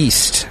due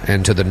east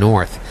and to the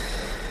north.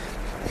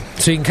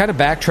 So you can kind of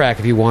backtrack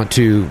if you want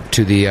to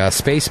the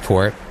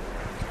spaceport,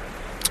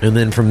 and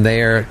then from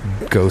there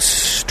go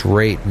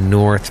straight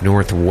northeast,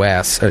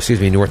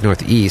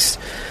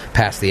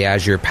 past the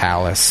Azure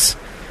Palace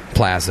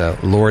Plaza,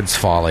 Lord's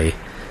Folly,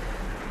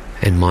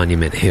 and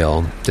Monument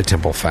Hill. The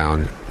temple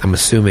found. I'm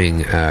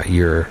assuming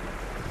you're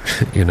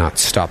not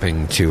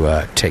stopping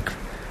to take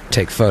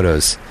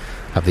photos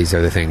of these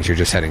other things. You're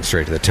just heading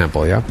straight to the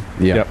temple. Yeah.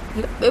 Yep.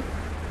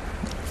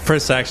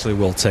 Friss actually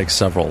will take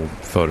several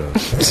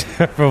photos.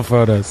 Several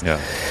photos. Yeah.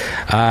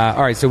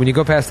 All right, so when you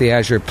go past the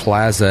Azure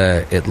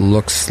Plaza, it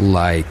looks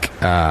like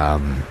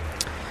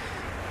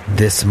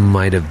this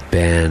might have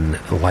been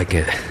like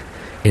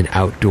an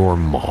outdoor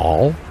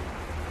mall.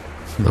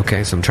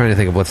 Okay, so I'm trying to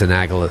think of what's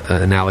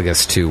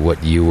analogous to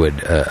what you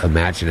would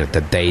imagine it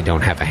that they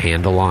don't have a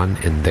handle on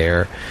in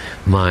their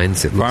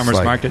minds. It looks farmer's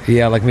like, market?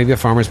 Yeah, like maybe a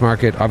farmer's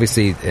market.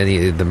 Obviously,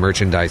 any of the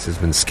merchandise has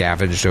been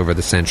scavenged over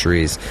the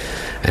centuries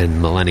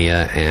and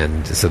millennia,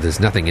 and so there's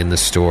nothing in the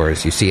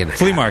stores. You see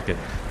flea market.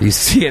 You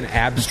see an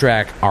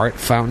abstract art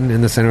fountain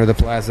in the center of the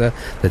plaza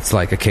that's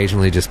like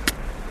occasionally just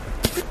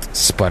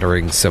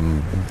sputtering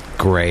some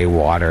gray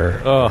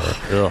water,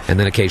 and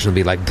then occasionally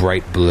be like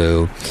bright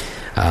blue.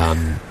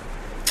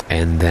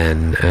 And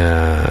then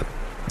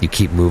you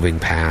keep moving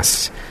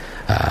past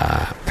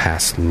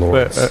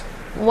Lord's.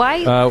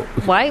 Why?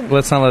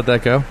 Let's not let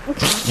that go.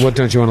 What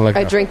don't you want to let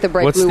go? I drink the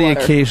bright What's blue the water.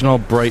 occasional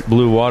bright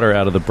blue water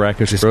out of the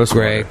brackish Just gross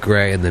gray, water?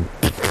 gray, and then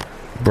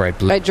bright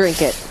blue. I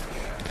drink it.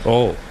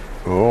 Oh.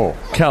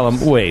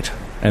 Callum, wait.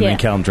 And then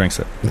Callum drinks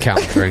it.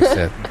 Callum drinks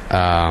it.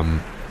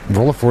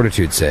 Roll a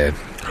fortitude save.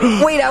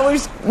 Wait, I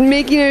was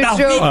making a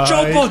joke.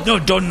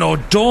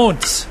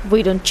 Don't.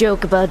 We don't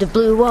joke about the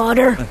blue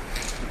water.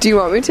 Do you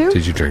want me to?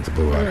 Did you drink the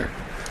blue water?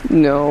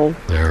 No.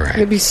 All right.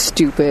 It'd be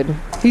stupid.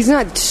 He's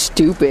not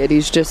stupid.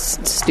 He's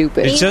just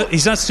stupid.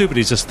 He's not stupid.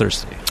 He's just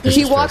thirsty.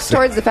 He walks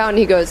towards the fountain.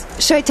 He goes,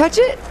 "Should I touch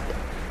it?"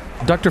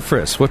 Dr.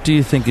 Friss, what do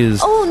you think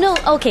is Oh no!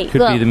 Okay,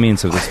 could be the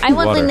means of this I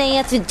want water?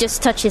 Linnea to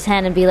just touch his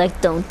hand and be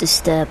like, "Don't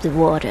disturb the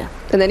water."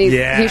 And then he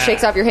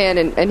shakes off your hand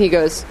and he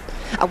goes,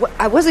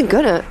 I wasn't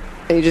gonna.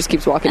 And he just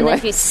keeps walking And away.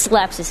 then he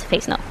slaps his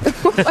face. No. I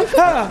was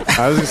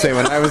going to say,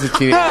 when I was a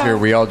teenager,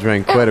 we all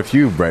drank quite a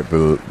few bright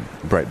blue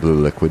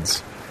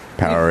liquids.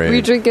 Powerade. Were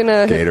you drinking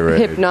a Gatorade.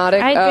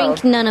 hypnotic? I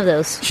drink none of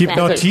those.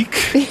 Hypnotique.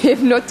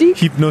 Hypnotique.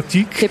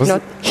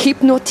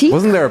 Hypnotique.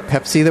 Wasn't there a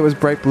Pepsi that was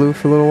bright blue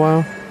for a little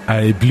while?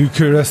 A blue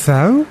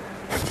curacao.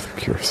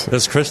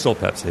 There's Crystal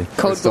Pepsi.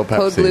 Code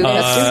blue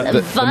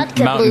Pepsi.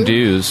 Vodka Mountain blue.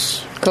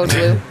 Dews. Code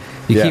blue.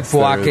 You Yes, keep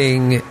there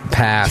walking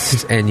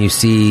past, and you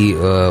see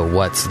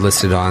what's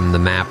listed on the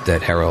map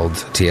that Harold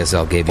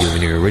TSL gave you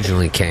when you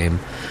originally came,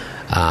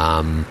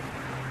 known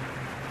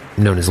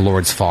as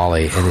Lord's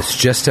Folly, and it's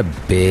just a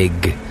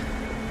big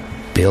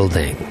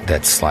building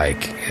that's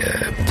like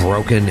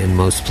broken in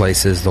most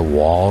places. The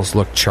walls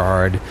look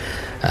charred.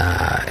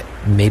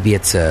 Maybe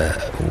it's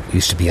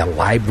used to be a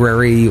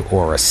library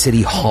or a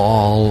city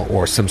hall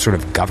or some sort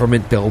of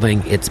government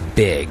building. It's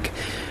big,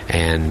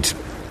 and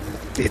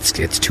it's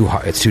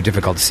too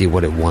difficult to see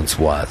what it once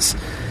was.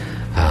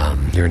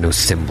 There are no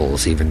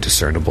symbols even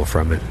discernible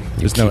from it.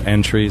 There's no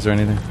entries or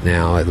anything?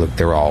 No,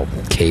 they're all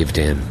caved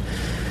in.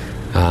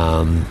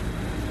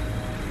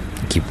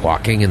 Keep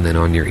walking, and then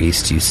on your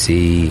east you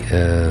see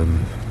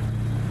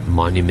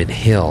Monument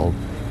Hill.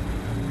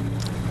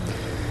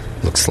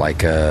 Looks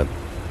like a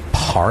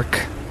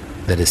park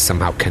that is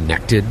somehow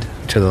connected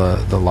to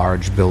the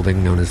large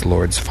building known as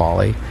Lord's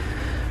Folly.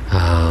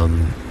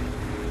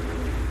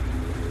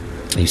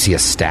 You see a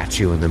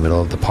statue in the middle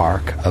of the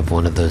park of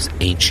one of those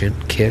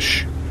ancient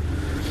Kish,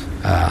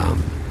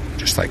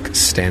 just like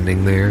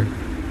standing there.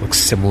 Looks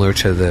similar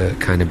to the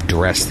kind of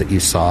dress that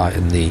you saw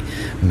in the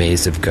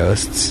Maze of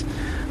Ghosts,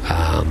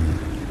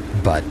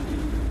 but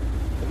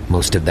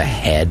most of the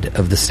head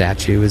of the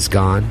statue is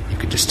gone. You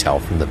could just tell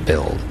from the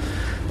build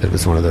that it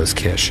was one of those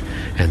Kish,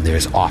 and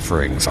there's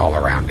offerings all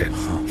around it.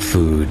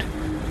 Food,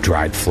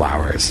 dried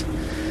flowers.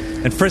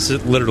 And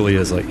Friss literally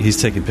is like,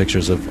 he's taking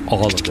pictures of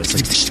all of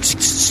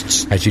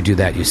this. As you do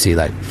that, you see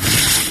like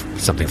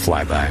something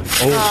fly by.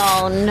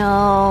 Oh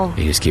no! And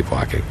you just keep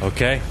walking.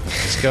 Okay,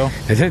 let's go.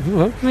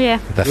 Well, Yeah.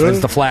 that's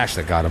the flash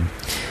that got him.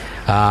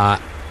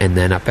 And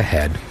then up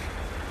ahead,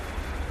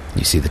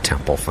 you see the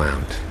temple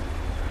found.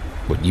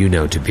 What you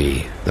know to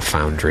be the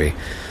foundry.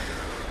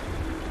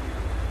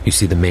 You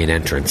see the main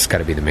entrance, got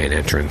to be the main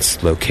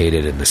entrance,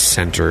 located in the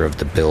center of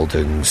the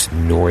building's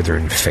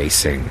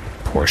northern-facing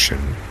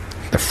portion.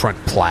 The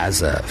front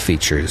plaza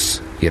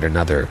features yet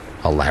another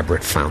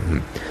elaborate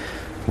fountain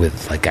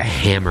with like a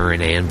hammer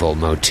and anvil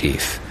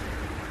motif.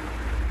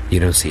 You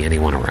don't see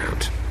anyone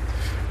around.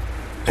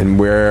 And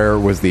where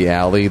was the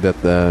alley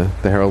that the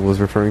Herald was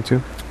referring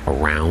to?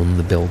 Around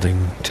the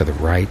building to the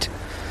right,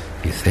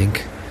 you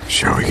think?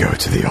 Shall we go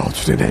to the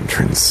alternate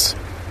entrance?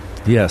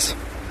 Yes.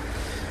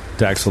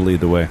 Dax will lead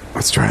the way.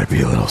 Let's try to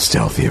be a little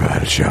stealthy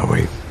about it, shall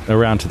we?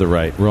 Around to the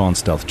right. Roll on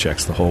stealth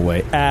checks the whole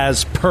way,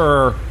 as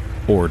per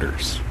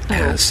orders.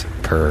 As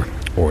per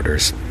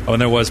orders. Oh,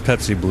 and there was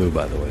Pepsi Blue,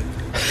 by the way.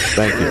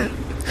 Thank you.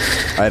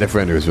 I had a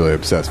friend who was really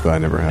obsessed, but I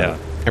never had it.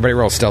 Everybody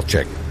roll stealth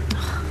check.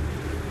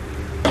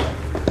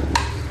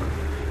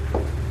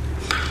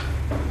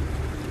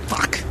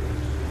 Fuck.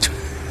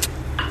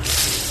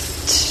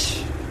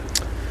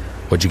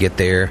 What'd you get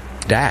there,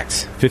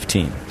 Dax?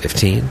 15.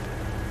 15.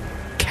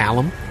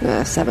 Callum?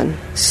 7.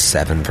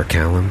 7 for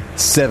Callum.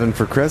 7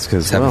 for Kreska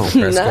as 7 well. for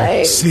Kreska.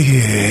 Nice.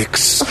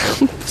 6.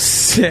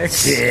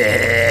 6.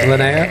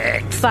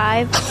 Linnea?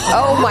 5.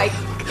 Oh my.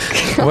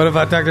 What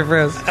about Dr.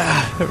 Friz?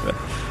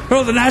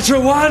 Roll the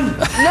natural one.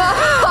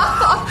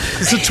 No.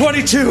 It's a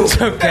 22.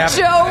 So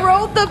Joe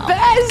rolled the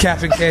best.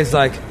 Captain K's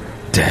like,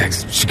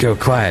 Dax, you should go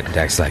quiet. And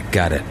Dax like,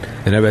 got it.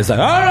 And everybody's like,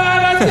 all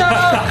right, let's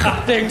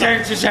go. Ding,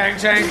 ding, chang,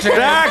 chang, chang.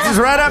 Dax is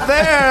right up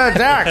there.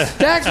 Dax.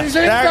 Dax, you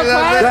should Dax, go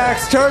quiet.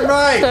 Dax, turn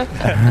right.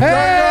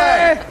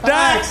 Hey,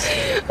 Dax.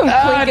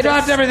 I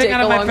dropped everything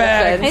out of my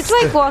bag. It's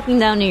like walking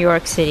down New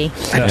York City.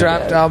 I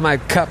dropped all my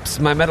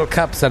cups, my metal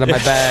cups out of my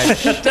bag.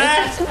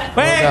 Dax,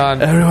 wait. Hold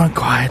on. Everyone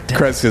quiet.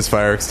 Kreska's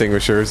fire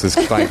extinguishers is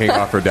clanking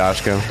off her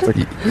dashko.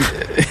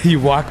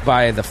 You walk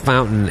by the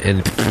fountain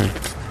and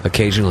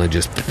occasionally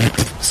just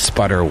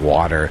sputter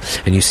water,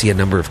 and you see a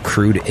number of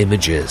crude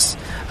images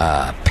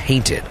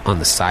painted on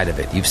the side of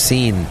it. You've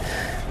seen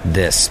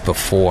this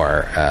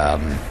before,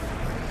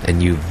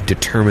 and you've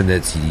determined that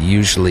it's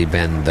usually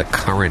been the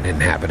current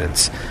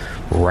inhabitants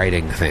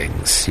writing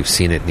things. You've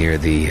seen it near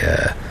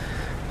the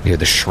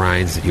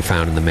shrines that you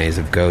found in the Maze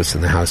of Ghosts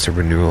and the House of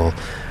Renewal.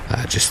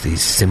 Just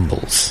these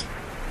symbols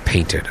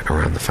painted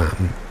around the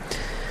fountain.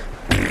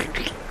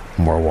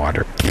 More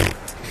water.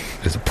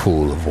 There's a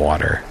pool of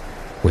water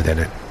within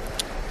it.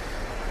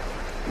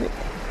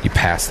 You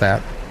pass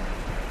that,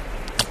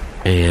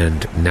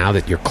 and now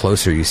that you're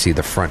closer, you see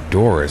the front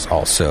door is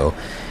also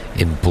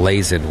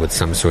emblazoned with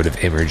some sort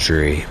of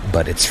imagery,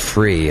 but it's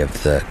free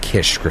of the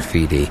Kish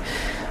graffiti.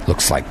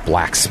 Looks like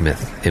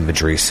blacksmith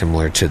imagery,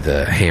 similar to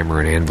the hammer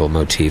and anvil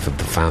motif of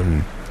the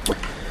fountain.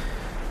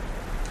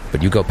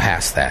 But you go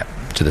past that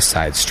to the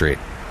side street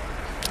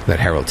that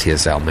Harold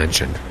Tiazel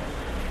mentioned,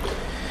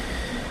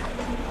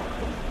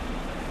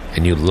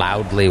 and you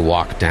loudly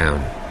walk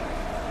down.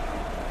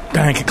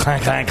 Clank,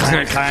 clank, clank,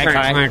 clank,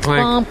 clank, clank.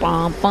 Bum,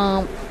 bum,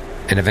 bum.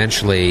 And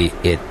eventually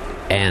it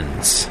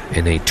ends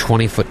in a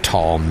 20-foot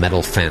tall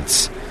metal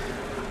fence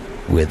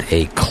with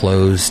a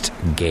closed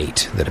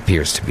gate that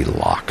appears to be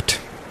locked.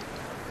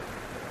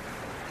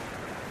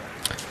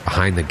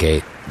 Behind the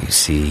gate, you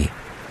see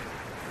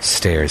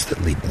stairs that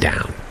lead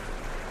down.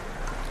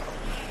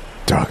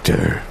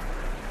 Doctor,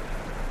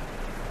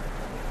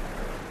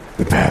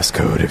 the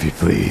passcode, if you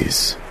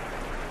please.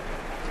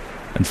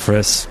 And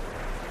Friss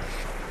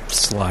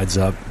slides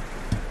up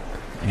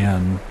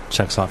and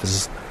checks off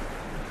his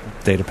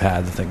data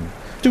pad. The thing.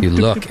 You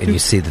look and you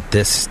see that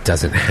this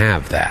doesn't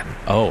have that.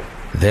 Oh.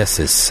 This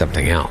is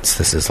something else.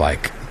 This is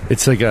like...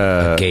 It's like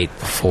a gate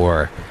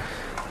before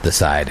the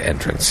side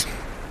entrance.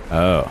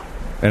 Oh.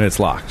 And it's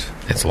locked.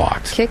 It's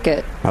locked. Kick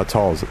it. How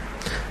tall is it?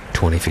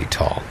 20 feet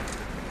tall.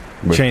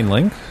 Chain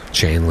link?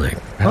 Chain link.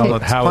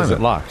 How is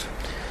it locked?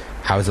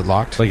 How is it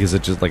locked? Like, is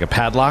it just like a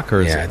padlock,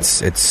 or is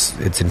it?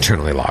 It's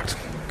internally locked.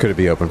 Could it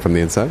be open from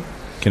the inside?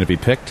 Can it be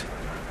picked?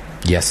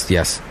 Yes.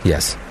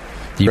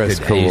 You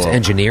could use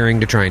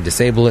engineering to try and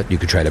disable it. You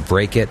could try to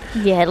break it.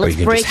 Yeah, let's or you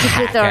can break just it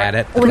hack with our, at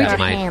it. with That our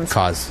might hands.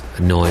 cause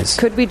a noise.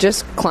 Could we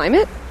just climb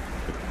it?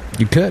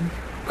 You could.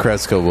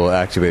 Kreska will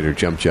activate her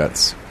jump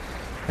jets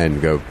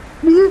and go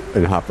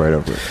and hop right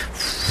over it.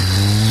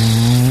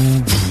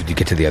 You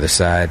get to the other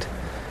side.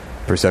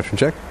 Perception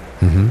check?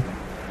 Mm-hmm.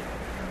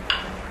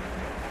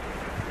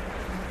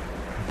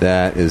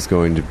 That is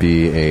going to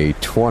be a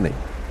 20.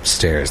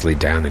 Stairs lead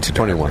down into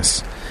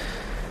darkness.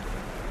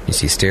 You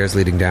see stairs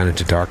leading down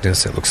into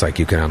darkness. It looks like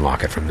you can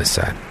unlock it from this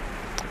side.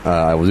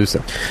 I will do so.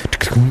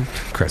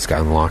 Kreska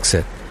unlocks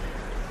it,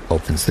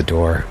 opens the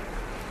door,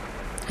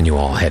 and you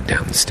all head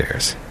down the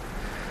stairs.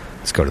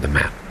 Let's go to the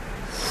map.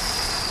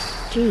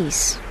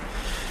 Jeez.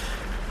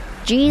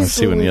 Let's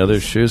see when the other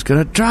shoe's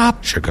gonna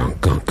drop.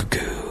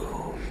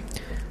 Shagongonkagoo.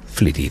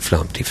 Fleety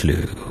flumpty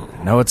flu.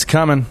 I know it's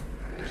coming.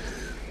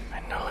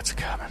 I know it's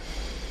coming.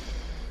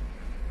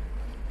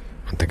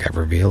 I don't think I've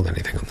revealed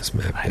anything on this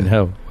map. I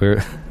know.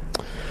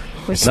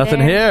 There's nothing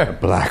there. here.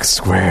 Black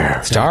square.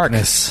 It's dark.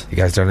 You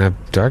guys don't have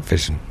dark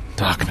vision.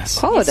 Darkness.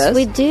 Call it us.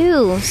 We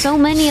do. So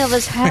many of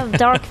us have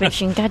dark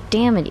vision. God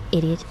damn it,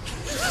 idiot.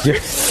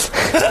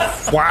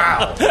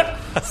 Wow.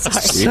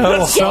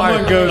 Sorry.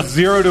 Someone goes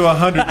 0 to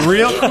 100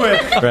 real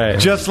quick, Right.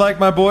 just like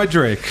my boy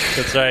Drake.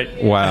 That's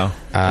right. Wow.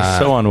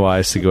 So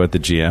unwise to go at the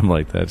GM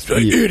like that.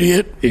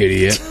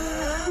 Idiot.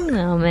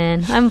 Oh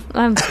man,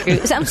 I'm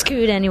screwed. I'm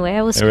screwed anyway.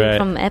 I was screwed Right.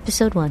 from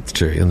episode 1. It's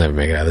true. You'll never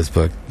make it out of this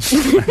book.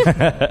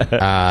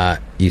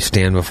 You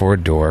stand before a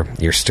door.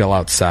 You're still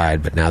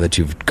outside, but now that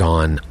you've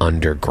gone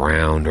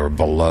underground or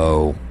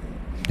below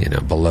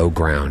below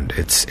ground.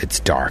 It's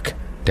dark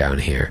down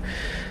here.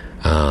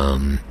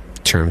 In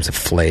terms of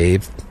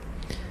Flav,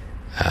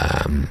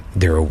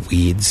 there are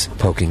weeds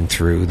poking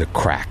through the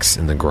cracks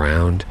in the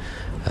ground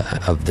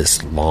of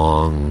this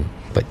long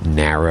but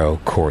narrow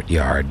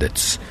courtyard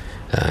that's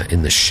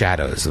in the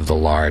shadows of the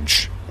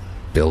large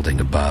building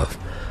above.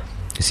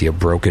 You see a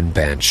broken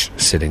bench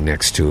sitting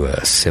next to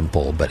a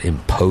simple but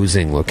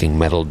imposing-looking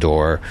metal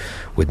door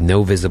with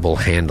no visible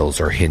handles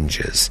or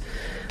hinges.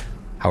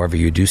 However,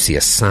 you do see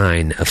a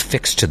sign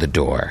affixed to the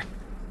door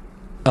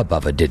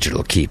above a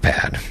digital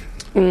keypad.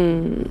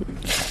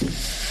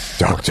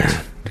 Doctor.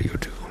 What do you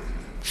do?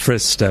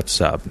 Frisk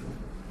steps up.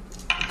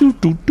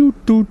 Doot, doot,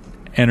 doot, doot.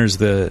 Enters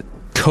the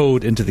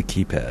code into the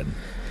keypad.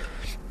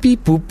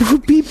 Beep, boop,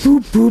 boop, beep,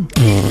 boop, boop.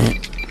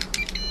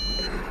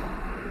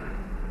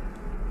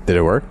 Did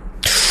it work?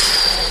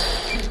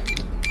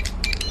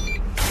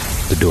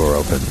 The door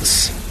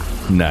opens.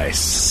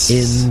 Nice.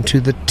 Into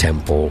the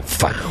temple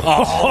found.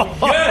 Oh,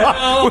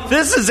 yeah.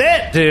 This is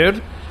it,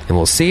 dude. And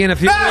we'll see you in a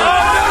few minutes.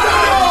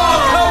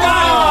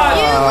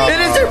 It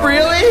isn't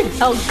really?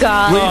 Oh,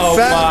 God. Oh,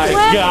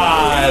 my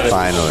God.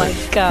 Finally. Oh, my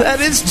God.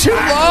 That is too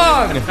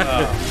long.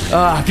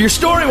 If your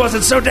story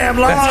wasn't so damn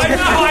long. I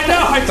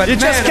know. But you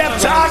just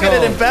kept talking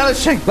and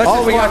embellishing.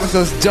 All we got was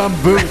those dumb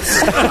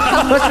boots.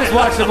 Let's just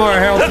watch some more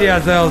Harold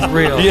TSL's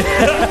reel. Yeah.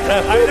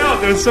 I know.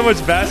 There was so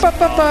much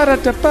basketball.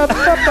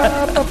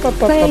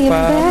 Playing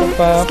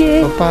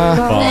basketball.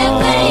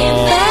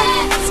 Playing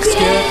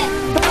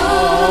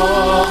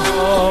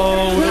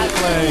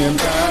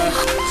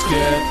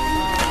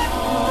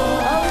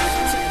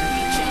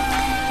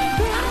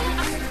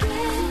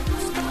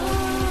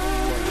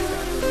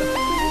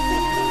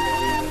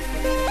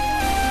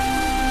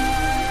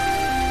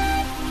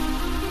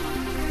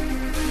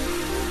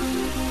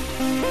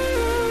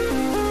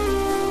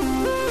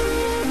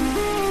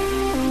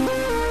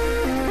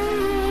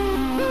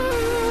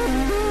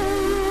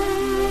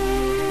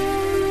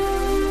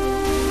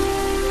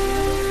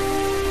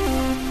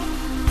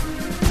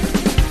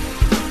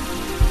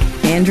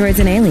Androids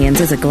and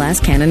Aliens is a Glass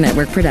Cannon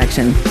Network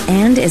production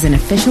and is an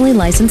officially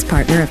licensed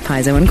partner of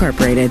Paizo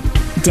Incorporated.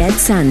 Dead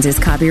Suns is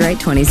copyright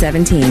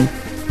 2017.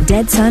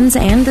 Dead Suns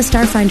and the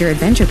Starfinder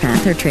Adventure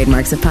Path are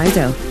trademarks of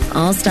Paizo.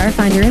 All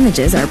Starfinder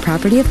images are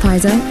property of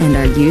Paizo and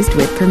are used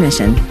with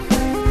permission.